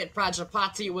Vandit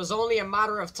Prajapati. It was only a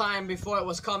matter of time before it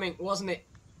was coming, wasn't it?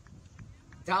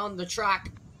 Down the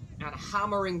track and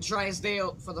hammering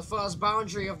Drysdale for the first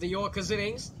boundary of the Yorkers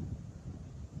innings.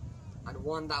 And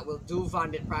one that will do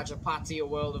Vandit Prajapati a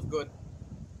world of good.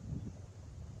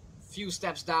 Few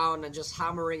steps down and just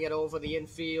hammering it over the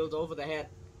infield, over the head.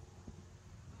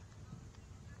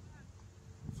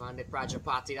 Vandit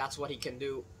Prajapati, that's what he can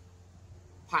do.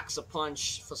 Packs a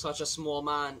punch for such a small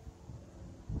man.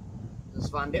 There's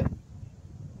Vandit.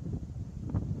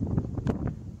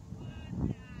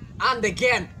 And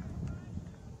again.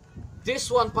 This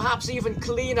one perhaps even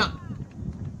cleaner.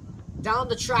 Down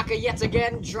the tracker yet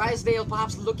again. Drysdale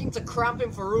perhaps looking to cramp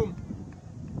him for room.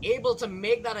 Able to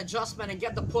make that adjustment and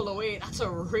get the pull away. That's a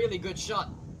really good shot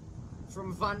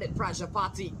from Vandit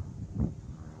Prajapati.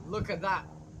 Look at that.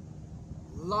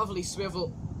 Lovely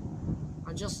swivel.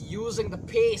 And just using the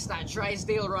pace that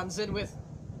Drysdale runs in with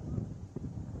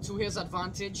to his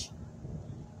advantage.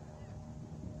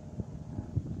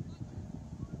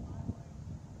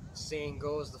 Saying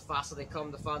goes, the faster they come,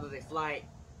 the farther they fly.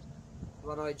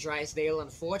 Ronald Drysdale,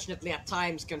 unfortunately, at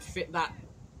times can fit that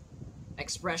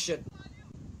expression.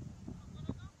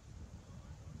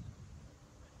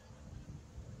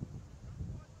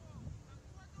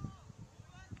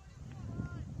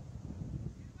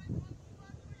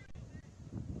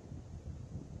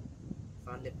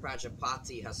 Vandit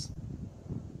Prajapati has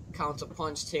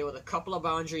counter-punched here with a couple of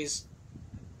boundaries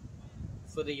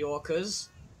for the Yorkers.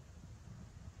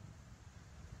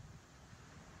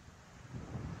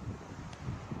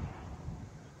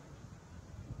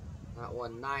 That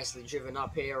one nicely driven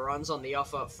up here. Runs on the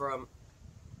offer from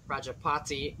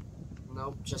Prajapati.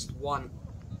 Nope, just one.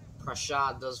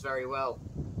 Prashad does very well.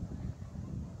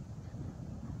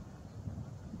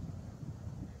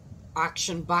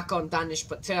 Action back on Danish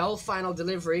Patel. Final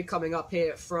delivery coming up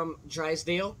here from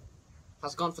Drysdale.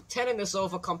 Has gone for 10 in this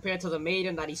over compared to the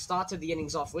maiden that he started the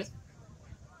innings off with.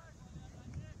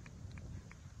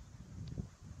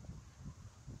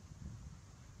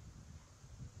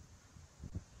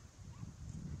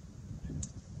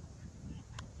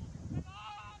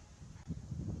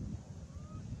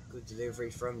 Good delivery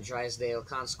from Drysdale.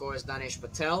 Can't score as Danish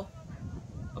Patel.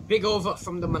 A big over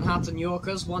from the Manhattan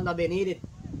Yorkers. One that they needed.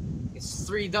 It's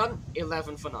 3 done,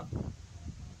 11 for none.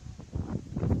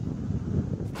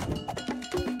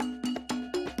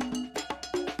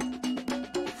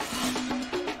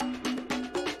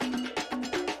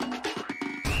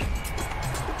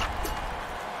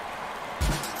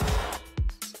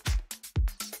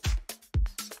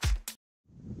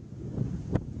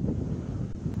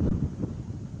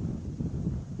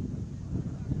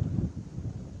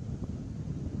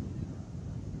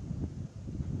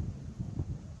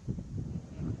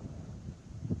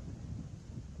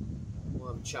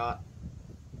 Chart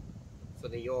for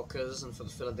the Yorkers and for the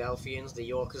Philadelphians. The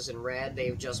Yorkers in red,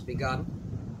 they've just begun.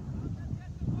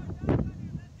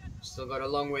 Still got a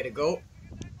long way to go.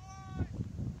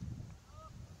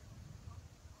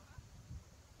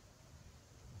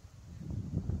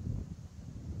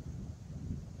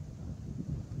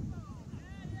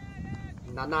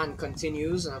 Nanan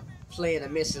continues and a play and a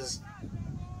misses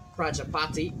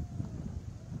Prajapati.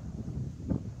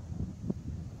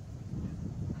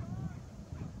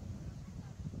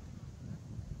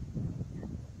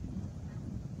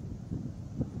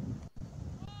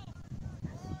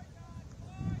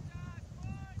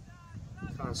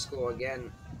 Score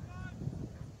again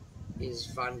is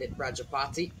Vandit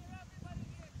Prajapati.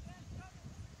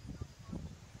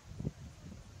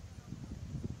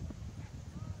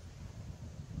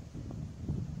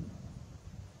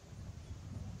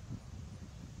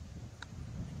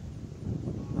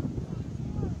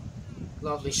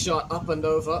 Lovely shot up and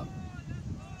over.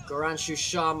 Garanshu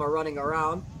Sharma running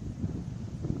around.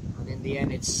 And in the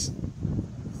end it's,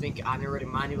 I think, Anirudh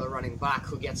Emmanuel running back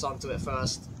who gets onto it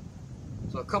first.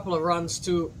 So a couple of runs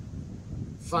to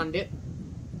Vandit.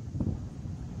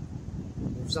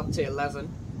 Moves up to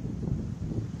 11.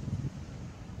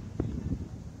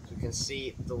 As you can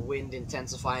see the wind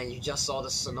intensifying. You just saw the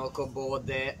Sunoco board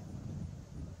there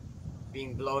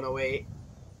being blown away.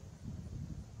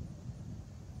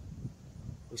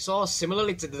 We saw,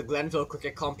 similarly to the Glenville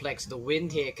Cricket Complex, the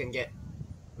wind here can get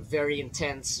very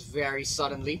intense very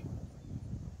suddenly.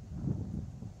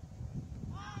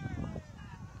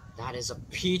 That is a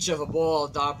peach of a ball.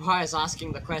 Darbar is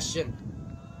asking the question.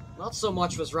 Not so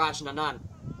much was Raj Nanan.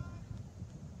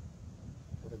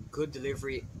 But a good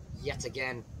delivery yet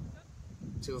again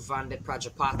to Vandit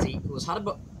Prajapati, who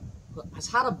has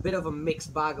had a bit of a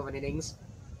mixed bag of an innings.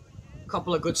 A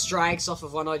couple of good strikes off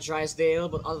of Vanoy Drysdale,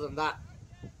 but other than that,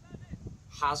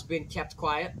 has been kept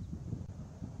quiet.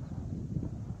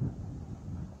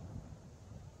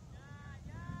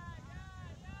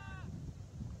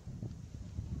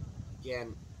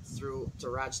 Again, through to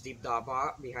Rajdeep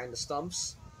Darbar behind the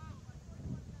stumps.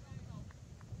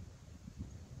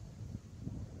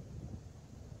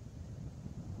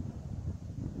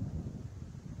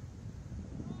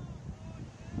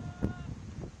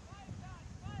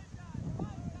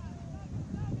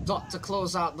 Dot to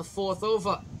close out the 4th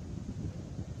over.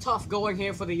 Tough going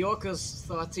here for the Yorkers,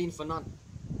 13 for none.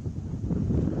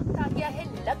 आ गया है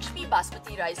Lakshmi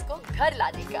basmati rice को घर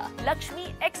लाने का। Lakshmi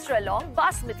extra long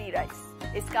basmati rice.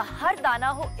 इसका हर दाना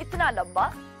हो इतना लंबा,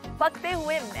 पकते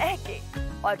हुए महके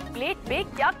और प्लेट पे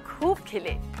क्या खूब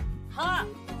खिले। हाँ,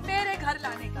 मेरे घर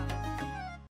लाने का।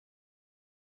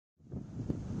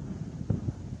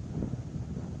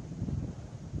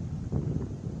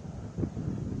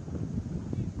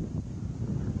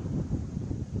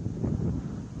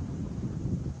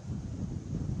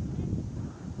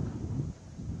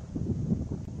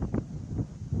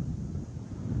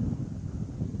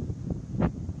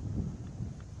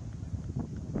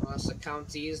 Mercer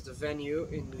County is the venue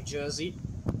in New Jersey.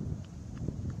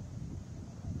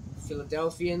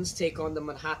 Philadelphians take on the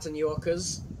Manhattan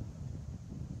Yorkers.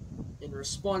 In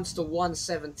response to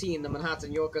 117, the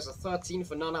Manhattan Yorkers are 13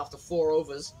 for none after 4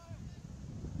 overs.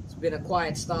 It's been a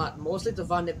quiet start, mostly to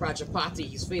Vandit Prajapati.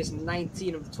 He's faced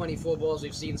 19 of the 24 balls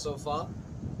we've seen so far.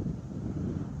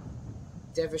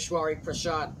 Devishwari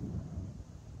Prashad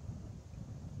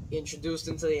introduced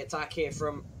into the attack here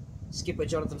from skipper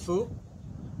Jonathan Fu.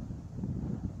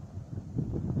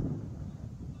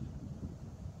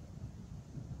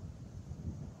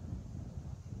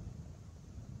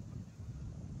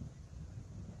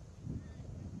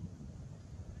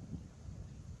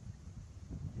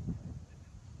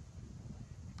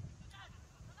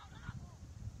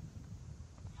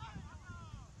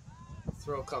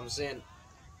 Throw comes in,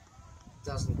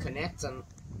 doesn't connect, and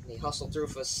they hustle through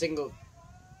for a single.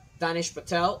 Danish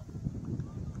Patel.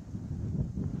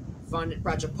 Vandit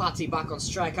Prajapati back on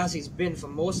strike as he's been for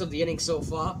most of the innings so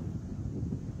far.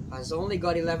 Has only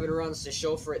got 11 runs to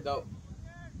show for it though.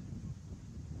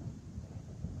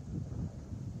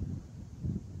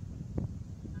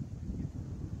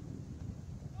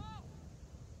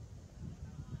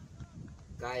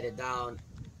 Guided down,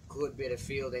 good bit of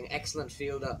fielding, excellent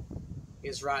fielder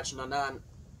is Raj Nanan.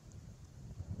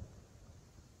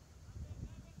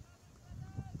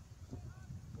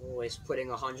 Always putting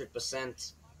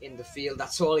 100% in the field.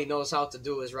 That's all he knows how to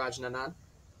do is Raj Nanan.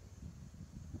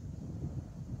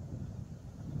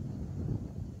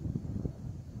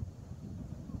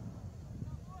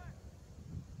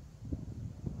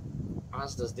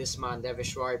 As does this man,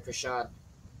 Devishwari Prashad.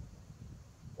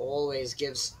 Always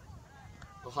gives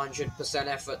 100%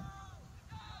 effort.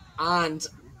 And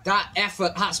that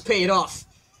effort has paid off.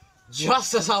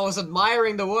 Just as I was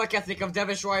admiring the work ethic of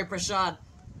Devishwari Prashad,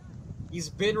 he's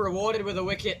been rewarded with a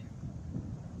wicket.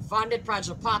 Vandit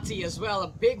Prajapati as well, a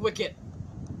big wicket.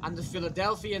 And the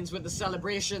Philadelphians with the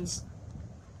celebrations.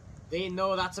 They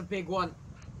know that's a big one.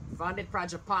 Vandit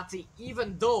Prajapati,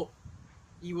 even though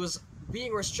he was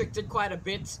being restricted quite a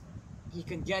bit, he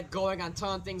can get going and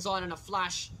turn things on in a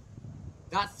flash.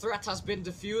 That threat has been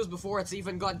diffused before it's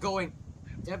even got going.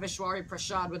 Devishwari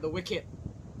Prashad with the wicket.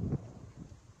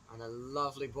 And a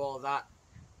lovely ball that.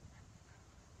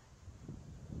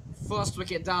 First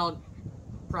wicket down.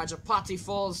 Prajapati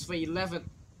falls for 11.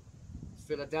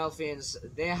 Philadelphians,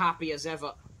 they're happy as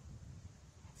ever.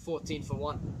 14 for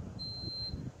 1.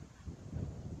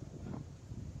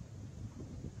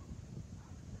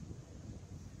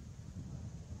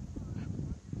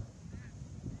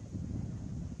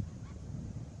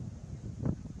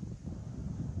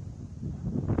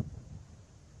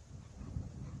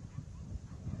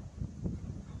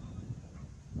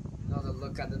 Another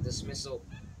look at the dismissal.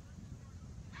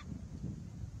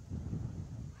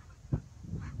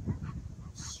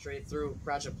 Straight through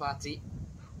Prajapati.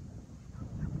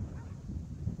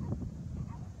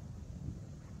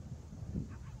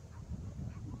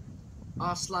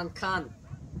 Arslan Khan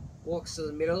walks to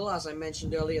the middle, as I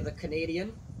mentioned earlier, the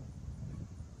Canadian.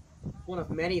 One of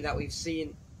many that we've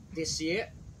seen this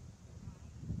year.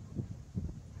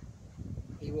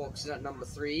 He walks in at number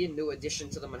 3, a new addition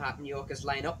to the Manhattan Yorkers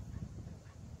lineup.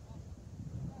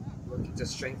 Looking to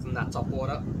strengthen that top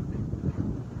order.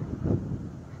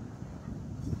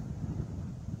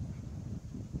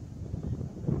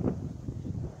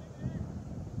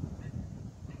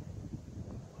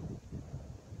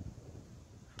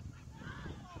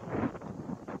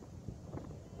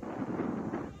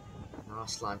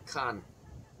 Aslan Khan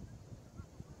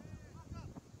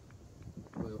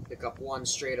will pick up one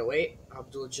straight away.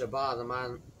 Abdul Jabbar, the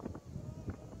man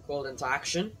called into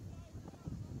action.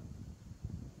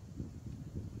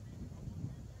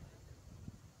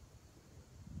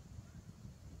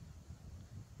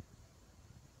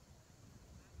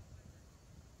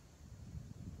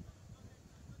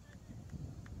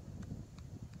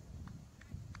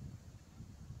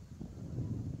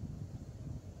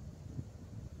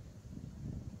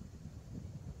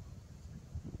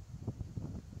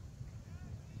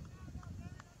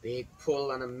 Big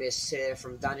pull and a miss here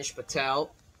from Danish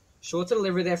Patel. Short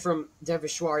delivery there from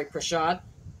Devishwari Prasad.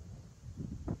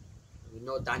 We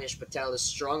know Danish Patel is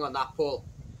strong on that pull.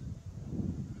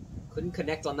 Couldn't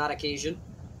connect on that occasion.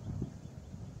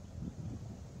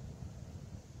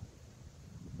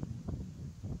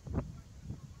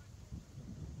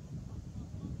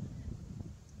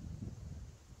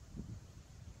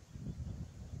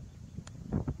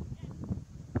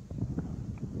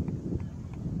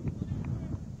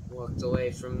 Walked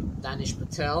away from Danish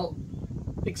Patel.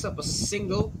 Picks up a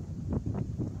single.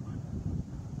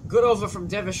 Good over from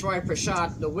Devishwari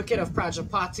Prasad. The wicket of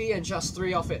Prajapati and just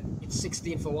 3 off it. It's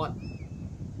 16 for 1.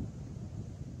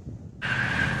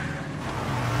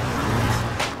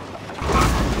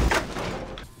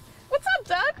 What's up,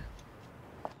 Doug?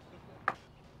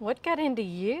 What got into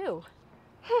you?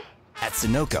 At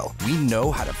Sunoco, we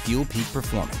know how to fuel peak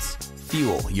performance.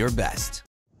 Fuel your best.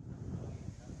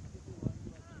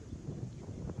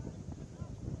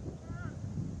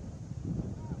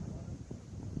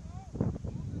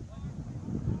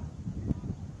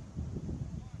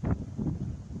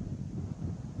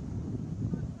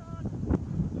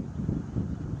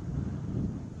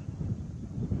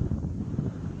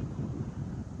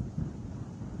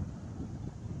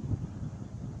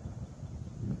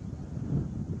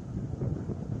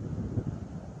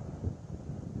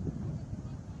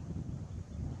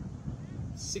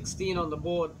 $16 on the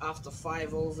board after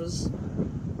 5 overs.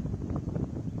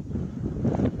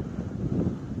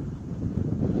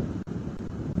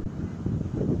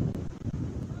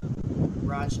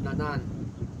 Raj Nanan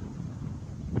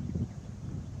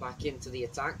back into the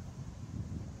attack.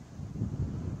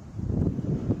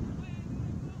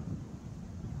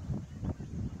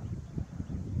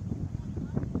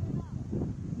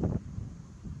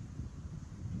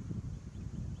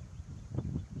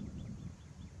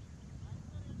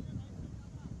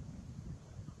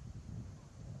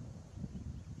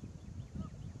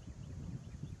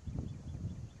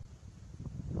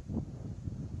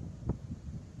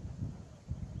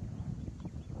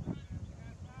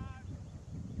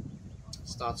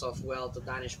 Starts off well to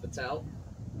Danish Patel.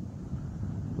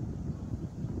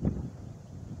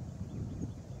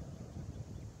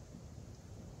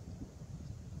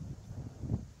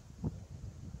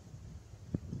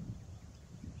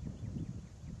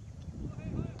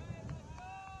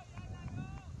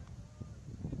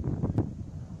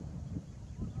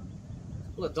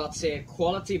 Couple of dots here.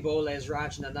 Quality bowler is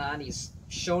Raj Nanan. He's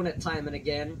shown it time and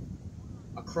again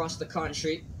across the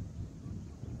country.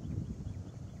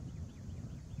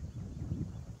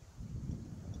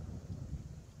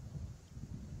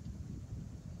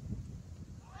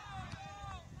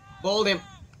 Bowled him.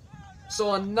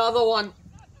 So another one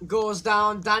goes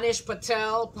down. Danish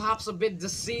Patel, perhaps a bit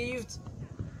deceived.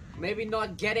 Maybe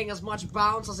not getting as much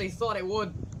bounce as he thought it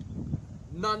would.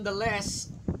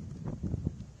 Nonetheless,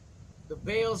 the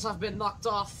bails have been knocked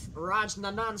off. Raj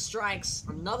Nanan strikes.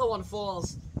 Another one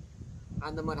falls.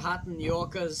 And the Manhattan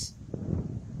Yorkers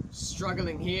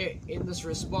struggling here in this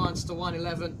response to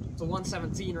 111, to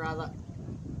 117 rather.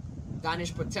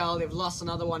 Danish Patel, they've lost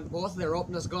another one. Both their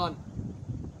openers gone.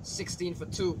 16 for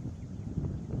 2.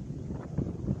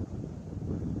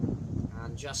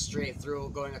 And just straight through,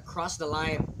 going across the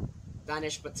line.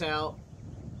 Danish Patel.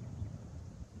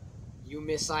 You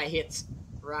miss, I hit.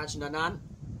 Raj Nanan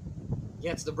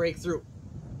gets the breakthrough.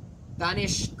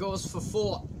 Danish goes for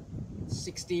 4.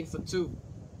 16 for 2.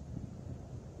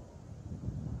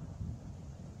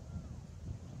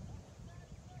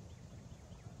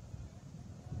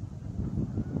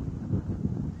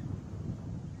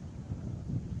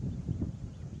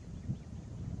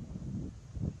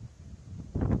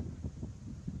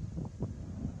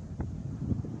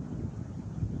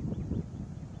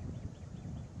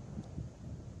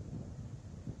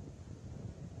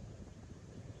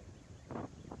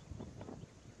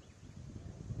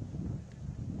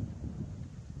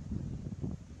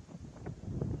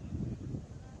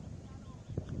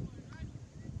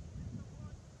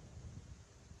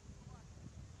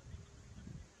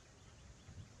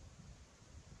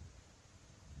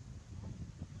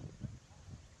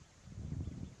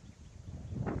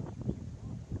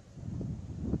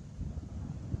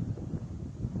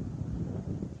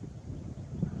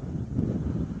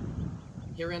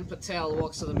 Hiren Patel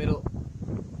walks to the middle.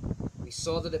 We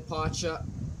saw the departure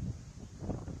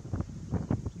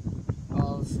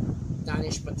of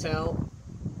Danish Patel.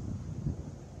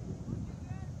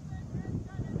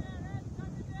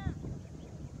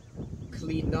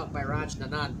 Cleaned up by Raj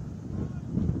Nanan.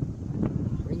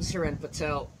 Brings Hiren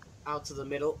Patel out to the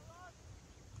middle.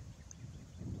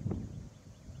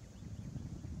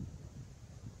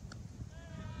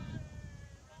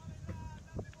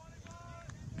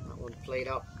 That one played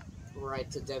up right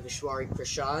to Devishwari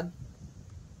Prasad.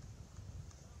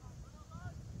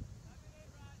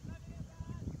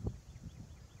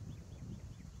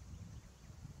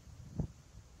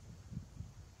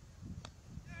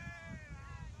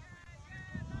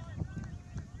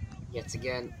 Yet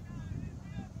again.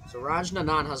 So Raj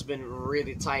Nanan has been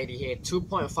really tidy here.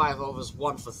 2.5 overs,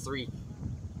 1 for 3.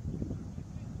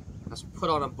 Has put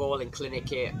on a bowling clinic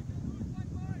here.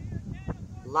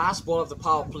 Last ball of the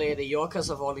power play, the Yorkers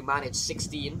have only managed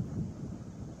 16.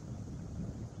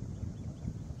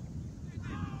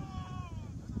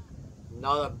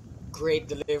 Another great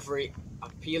delivery.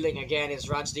 Appealing again is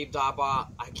Rajdeep Dabar.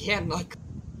 Again, not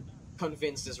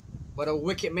convinced. But a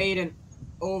wicket maiden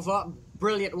over.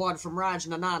 Brilliant one from Raj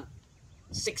Nanan.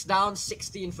 6 down,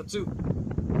 16 for 2.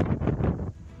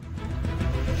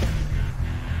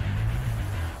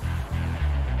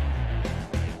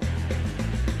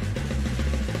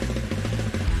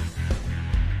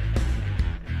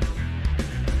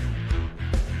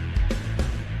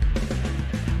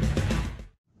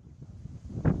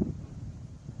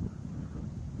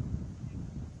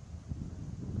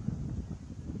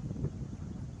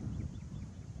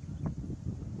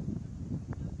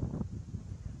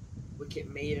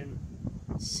 Wicket maiden,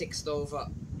 6th over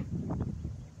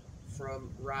from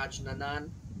Raj Nanan.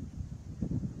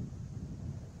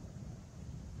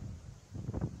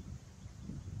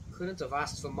 Couldn't have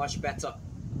asked for much better.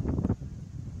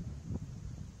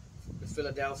 The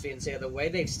Philadelphians here, the way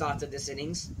they've started this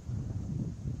innings,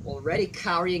 already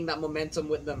carrying that momentum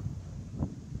with them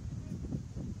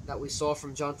that we saw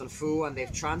from Jonathan Fu, and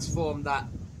they've transformed that,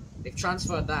 they've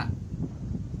transferred that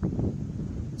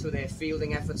to their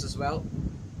fielding efforts as well.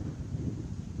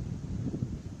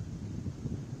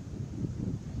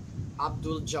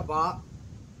 Abdul Jabbar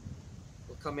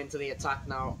will come into the attack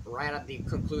now, right at the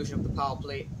conclusion of the power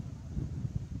play.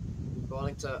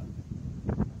 Bowling to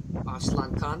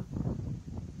Arslan Khan.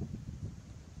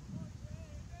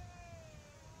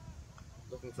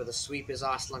 Looking for the sweep is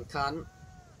Arslan Khan.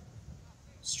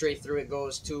 Straight through it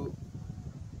goes to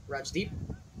Rajdeep.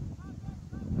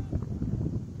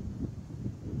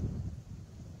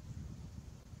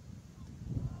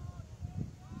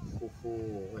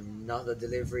 Another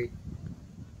delivery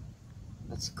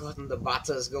that's gotten the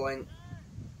batters going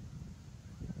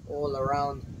all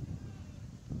around.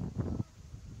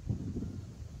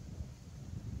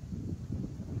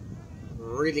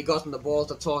 Really gotten the ball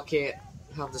to talk here.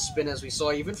 Have the spinners we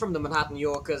saw even from the Manhattan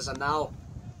Yorkers, and now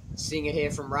seeing it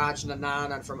here from Raj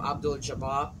Nanan and from Abdul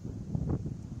Jabbar.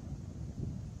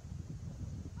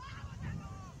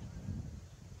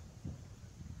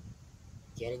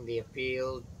 Getting the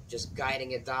appeal, just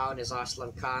guiding it down is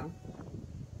Arslan Khan.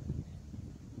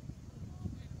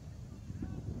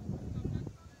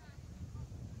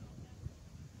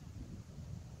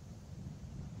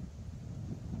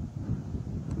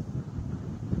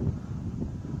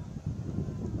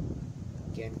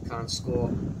 Again, can't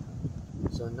score.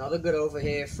 So another good over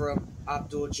here from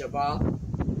Abdul Jabbar.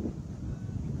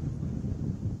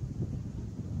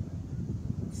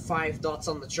 5 dots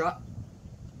on the trot.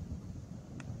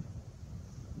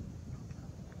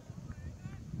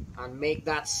 And make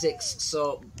that 6.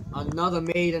 So another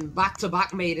maiden,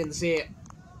 back-to-back maidens here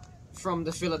from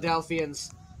the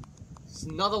Philadelphians.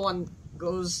 Another one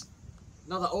goes,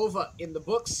 another over in the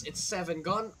books. It's 7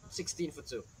 gone, 16 for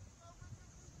 2.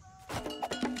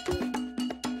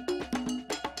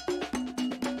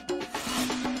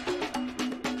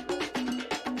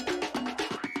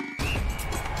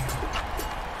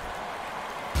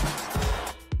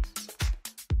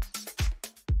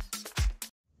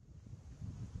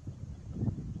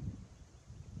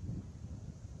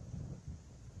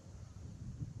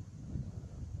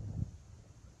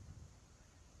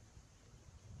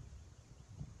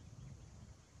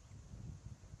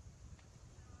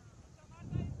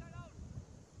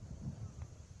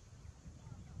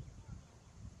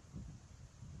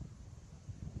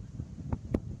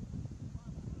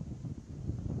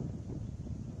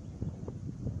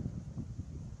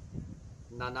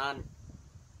 Nanan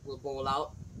will bowl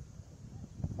out.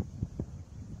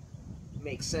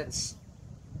 Makes sense.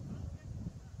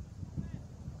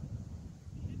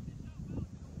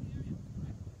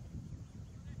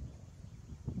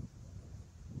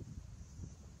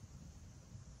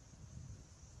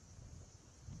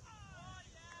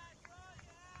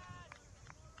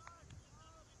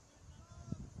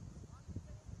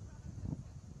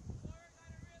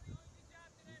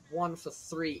 1 for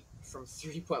 3 from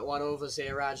 3.1 overs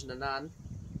here. Raj Nanan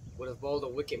would have bowled a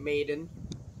wicket maiden.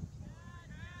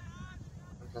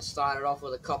 And has started off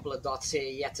with a couple of dots here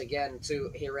yet again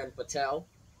to Hiren Patel.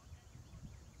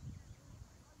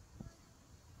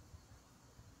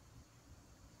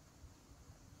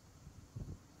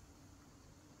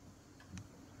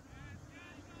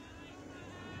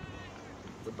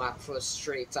 The back foot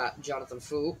straight at Jonathan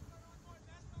Fu.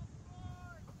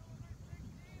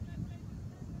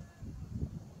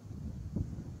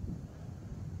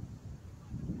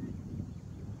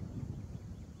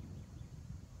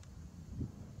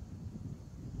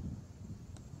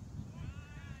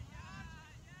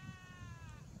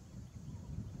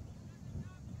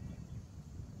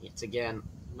 Yet again,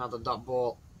 another dot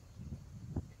ball.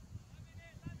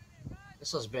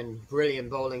 This has been brilliant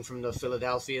bowling from the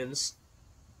Philadelphians.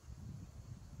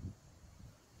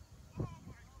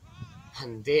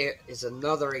 And there is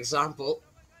another example.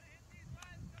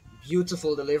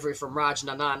 Beautiful delivery from Raj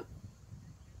Nanan.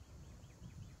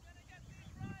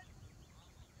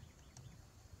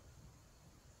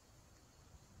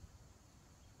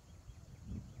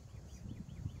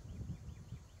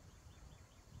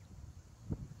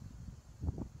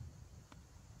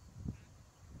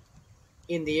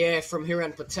 In the air from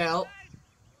Hiren Patel.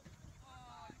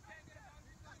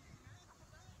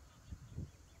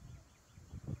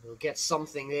 He'll get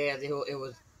something there. It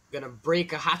was going to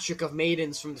break a hat-trick of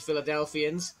maidens from the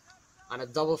Philadelphians. And a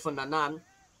double for Nanan.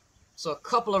 So a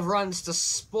couple of runs to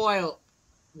spoil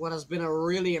what has been a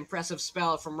really impressive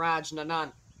spell from Raj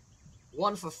Nanan.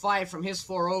 1 for 5 from his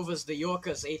 4 overs. The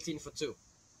Yorkers 18 for 2.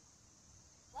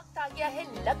 वक्त आ गया है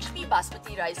Lakshmi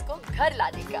basmati rice को घर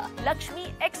लाने का। Lakshmi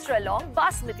extra long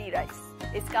basmati rice.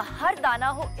 इसका हर दाना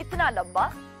हो इतना लंबा,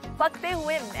 पकते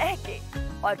हुए महके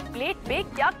और प्लेट पे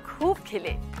क्या खूब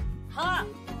खिले। हाँ,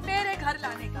 मेरे घर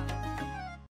लाने का।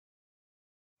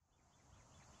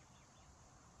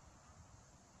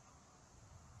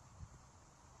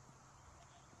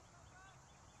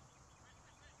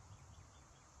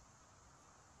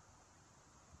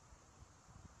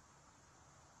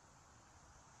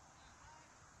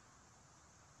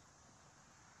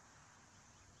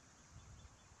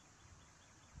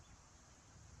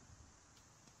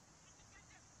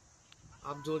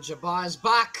 Abdul Jabbar is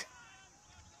back.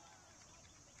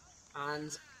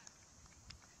 And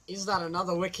is that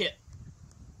another wicket?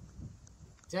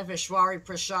 Deveshwari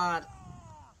Prasad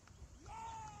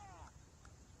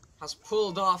has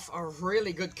pulled off a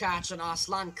really good catch and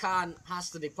Arslan Khan has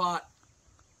to depart.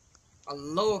 A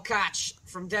low catch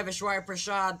from Deveshwari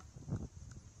Prasad,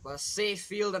 but a safe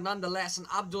fielder nonetheless, and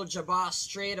Abdul Jabbar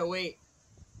straight away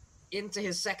into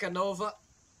his second over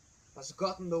has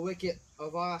gotten the wicket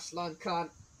of Arslan Khan.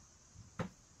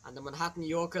 And the Manhattan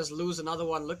Yorkers lose another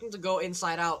one, looking to go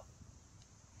inside out.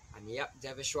 And yep,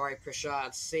 Deveshwari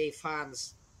Prasad, safe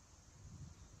hands.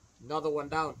 Another one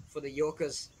down for the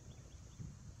Yorkers.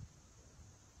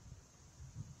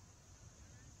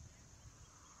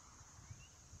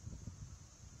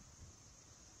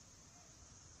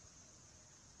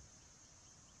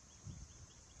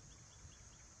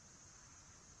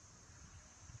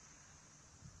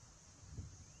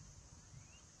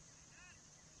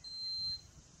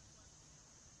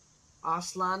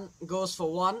 Arslan goes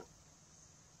for 1.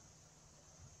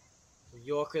 The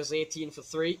Yorkers 18 for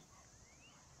 3.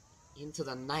 Into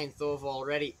the 9th over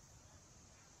already.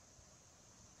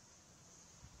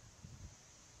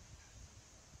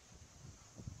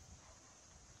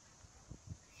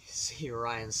 See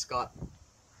Ryan Scott.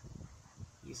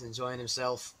 He's enjoying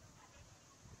himself.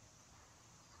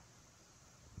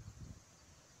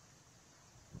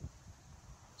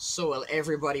 So will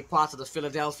everybody part of the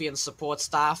Philadelphian support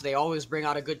staff. They always bring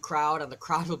out a good crowd, and the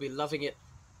crowd will be loving it.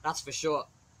 That's for sure.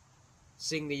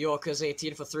 Seeing the Yorkers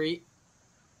 18 for 3.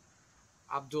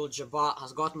 Abdul Jabbar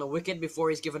has gotten a wicket before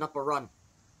he's given up a run.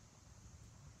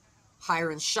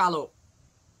 Hiron Shallow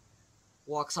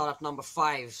walks out at number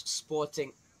 5,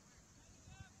 sporting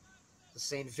the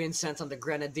St. Vincent and the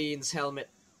Grenadines helmet.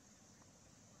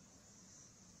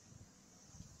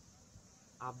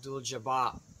 Abdul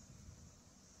Jabbar.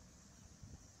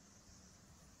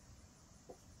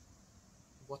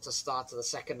 What a start to the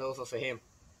second over for him.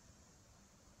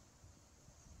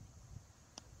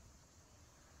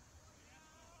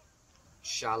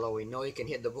 Shallow, we know he can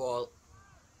hit the ball.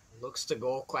 Looks to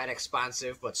go quite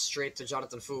expansive, but straight to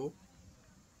Jonathan Fu.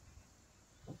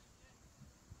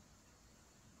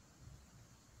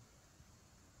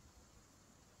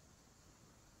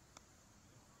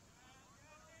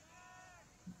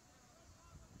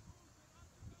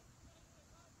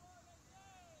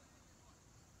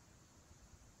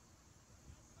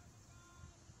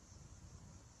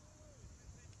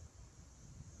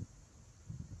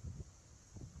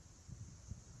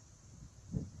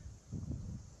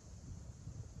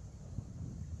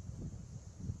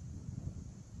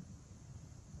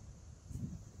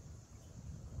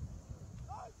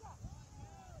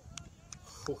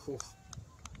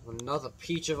 Another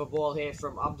peach of a ball here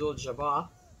from Abdul Jabbar.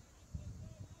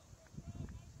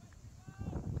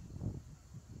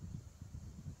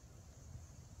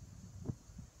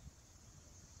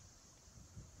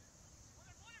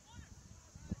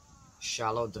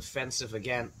 Shallow defensive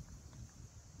again.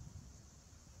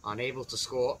 Unable to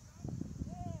score.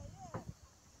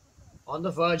 On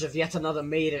the verge of yet another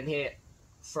maiden here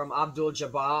from Abdul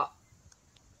Jabbar.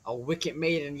 A wicket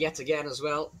maiden yet again as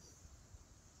well.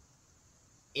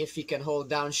 If he can hold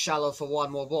down Shallow for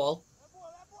one more ball.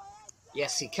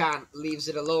 Yes, he can. Leaves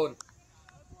it alone.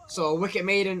 So a wicket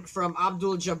maiden from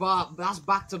Abdul Jabbar. That's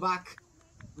back-to-back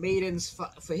maidens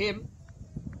for him.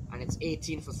 And it's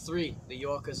 18 for 3. The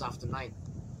Yorkers after 9.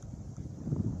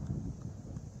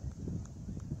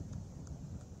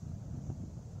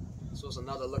 This was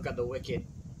another look at the wicket.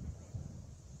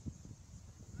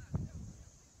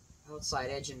 Outside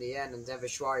edge in the end, and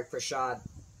Devishwari Prasad.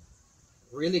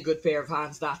 Really good pair of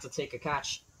hands that to take a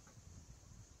catch.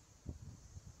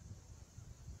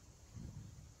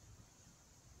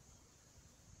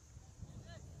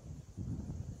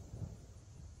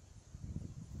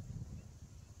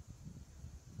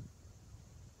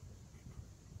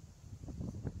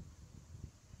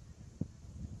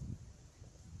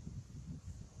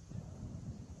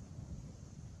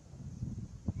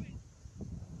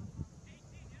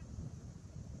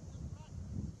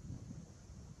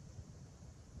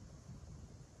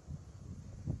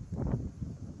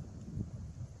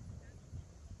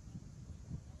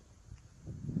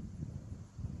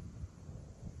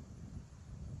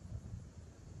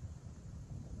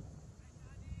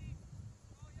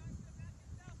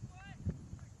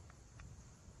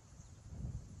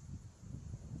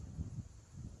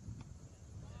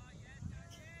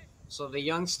 So the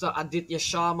youngster Aditya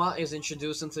Sharma is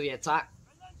introduced into the attack.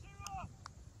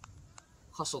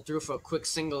 Hustled through for a quick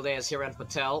single there as Hiren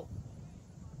Patel.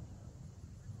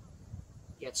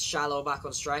 Gets Shallow back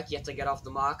on strike, yet to get off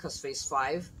the mark, has faced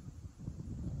 5.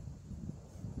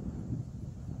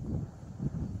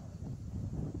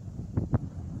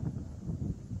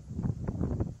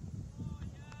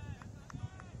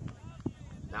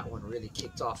 That one really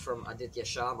kicked off from Aditya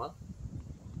Sharma.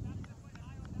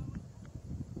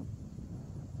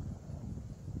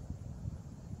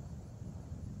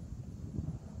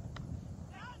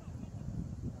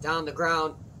 Down the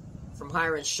ground from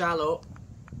Hiren Shallow.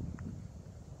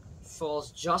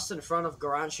 Falls just in front of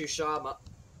Garanshu Sharma.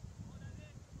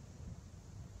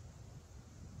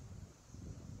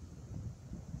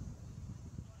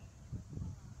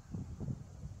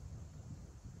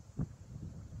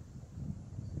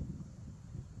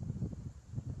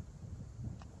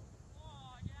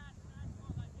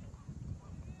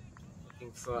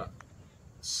 Looking for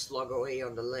slug away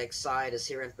on the leg side is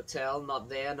Hiren Patel. Not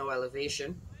there, no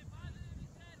elevation.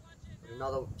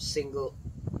 Another single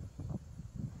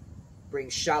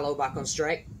brings Shallow back on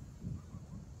strike.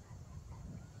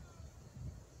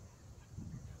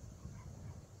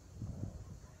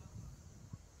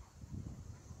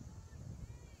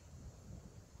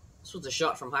 This was a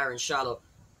shot from Hiren Shallow.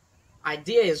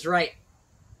 Idea is right,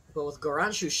 but with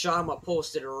Garanshu Sharma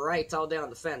posted right out there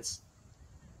on the fence,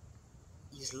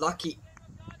 he's lucky.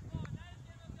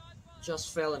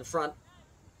 Just fell in front.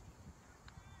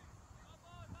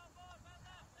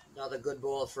 Another good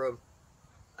ball from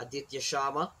Aditya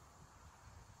Sharma.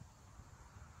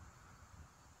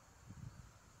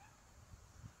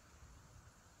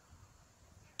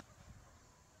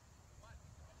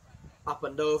 Up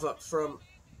and over from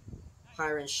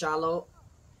Hiren Shallow.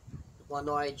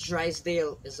 Wanoy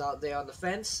Drysdale is out there on the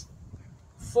fence.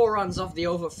 4 runs off the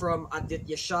over from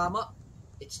Aditya Sharma.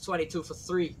 It's 22 for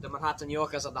 3. The Manhattan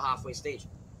Yorkers at the halfway stage.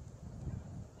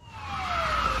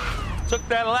 Took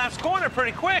that last corner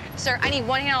pretty quick. Sir, I need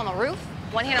one hand on the roof,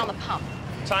 one hand on the pump.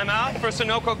 Timeout for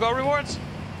Sunoco Go Rewards.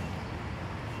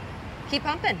 Keep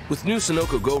pumping. With new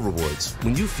Sunoco Go Rewards,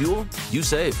 when you fuel, you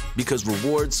save, because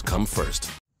rewards come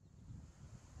first.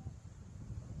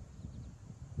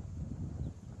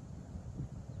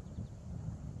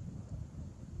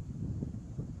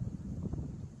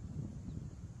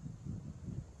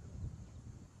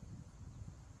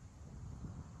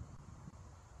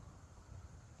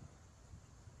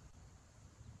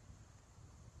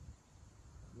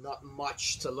 Not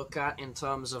much to look at in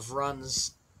terms of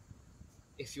runs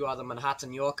if you are the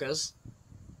Manhattan Yorkers.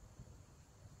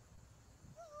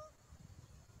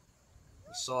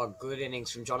 We saw a good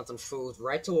innings from Jonathan Food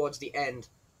right towards the end,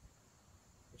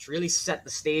 which really set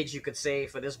the stage, you could say,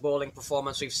 for this bowling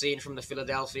performance we've seen from the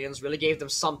Philadelphians. Really gave them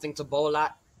something to bowl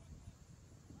at.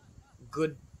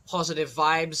 Good positive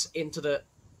vibes into the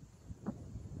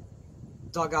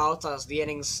dugout as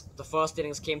the first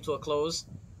innings came to a close.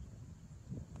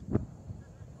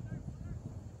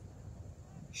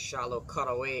 Shallow cut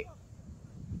away,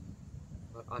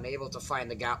 but unable to find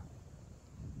the gap.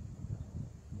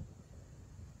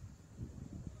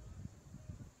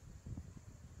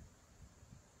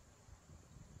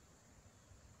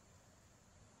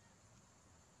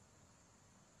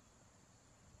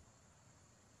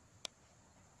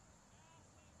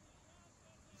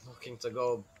 Looking to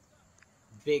go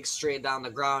big straight down the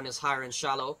ground is Hiram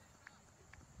Shallow.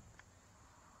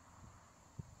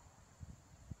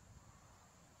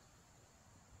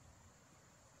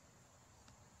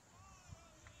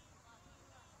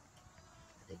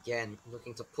 Again,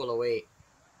 looking to pull away.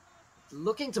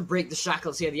 Looking to break the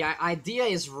shackles here. The idea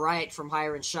is right from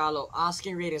Hiram Shallow.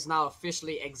 Asking rate is now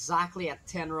officially exactly at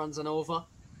 10 runs and over.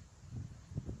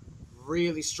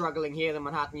 Really struggling here, the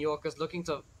Manhattan Yorkers. Looking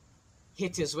to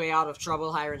hit his way out of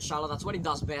trouble, Hiram Shallow. That's what he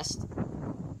does best.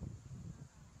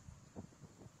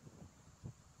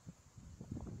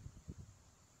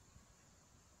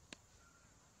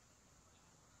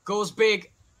 Goes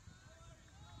big.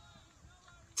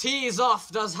 Tees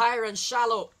off, does Hiram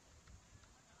Shallow.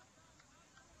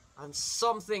 And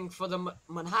something for the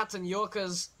Manhattan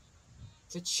Yorkers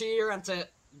to cheer and to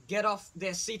get off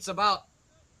their seats about.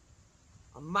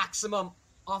 A maximum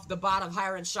off the bat of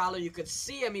Hiram Shallow. You could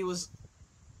see him. He was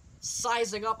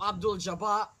sizing up Abdul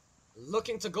Jabbar,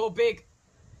 looking to go big.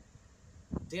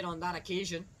 Did on that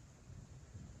occasion.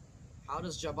 How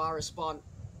does Jabbar respond?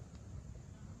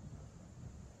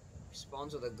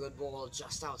 Responds with a good ball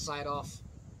just outside off.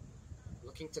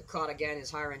 Looking to cut again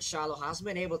is Hiram Shallow. Hasn't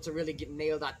been able to really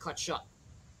nail that cut shot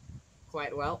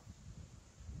quite well.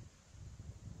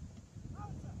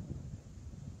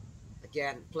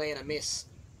 Again, playing a miss.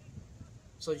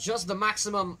 So just the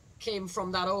maximum came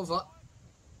from that over.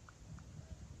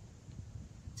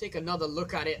 Take another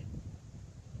look at it.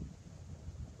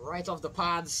 Right off the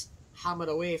pads. Hammered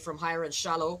away from Hiram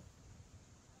Shallow.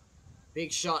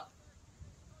 Big shot.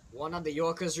 One that the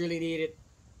Yorkers really needed.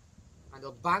 And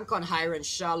they'll bank on Hiram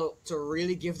Shallow to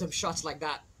really give them shots like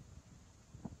that.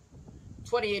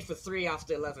 28 for 3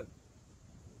 after 11.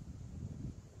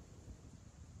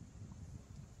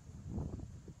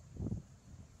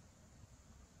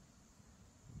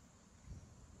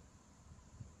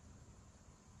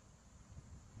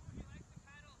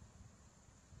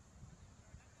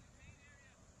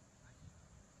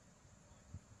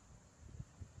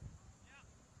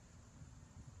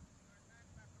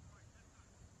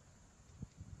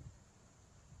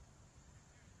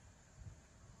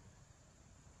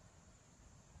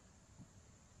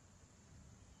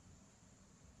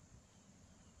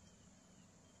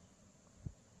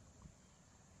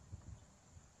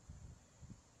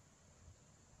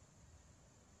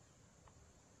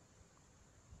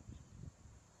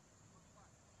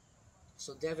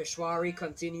 So Deveshwari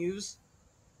continues.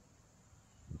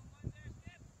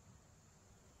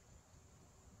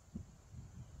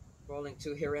 Rolling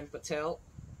to Hiren Patel.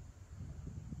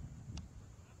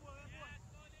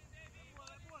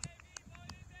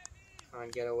 Try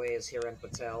and get away is Hiren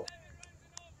Patel.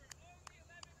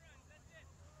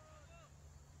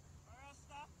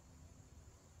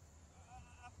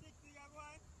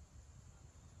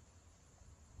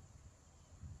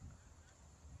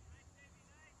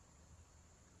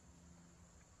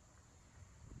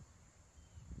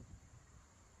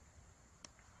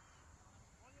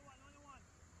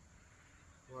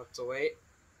 Worked away.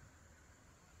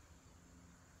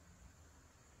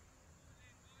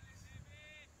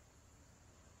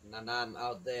 Nanan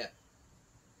out there.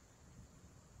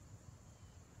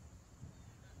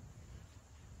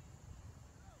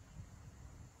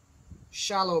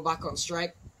 Shallow back on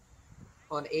strike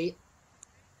on 8.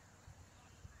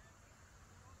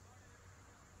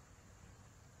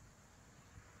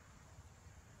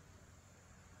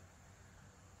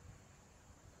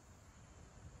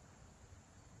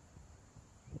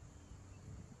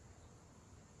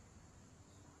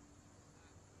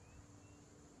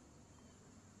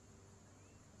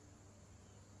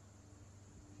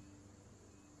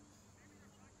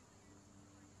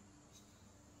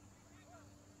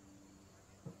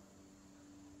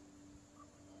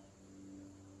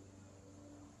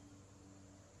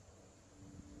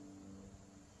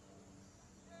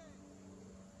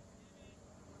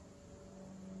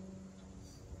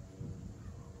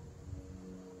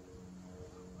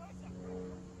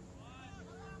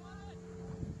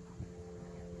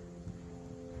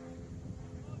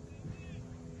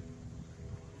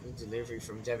 Good delivery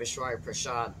from Deveshwar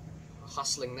Prasad.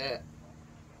 Hustling there.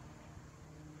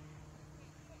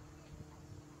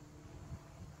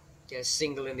 get a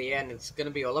single in the end. It's going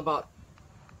to be all about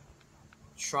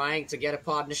trying to get a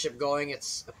partnership going.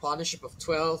 It's a partnership of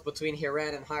 12 between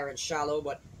Hiren and Hiren Shallow,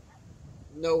 but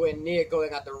nowhere near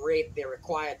going at the rate they're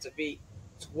required to be.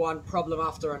 It's one problem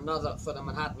after another for the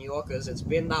Manhattan Yorkers. It's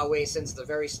been that way since the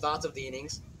very start of the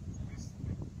innings.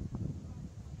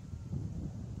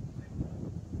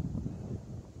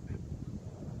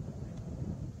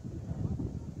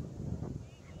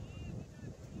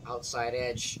 Outside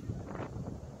edge.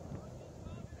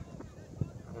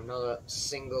 And another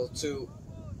single to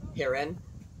Hiren.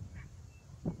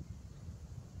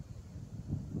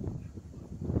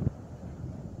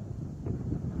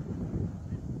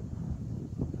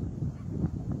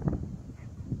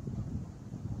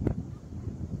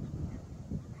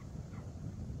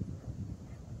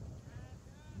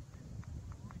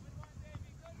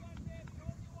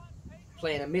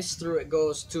 Playing a miss through, it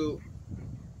goes to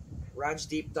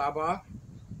Rajdeep Dabar.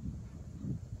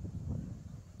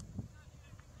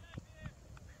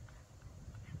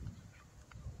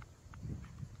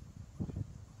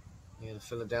 Yeah, the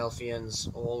Philadelphians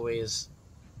always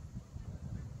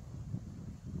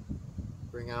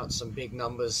bring out some big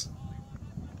numbers.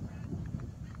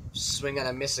 Swing and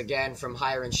a miss again from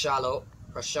Hiren Shallow.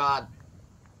 Prashad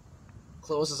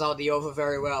closes out the over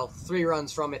very well. 3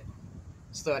 runs from it.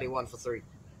 It's 31 for 3.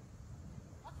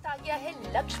 वक्त आ गया है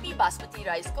Lakshmi basmati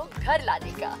rice को घर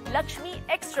लाने का। Lakshmi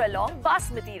extra long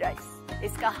basmati rice.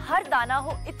 इसका हर दाना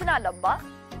हो इतना लंबा,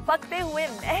 पकते हुए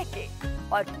महके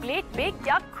और प्लेट पे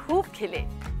क्या खूब खिले।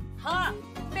 हाँ,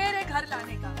 मेरे घर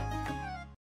लाने का।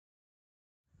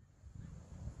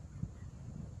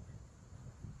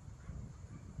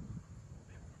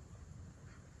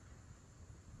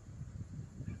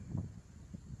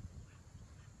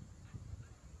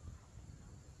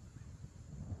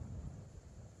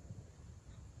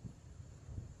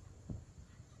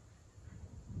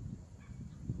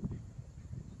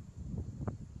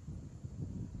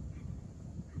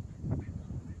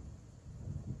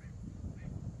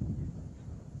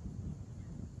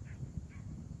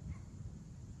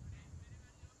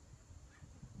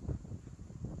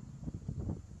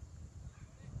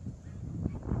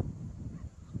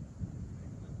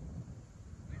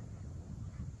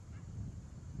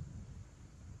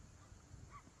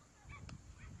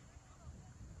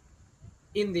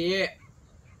 In the air,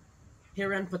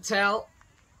 Hiren Patel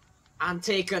and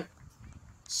taken.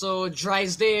 So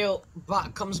Drysdale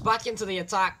comes back into the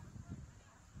attack,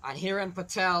 and Hiren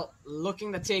Patel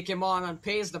looking to take him on and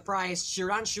pays the price.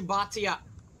 Shiranshu Bhatia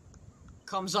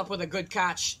comes up with a good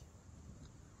catch,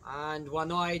 and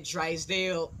Wanoy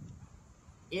Drysdale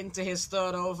into his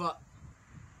 3rd over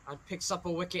and picks up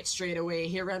a wicket straight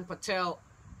away. Hiren Patel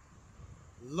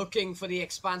looking for the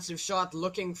expansive shot,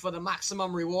 looking for the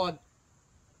maximum reward.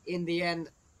 In the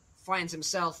end, finds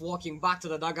himself walking back to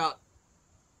the dugout.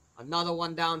 Another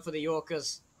one down for the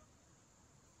Yorkers.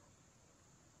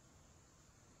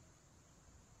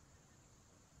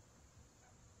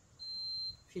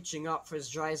 Pitching up for his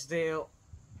Drysdale.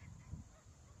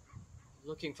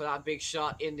 Looking for that big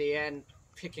shot in the end.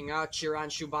 Picking out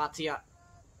Chiranshu Bhatia.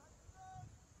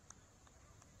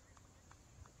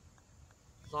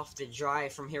 Lofted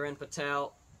drive from Hiren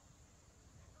Patel.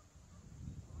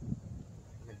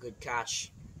 Good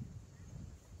catch.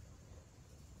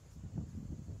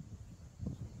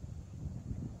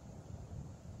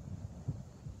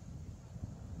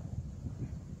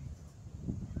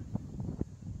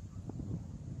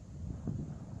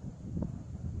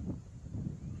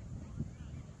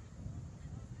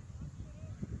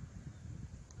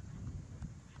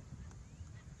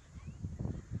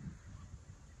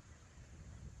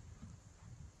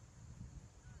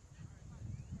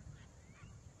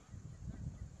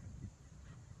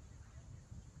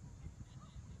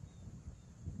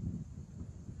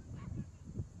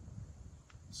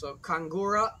 So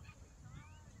Kangura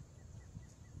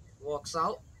walks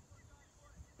out.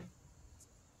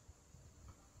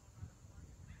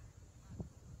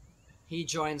 He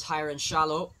joins Hiren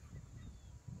Shallow.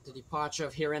 The departure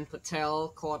of Hiren Patel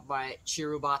caught by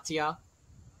Chiru Bhatia.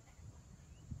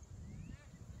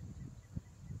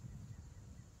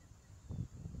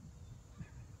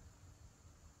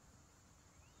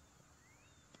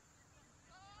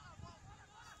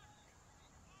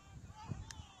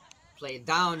 Played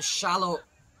down, Shallow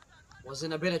was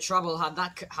in a bit of trouble had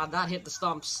that hit the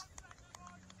stumps.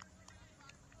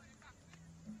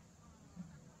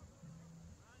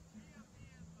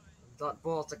 Dot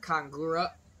ball to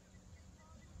Kangura.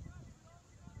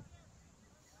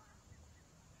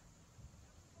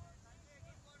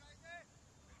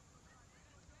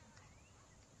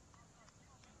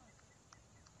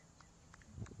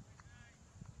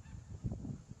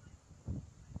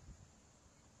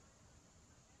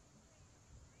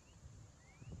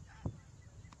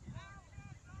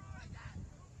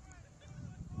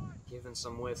 Given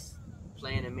some width,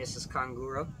 playing and misses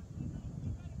Kangura.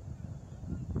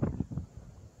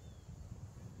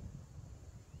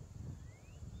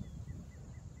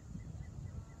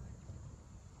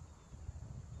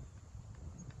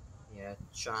 Yeah,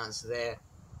 chance there.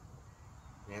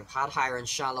 They've had Hiron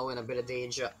Shallow in a bit of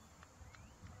danger.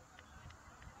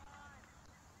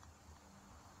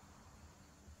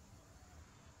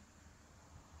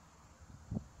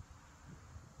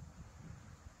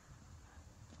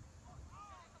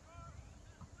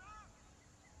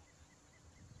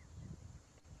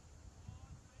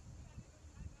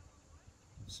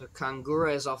 So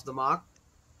Kangura is off the mark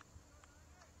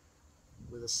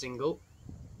with a single.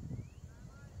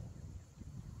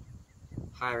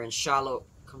 Hiron Shallow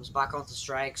comes back onto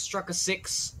strike, struck a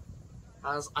 6,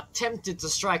 has attempted to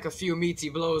strike a few meaty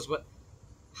blows, but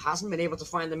hasn't been able to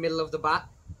find the middle of the bat.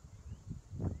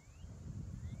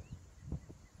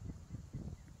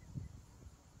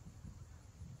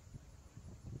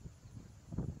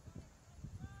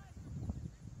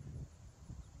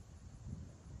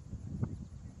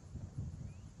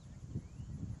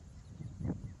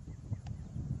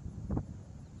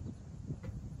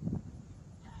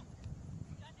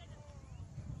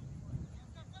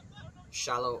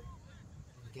 Shallow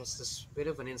gets this bit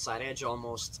of an inside edge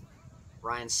almost.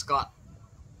 Ryan Scott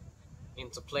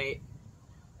into play.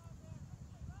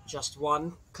 Just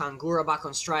one. Kangura back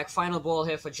on strike. Final ball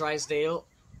here for Drysdale.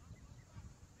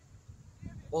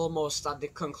 Almost at the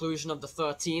conclusion of the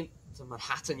 13th. The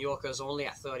Manhattan Yorkers only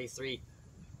at 33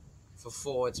 for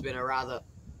 4. It's been a rather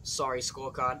sorry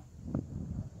scorecard.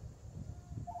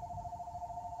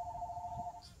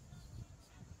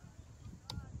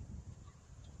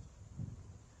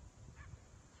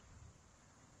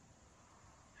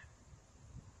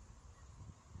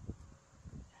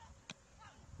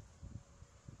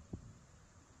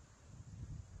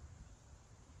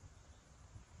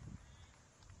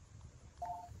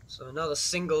 So another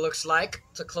single looks like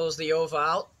to close the over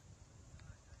out.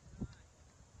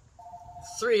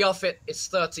 3 off it, it's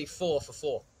 34 for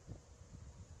 4.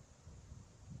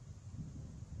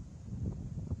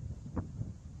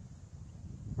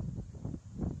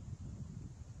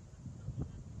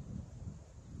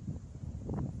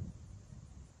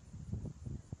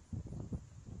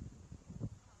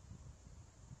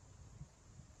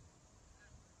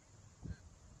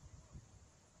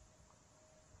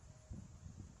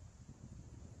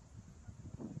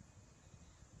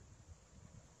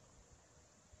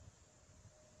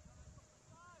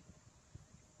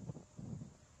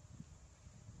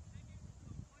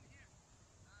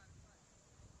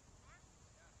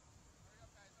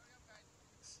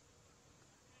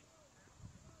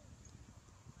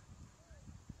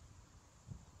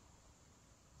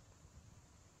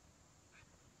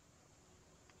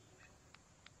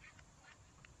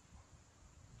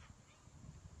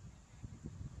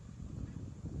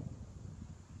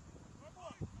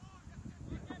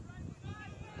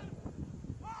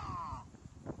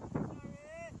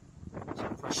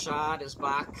 Prashad is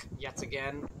back yet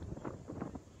again.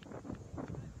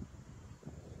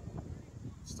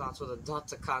 Starts with a dot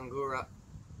to Kangura.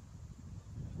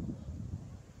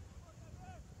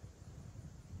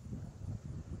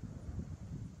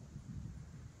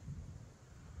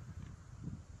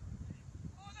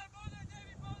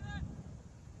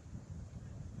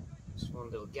 This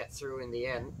one they'll get through in the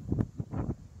end.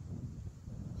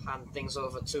 Hand things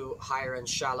over to Hiron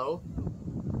Shallow.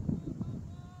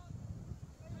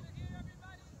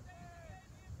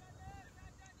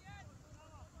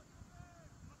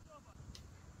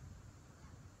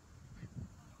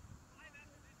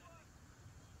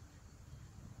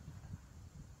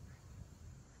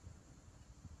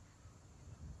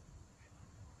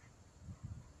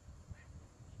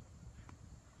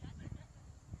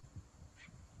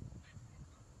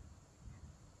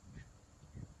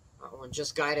 That one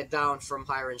just guided down from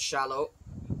Hiron Shallow.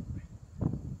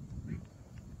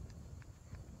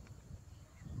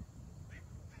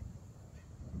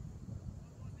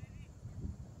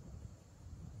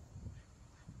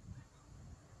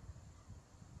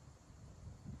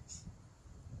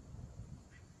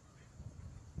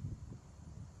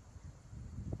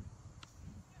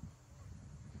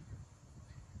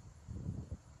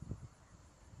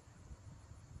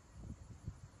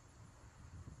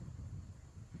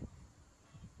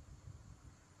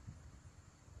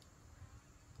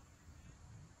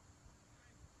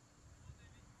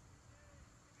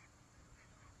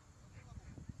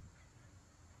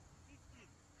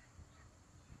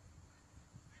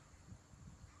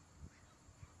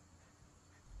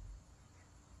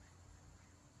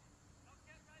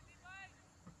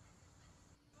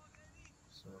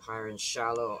 Hiron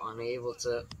Shallow unable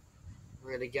to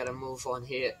really get a move on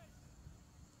here.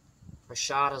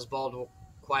 Rashad has bowled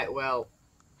quite well.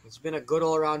 It's been a good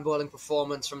all-round bowling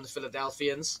performance from the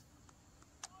Philadelphians.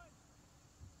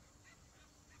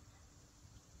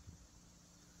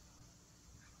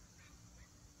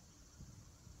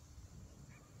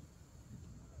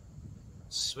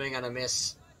 Swing and a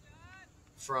miss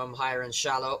from Hiron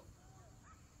Shallow.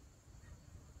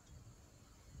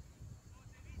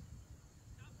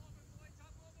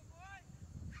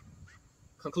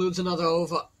 Concludes another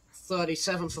over.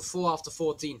 37 for 4 after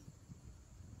 14.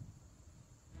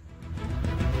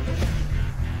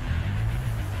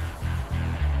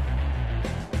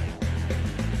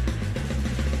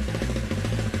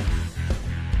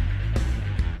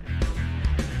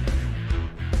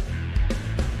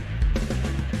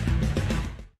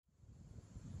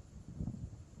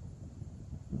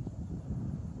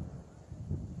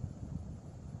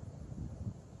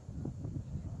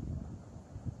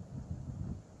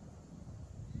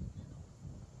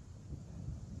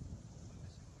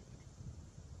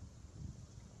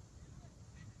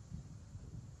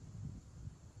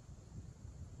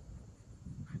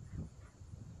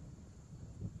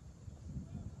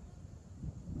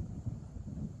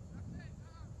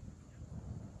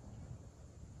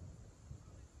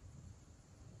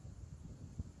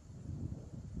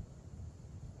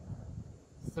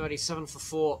 $37 for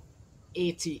 4,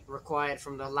 80 required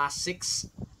from the last 6.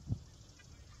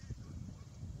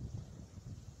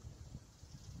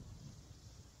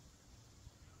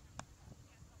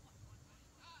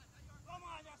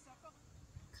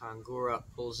 Kangura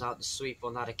pulls out the sweep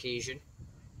on that occasion.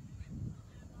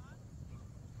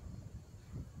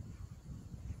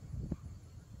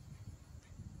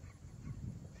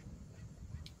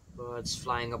 Birds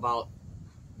flying about.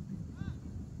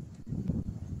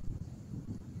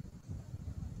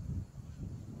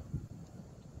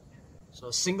 So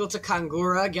a single to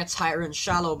Kangura gets Hiron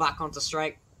Shallow back onto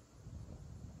strike.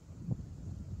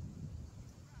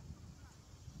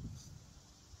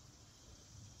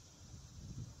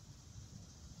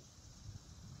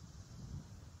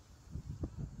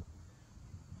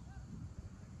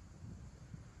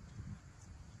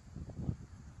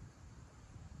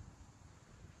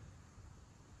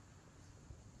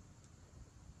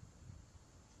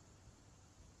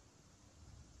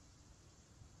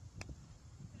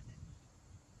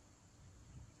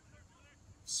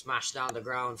 Smash down the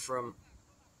ground from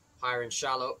Hiron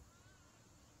Shallow.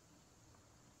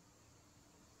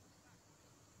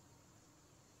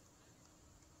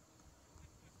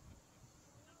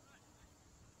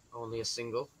 Only a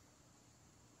single.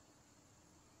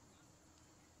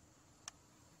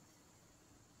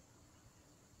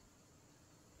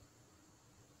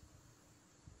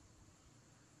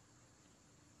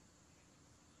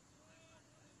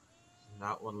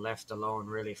 That one left alone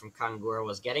really from Kangura.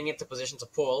 Was getting into position to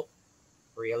pull,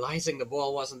 realizing the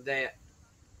ball wasn't there,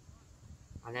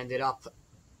 and ended up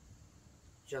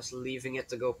just leaving it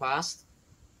to go past.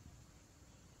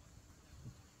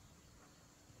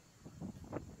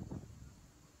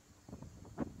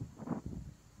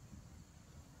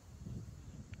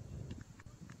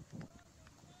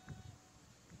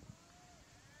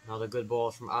 Another good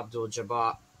ball from Abdul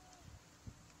Jabbar.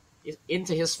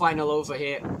 Into his final over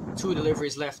here. 2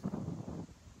 deliveries left.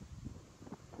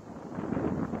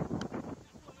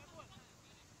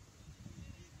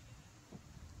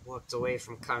 Worked away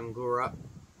from Kangura.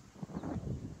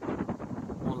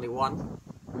 Only 1.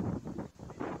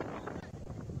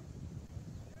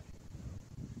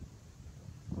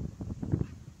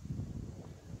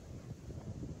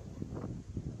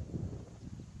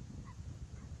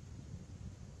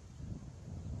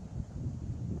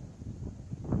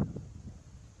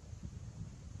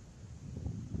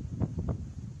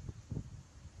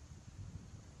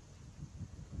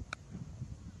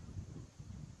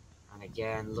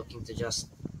 Again, looking to just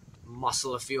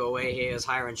muscle a few away here as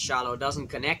Hiron Shallow doesn't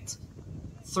connect.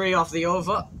 3 off the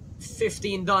over.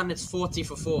 15 done. It's 40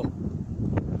 for 4.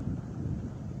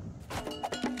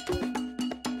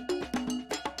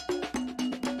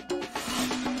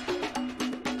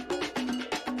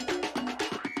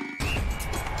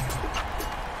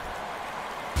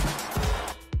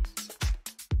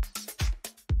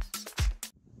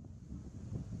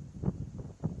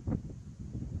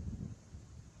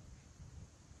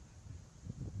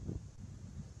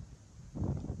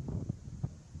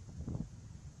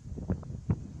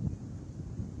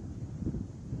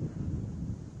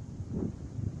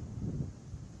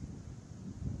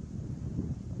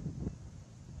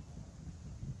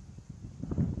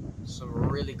 Some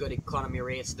really good economy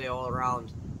rates there all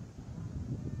around.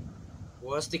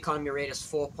 Worst economy rate is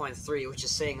 4.3, which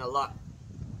is saying a lot.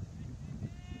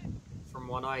 From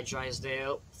One Eye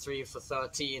Drysdale, 3 for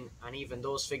 13, and even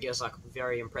those figures are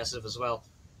very impressive as well.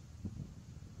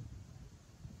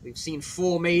 We've seen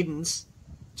 4 maidens,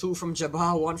 2 from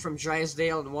Jabbar, 1 from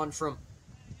Drysdale, and 1 from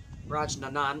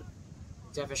Rajnanan.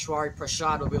 Deveshwari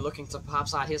Prasad will be looking to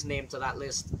perhaps add his name to that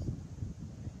list.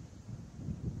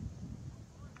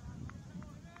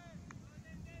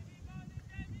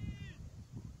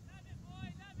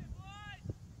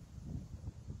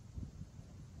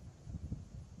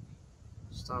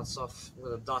 Starts off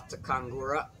with a dot to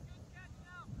Kangura.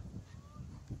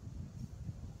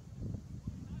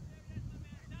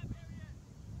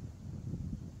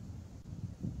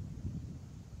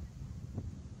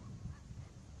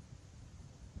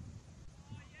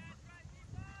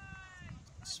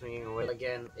 Swinging away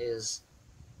again is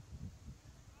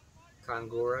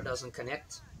Kangura, doesn't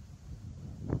connect.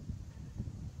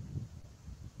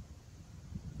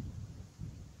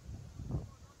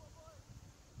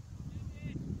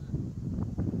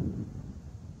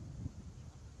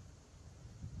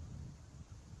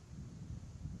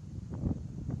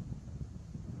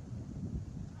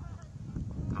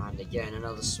 And again,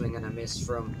 another swing and a miss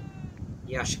from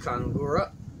Yash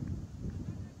Kangura.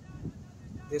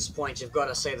 At this point, you've got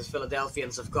to say the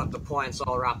Philadelphians have got the points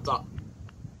all wrapped up.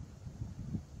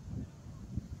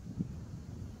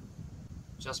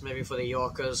 Just maybe for the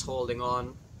Yorkers holding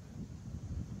on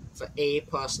for A,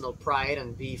 personal pride,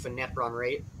 and B, for net run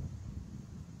rate.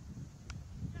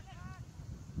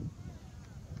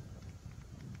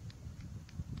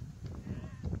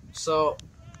 So,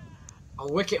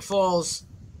 a wicket falls.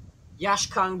 Yash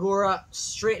Kangura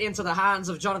straight into the hands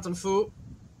of Jonathan Fu.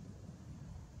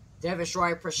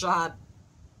 Deveshwari Prasad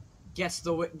gets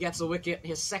a wicket,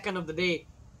 his second of the day.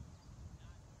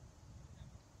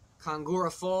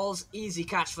 Kangura falls, easy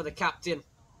catch for the captain.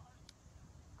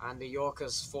 And the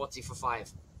Yorkers 40 for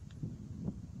 5.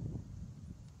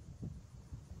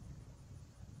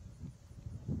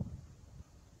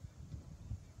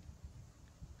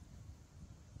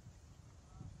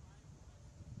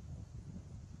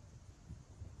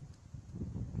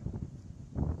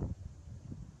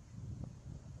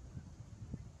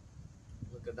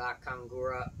 Look at that,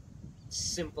 Kangura.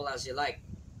 Simple as you like.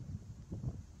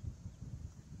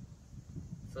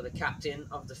 For the captain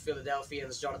of the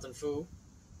Philadelphians, Jonathan Fu.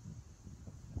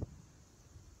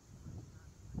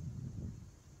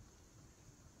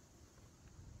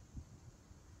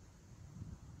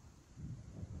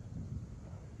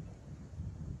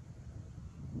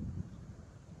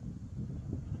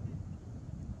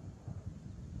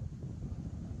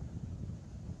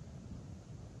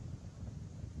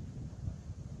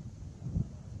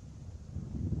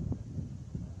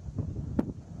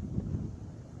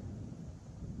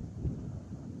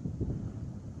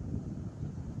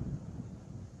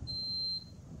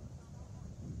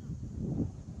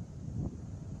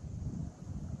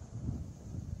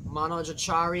 Manoj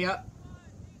Acharya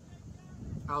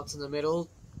out in the middle.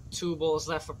 2 balls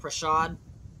left for Prasad.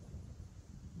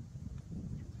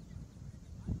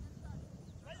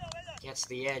 Gets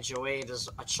the edge away.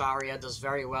 Acharya does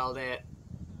very well there.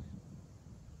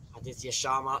 Aditya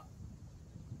Sharma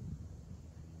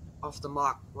off the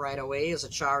mark right away is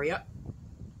Acharya.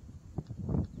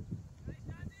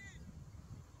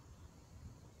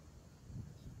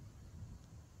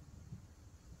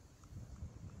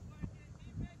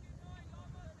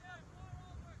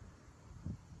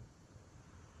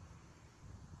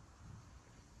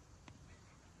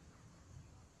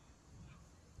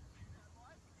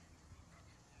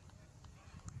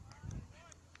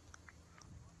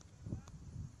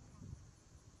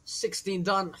 $16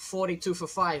 done, 42 for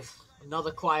 5. Another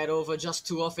quiet over, just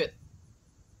 2 off it.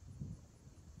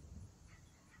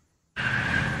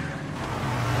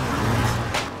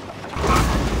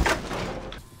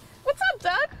 What's up,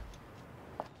 Doug?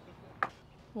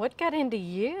 What got into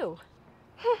you?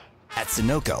 At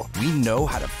Sunoco, we know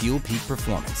how to fuel peak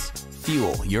performance.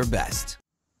 Fuel your best.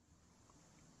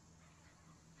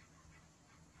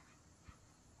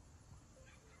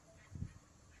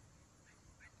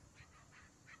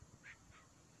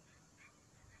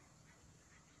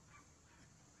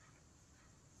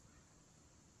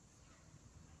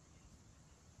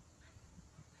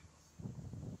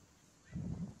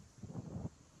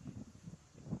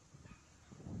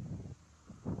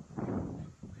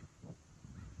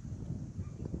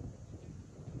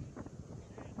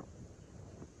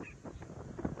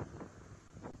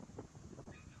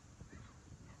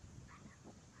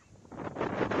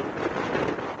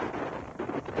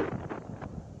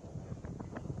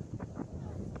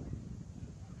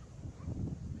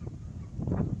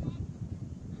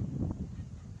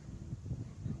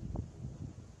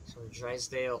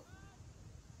 Drysdale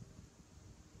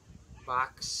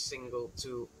back, single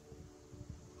to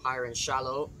higher and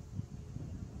shallow.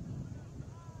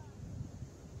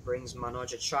 Brings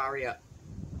Manoj Acharya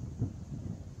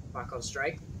back on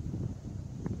strike.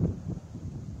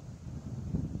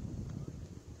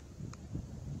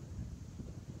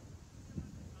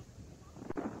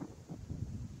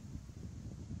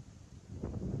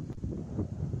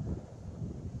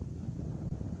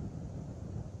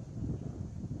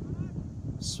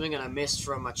 Swing and a miss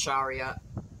from Acharya.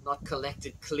 Not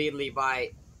collected cleanly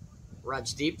by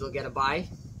Rajdeep. They'll get a bye.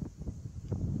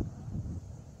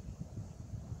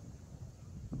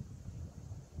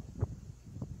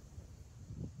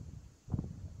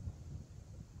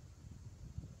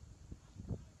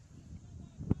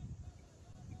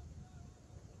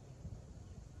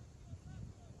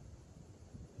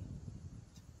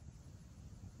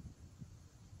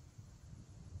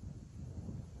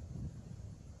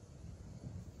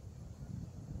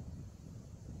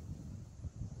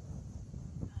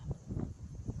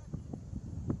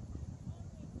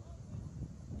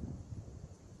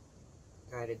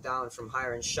 Guided down from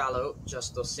higher and shallow,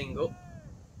 just a single.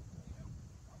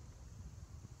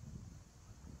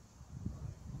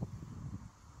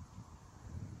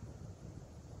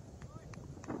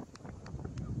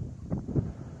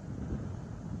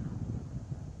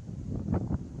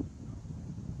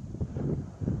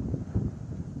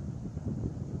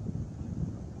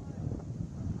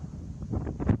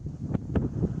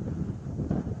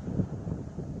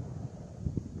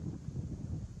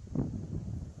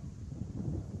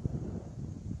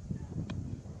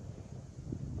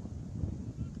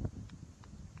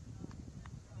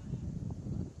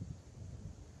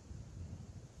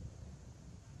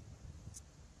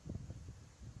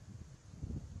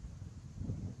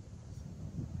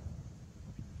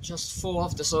 Just 4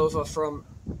 off this over from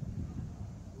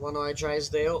one-eye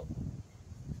Drysdale.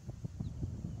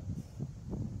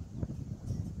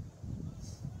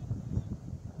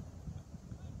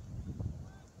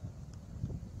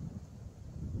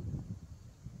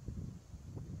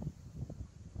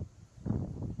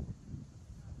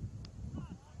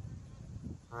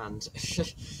 And,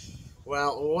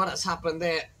 well, what has happened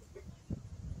there?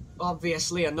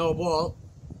 Obviously a no ball.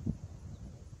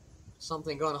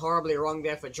 Something gone horribly wrong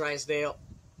there for Drysdale.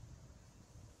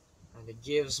 And it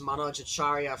gives Manoj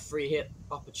Acharya a free hit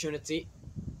opportunity.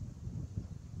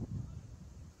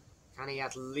 Can he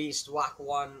at least whack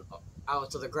one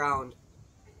out of the ground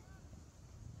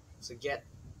to get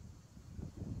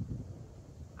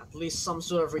at least some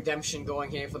sort of redemption going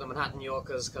here for the Manhattan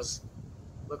Yorkers, because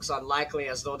looks unlikely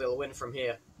as though they'll win from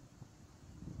here.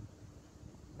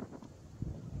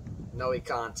 No, he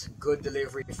can't. Good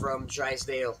delivery from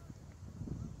Drysdale.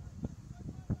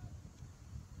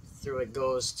 Through it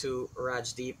goes to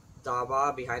Rajdeep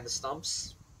Daba behind the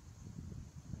stumps.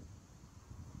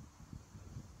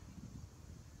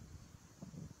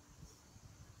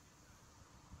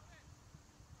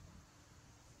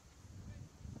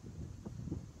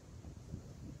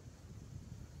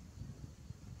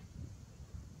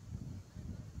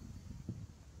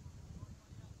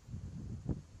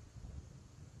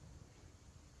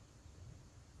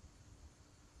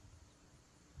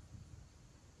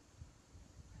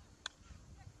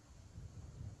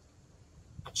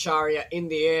 Acharya in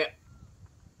the air,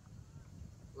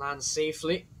 lands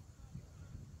safely,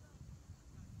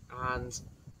 and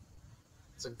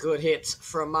it's a good hit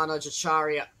from Manoj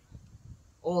Acharya,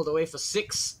 all the way for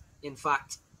 6, in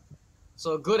fact.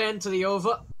 So a good end to the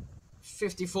over,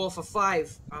 54 for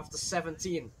 5 after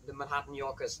 17, the Manhattan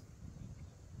Yorkers.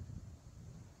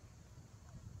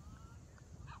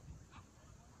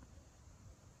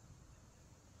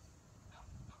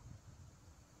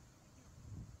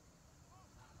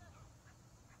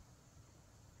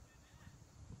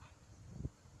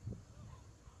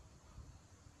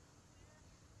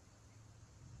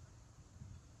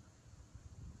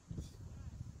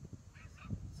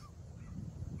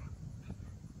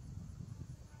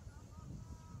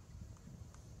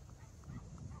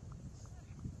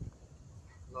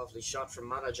 Lovely shot from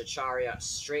Manoj Acharya,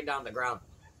 straight down the ground.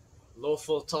 Low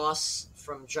full toss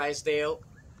from Drysdale.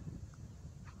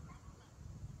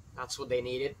 That's what they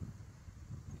needed.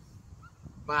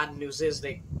 Bad news is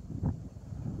they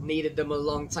needed them a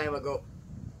long time ago.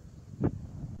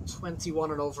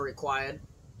 21 and over required.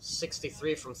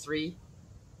 63 from 3.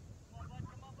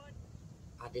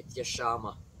 Aditya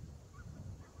Sharma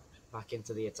back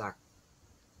into the attack.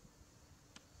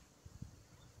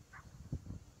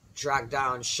 Dragged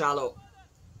down, shallow,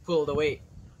 pulled away.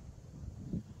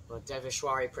 But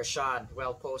Devishwari Prasad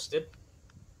well posted.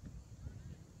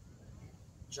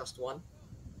 Just one.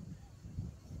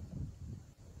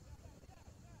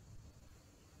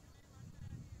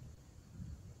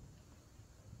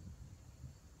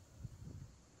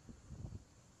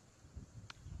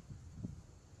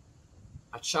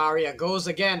 Acharya goes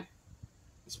again.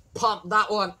 He's pumped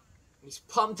that one. He's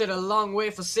pumped it a long way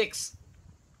for 6.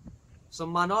 So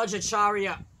Manoj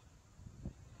Acharya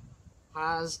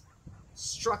has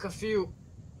struck a few.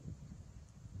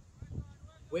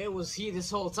 Where was he this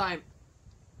whole time?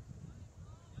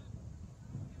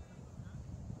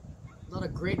 Not a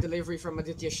great delivery from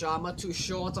Aditya Sharma. Too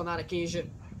short on that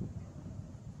occasion.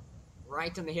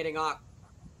 Right in the hitting arc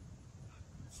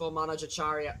for Manoj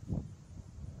Acharya.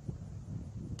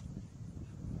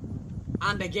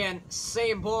 And again,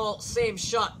 same ball, same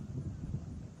shot.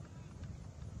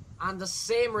 And the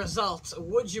same result.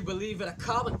 Would you believe it? A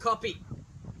carbon copy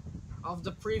of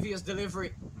the previous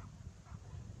delivery.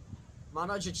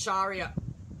 Manoj Acharya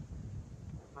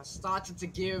has started to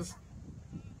give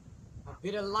a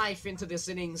bit of life into this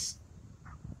innings.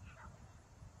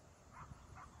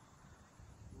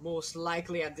 Most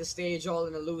likely at this stage all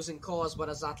in a losing cause, but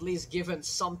has at least given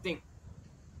something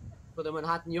for the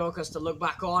Manhattan Yorkers to look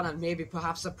back on, and maybe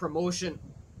perhaps a promotion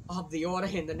of the order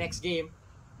in the next game.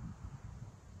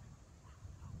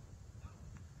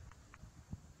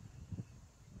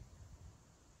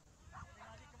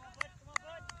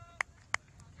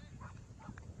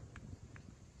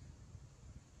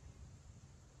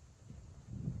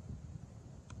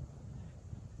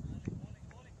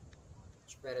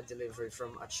 Much better delivery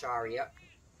from Acharya.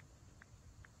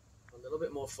 A little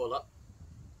bit more fuller.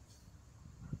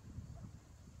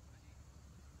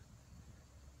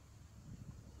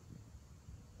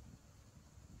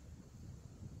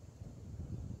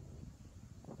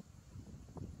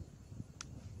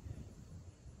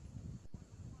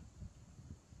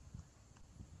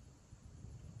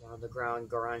 Down the ground,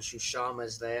 Goranshu Sharma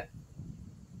is there.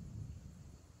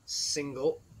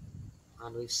 Single.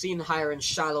 And we've seen Hiren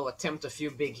Shallow attempt a few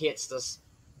big hits.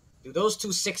 Do those 2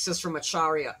 6s from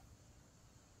Acharya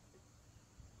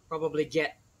probably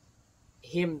get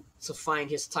him to find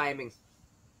his timing?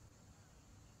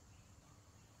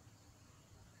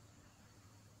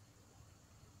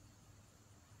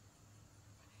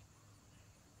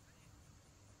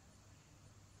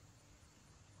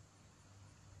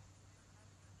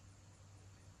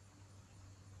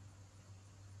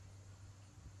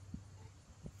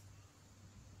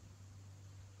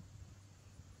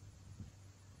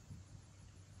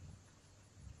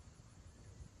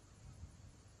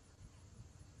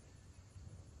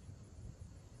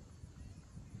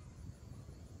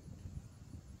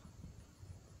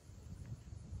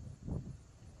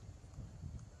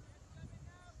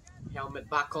 Helmet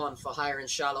back on for Hiren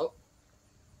Shallow.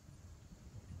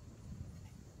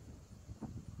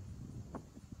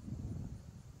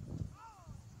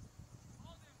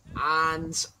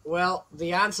 And, well,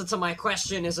 the answer to my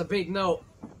question is a big no.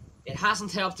 It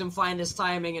hasn't helped him find his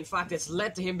timing. In fact, it's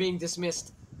led to him being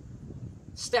dismissed.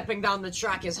 Stepping down the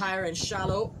track is Hiren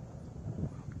Shallow.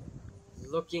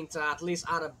 Looking to at least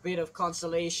add a bit of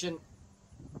consolation.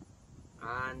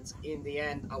 And in the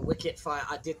end, a wicket for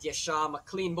Aditya Sharma.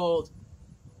 Clean bowled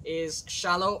is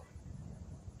Shallow.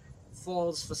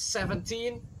 Falls for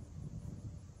 17.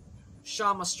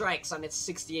 Sharma strikes, and it's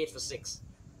 68 for 6.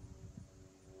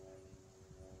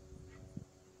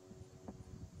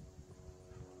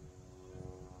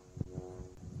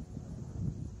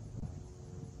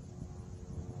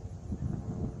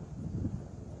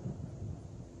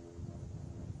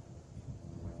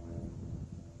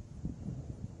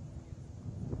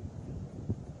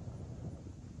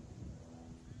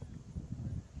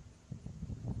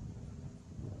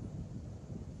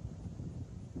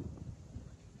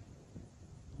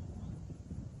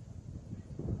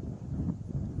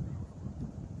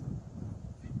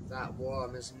 That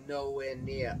worm is nowhere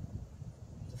near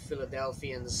the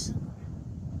Philadelphians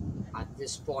at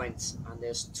this point, and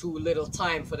there's too little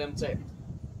time for them to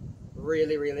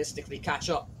really realistically catch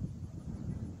up.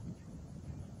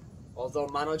 Although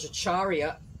Manoj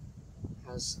Acharya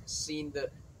has seen the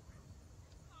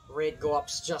rate go up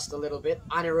just a little bit.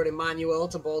 Anirudh Emmanuel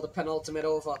to bowl the penultimate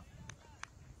over.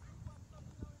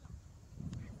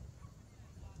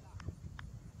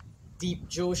 Deep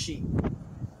Joshi,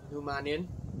 new man in.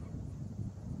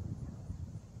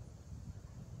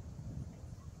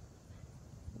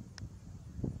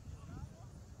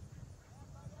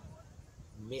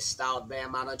 Missed out there,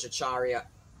 Manoj Acharya.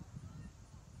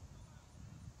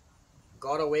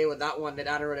 Got away with that one, that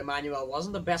Anirudh Emmanuel.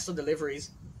 Wasn't the best of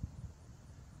deliveries.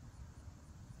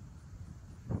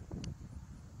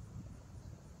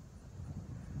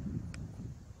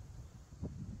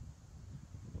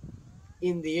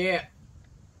 In the air.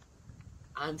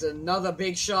 And another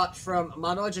big shot from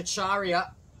Manoj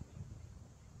Acharya.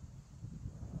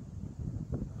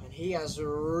 And he has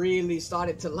really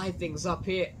started to light things up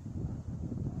here.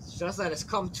 just that it's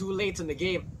come too late in the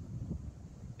game.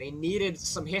 They needed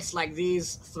some hits like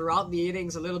these throughout the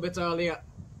innings a little bit earlier.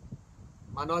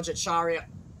 Manoj Acharya,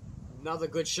 another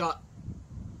good shot.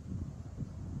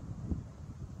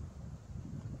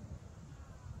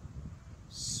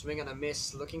 Swing and a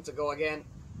miss, looking to go again.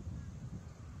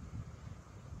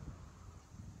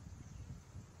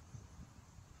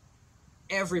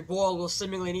 Every ball will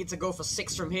seemingly need to go for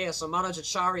 6 from here, so Manoj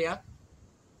Acharya,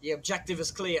 the objective is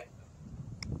clear.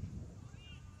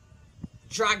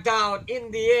 Dragged down in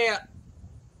the air.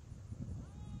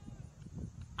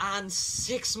 And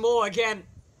 6 more again.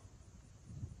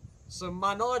 So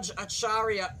Manoj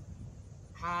Acharya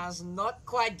has not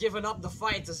quite given up the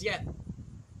fight as yet.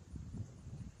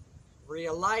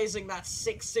 Realizing that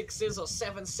 6 sixes or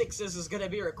 7 sixes is going to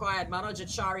be required, Manoj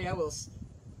Acharya will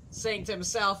saying to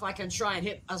himself, I can try and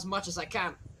hit as much as I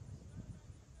can.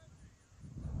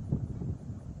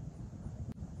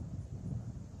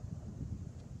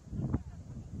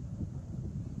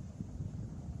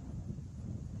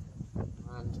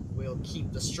 And we'll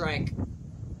keep the strike.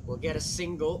 We'll get a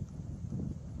single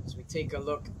as we take a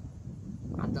look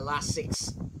at the last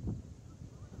 6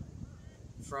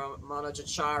 from Manoj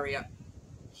Acharya.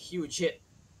 Huge hit.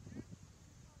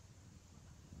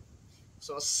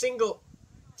 So a single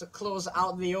to close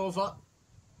out the over.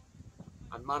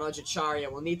 And Manoj Acharya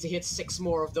will need to hit 6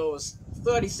 more of those.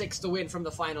 36 to win from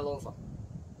the final over.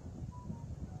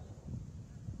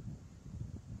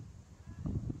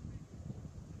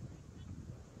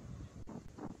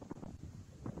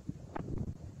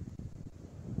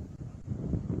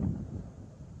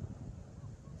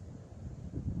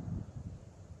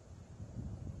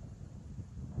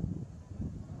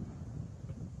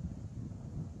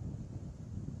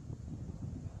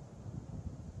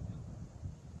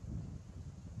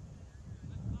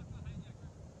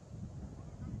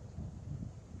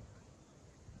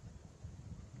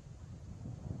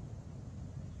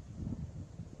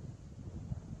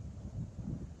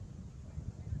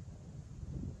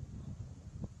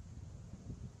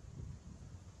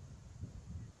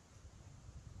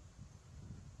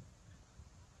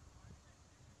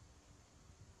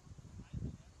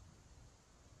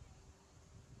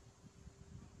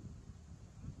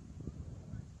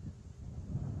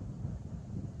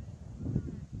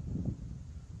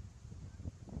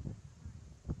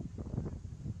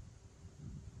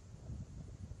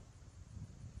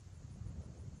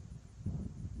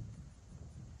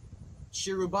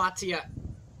 Shirubhatia.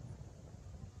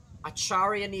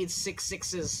 Acharya needs 6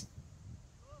 sixes.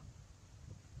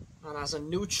 And as a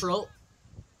neutral,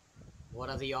 what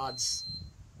are the odds?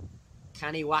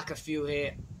 Can he whack a few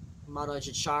here? Manoj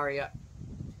Acharya.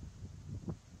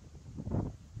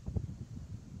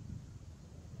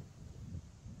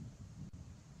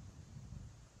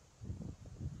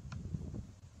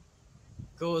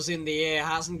 Goes in the air.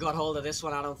 Hasn't got hold of this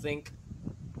one, I don't think.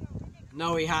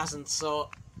 No, he hasn't.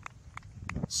 So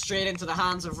straight into the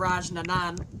hands of Raj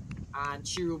Nanan. And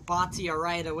Chirubhatia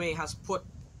right away has put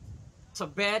to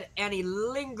bed any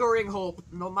lingering hope,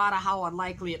 no matter how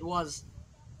unlikely it was,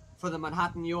 for the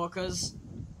Manhattan Yorkers.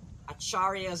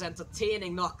 Acharya's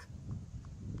entertaining knock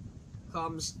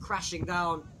comes crashing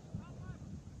down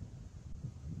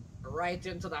right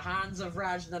into the hands of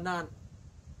Raj Nanan.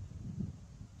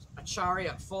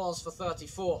 Acharya falls for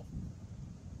 34.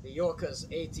 The Yorkers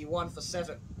 81 for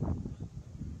 7.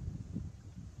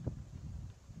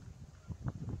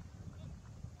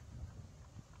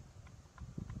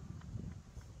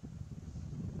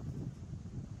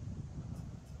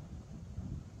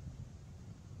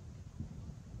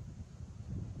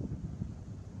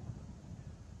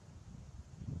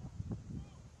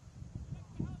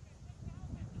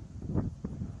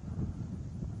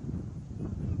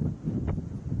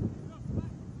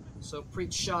 So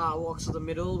Preet Shah walks to the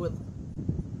middle with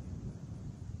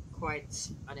quite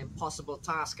an impossible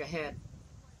task ahead.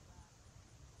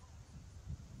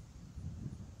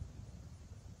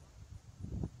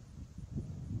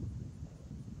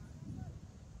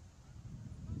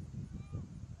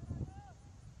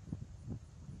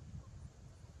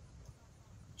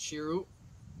 Chiru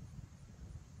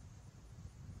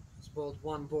has bowled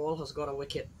 1 ball, has got a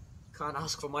wicket. Can't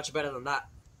ask for much better than that.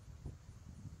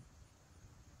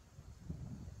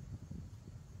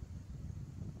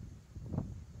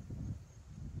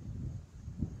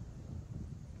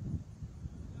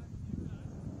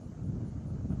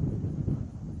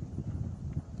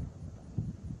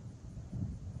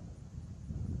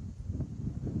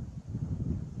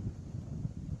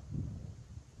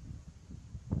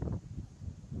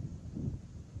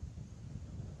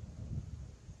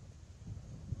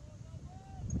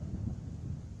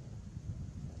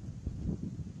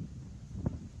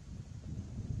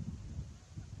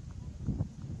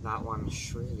 that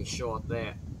one's really short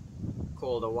there.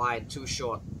 Called a wide, too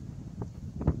short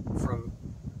from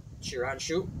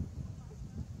Chiranshu.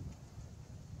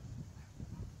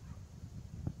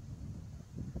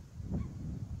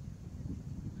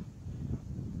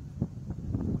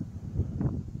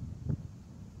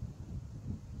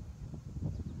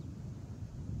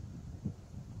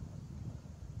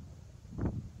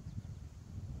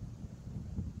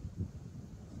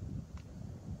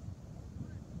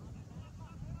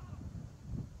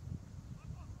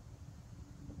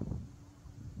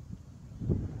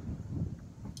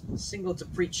 Single to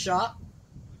Preet Shah.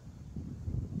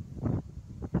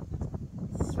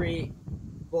 3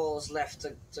 balls left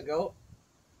to go.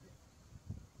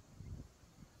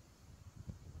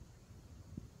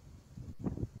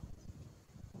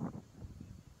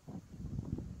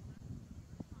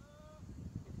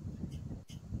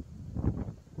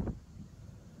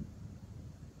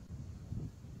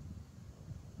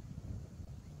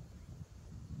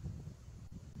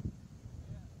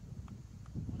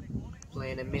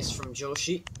 Playing a miss from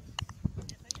Joshi.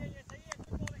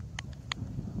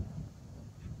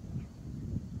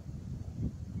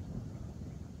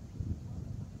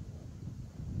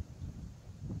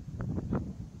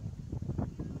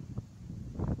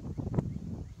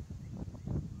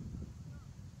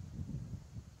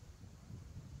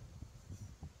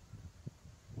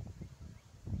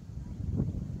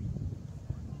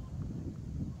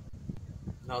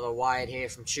 Another wide here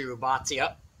from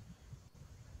Chirubhatia.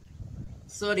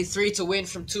 33 to win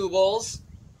from 2 balls.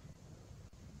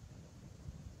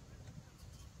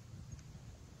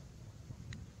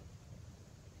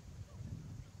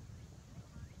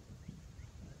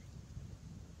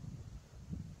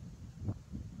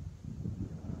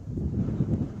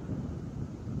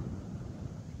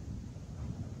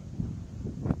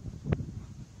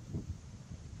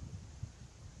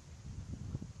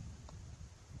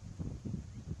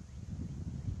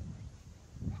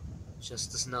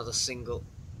 Just another single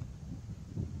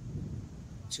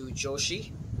to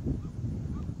Joshi.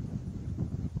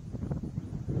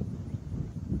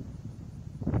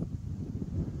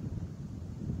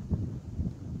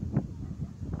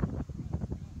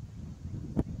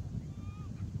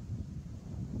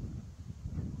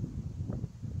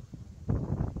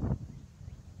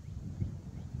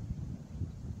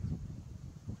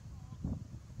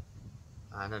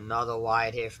 And another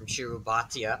wide here from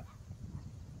Chirubhatia.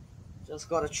 Just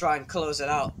got to try and close it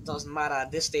out. Doesn't matter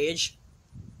at this stage.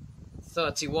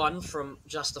 31 from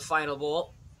just the final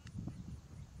ball.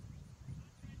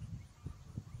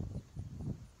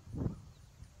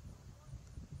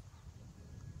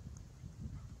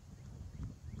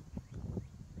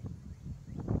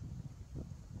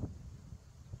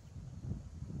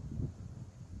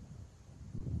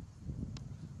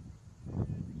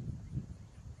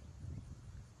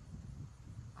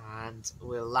 And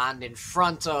we'll land in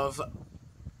front of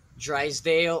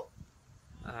Drysdale,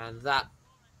 and that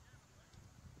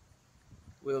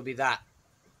will be that.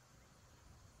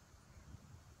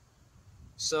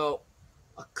 So,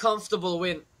 a comfortable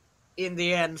win in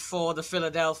the end for the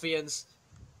Philadelphians.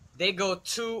 They go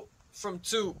 2 from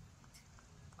 2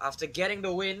 after getting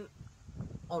the win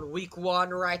on week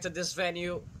 1 right at this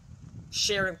venue,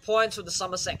 sharing points with the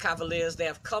Somerset Cavaliers. They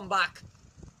have come back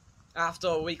after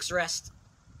a week's rest,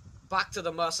 back to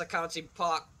the Mercer County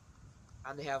Park,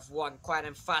 and they have won quite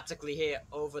emphatically here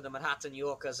over the Manhattan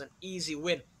Yorkers. An easy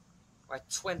win by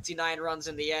 29 runs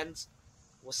in the end.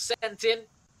 Was sent in,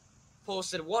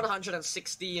 posted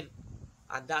 116,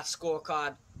 and that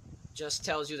scorecard just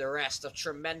tells you the rest. A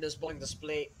tremendous bowling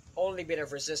display. Only bit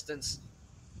of resistance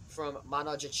from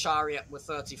Manoj Acharya with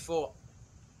 34.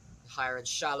 Hired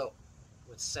Shallow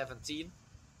with 17.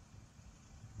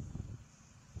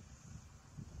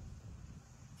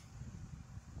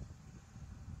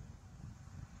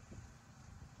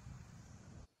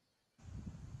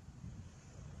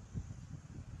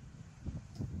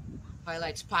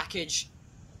 Highlights package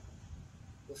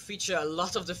will feature a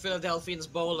lot of the Philadelphians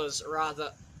bowlers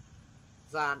rather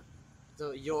than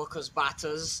the Yorkers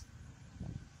batters.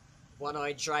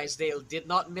 One-eyed Drysdale did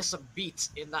not miss a beat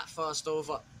in that first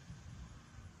over.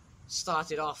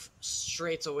 Started off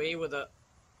straight away with a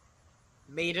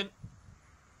maiden.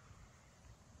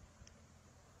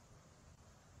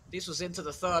 This was into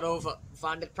the third over.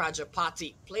 Vandit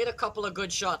Prajapati played a couple of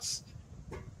good shots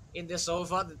in this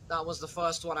over. That was the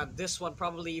first one, and this one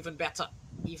probably even better,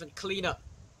 even cleaner.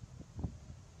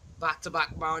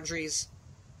 Back-to-back boundaries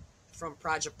from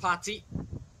Prajapati,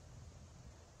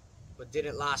 but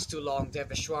didn't last too long.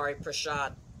 Deveshwari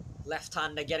Prasad,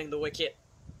 left-hander, getting the wicket.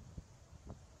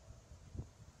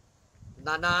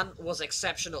 Nanan was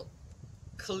exceptional,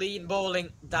 Clean bowling,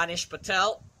 Danish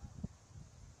Patel.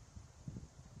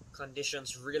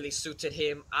 Conditions really suited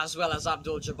him, as well as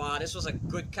Abdul Jabbar. This was a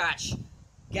good catch.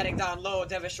 Getting down low,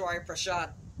 Deveshwari Prasad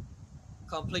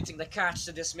completing the catch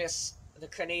to dismiss the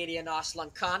Canadian Arslan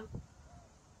Khan.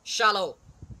 Shallow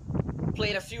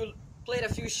played a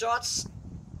few shots.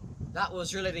 That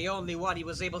was really the only one he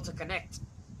was able to connect.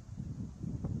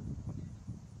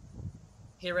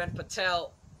 Hiren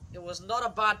Patel, it was not a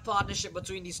bad partnership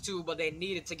between these two, but they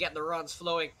needed to get the runs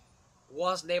flowing.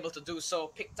 Wasn't able to do so.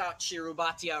 Picked out Chiru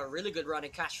Bhatia, a really good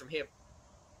running catch from him.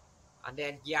 And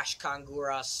then Yash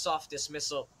Kangura, soft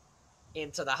dismissal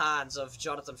into the hands of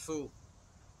Jonathan Fu.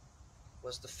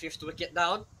 Was the 5th wicket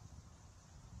down.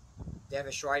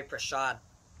 Deveshwari Prasad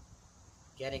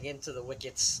getting into the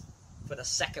wickets for the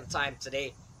 2nd time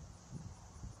today.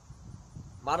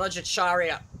 Manoj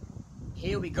Acharya,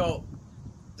 here we go.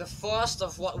 The first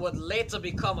of what would later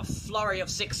become a flurry of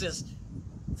sixes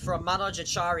from Manoj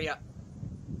Acharya.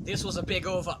 This was a big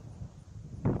over.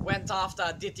 Went after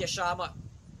Aditya Sharma.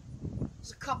 It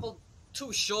was a couple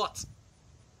too short.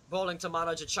 Bowling to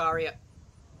Manoj Acharya.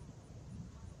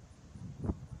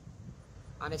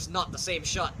 And it's not the same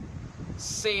shot.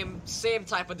 Same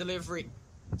type of delivery.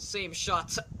 Same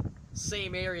shot.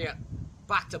 Same area.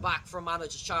 Back to back from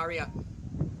Manoj Acharya.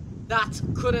 That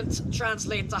couldn't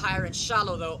translate to higher and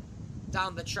shallow though.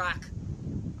 Down the track.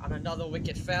 And another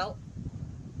wicket fell.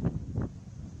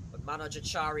 But Manoj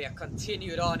Acharya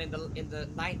continued on in the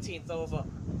 19th over.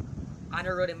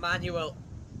 Anirudh Emmanuel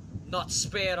not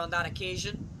spared on that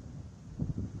occasion.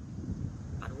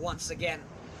 And once again,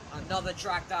 another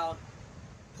drag down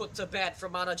put to bed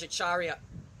from Manoj Acharya.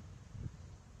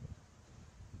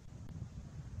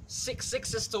 6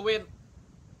 sixes to win.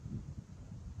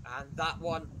 And that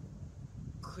one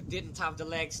didn't have the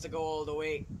legs to go all the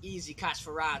way. Easy catch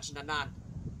for Raj Nanan.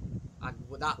 And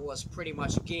that was pretty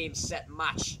much game, set,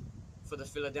 match for the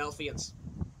Philadelphians.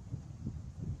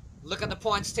 Look at the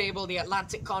points table, the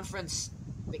Atlantic Conference,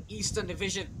 the Eastern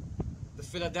Division. The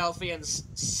Philadelphians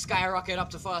skyrocket up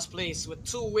to first place with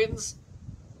 2 wins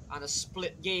and a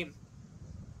split game.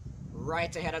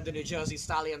 Right ahead of the New Jersey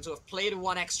Stallions, who have played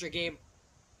 1 extra game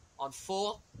on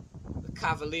 4. The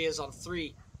Cavaliers on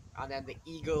 3. And then the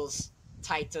Eagles,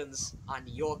 Titans, and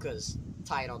Yorkers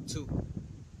tied on 2.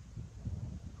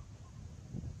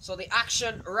 So the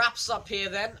action wraps up here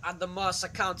then at the Mercer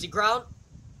County Ground.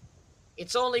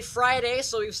 It's only Friday,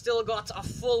 so we've still got a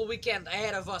full weekend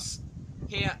ahead of us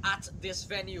here at this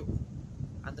venue.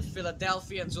 And the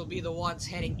Philadelphians will be the ones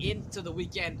heading into the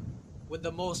weekend with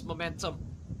the most momentum.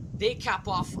 They cap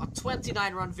off a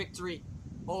 29-run victory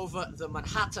over the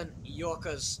Manhattan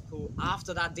Yorkers, who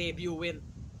after that debut win,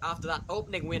 after that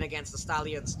opening win against the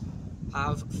Stallions,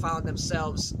 have found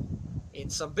themselves in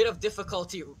some bit of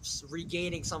difficulty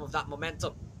regaining some of that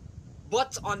momentum.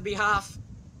 But on behalf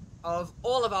of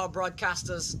all of our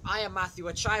broadcasters, I am Matthew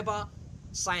Achaiba,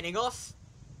 signing off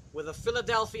with a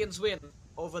Philadelphians win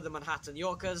over the Manhattan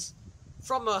Yorkers.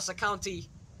 From Mercer County,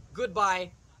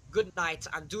 goodbye, good night,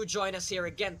 and do join us here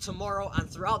again tomorrow and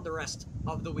throughout the rest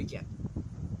of the weekend.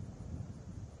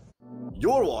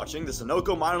 You're watching the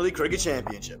Sunoco Minor League Cricket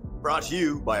Championship, brought to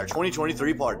you by our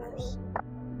 2023 partners.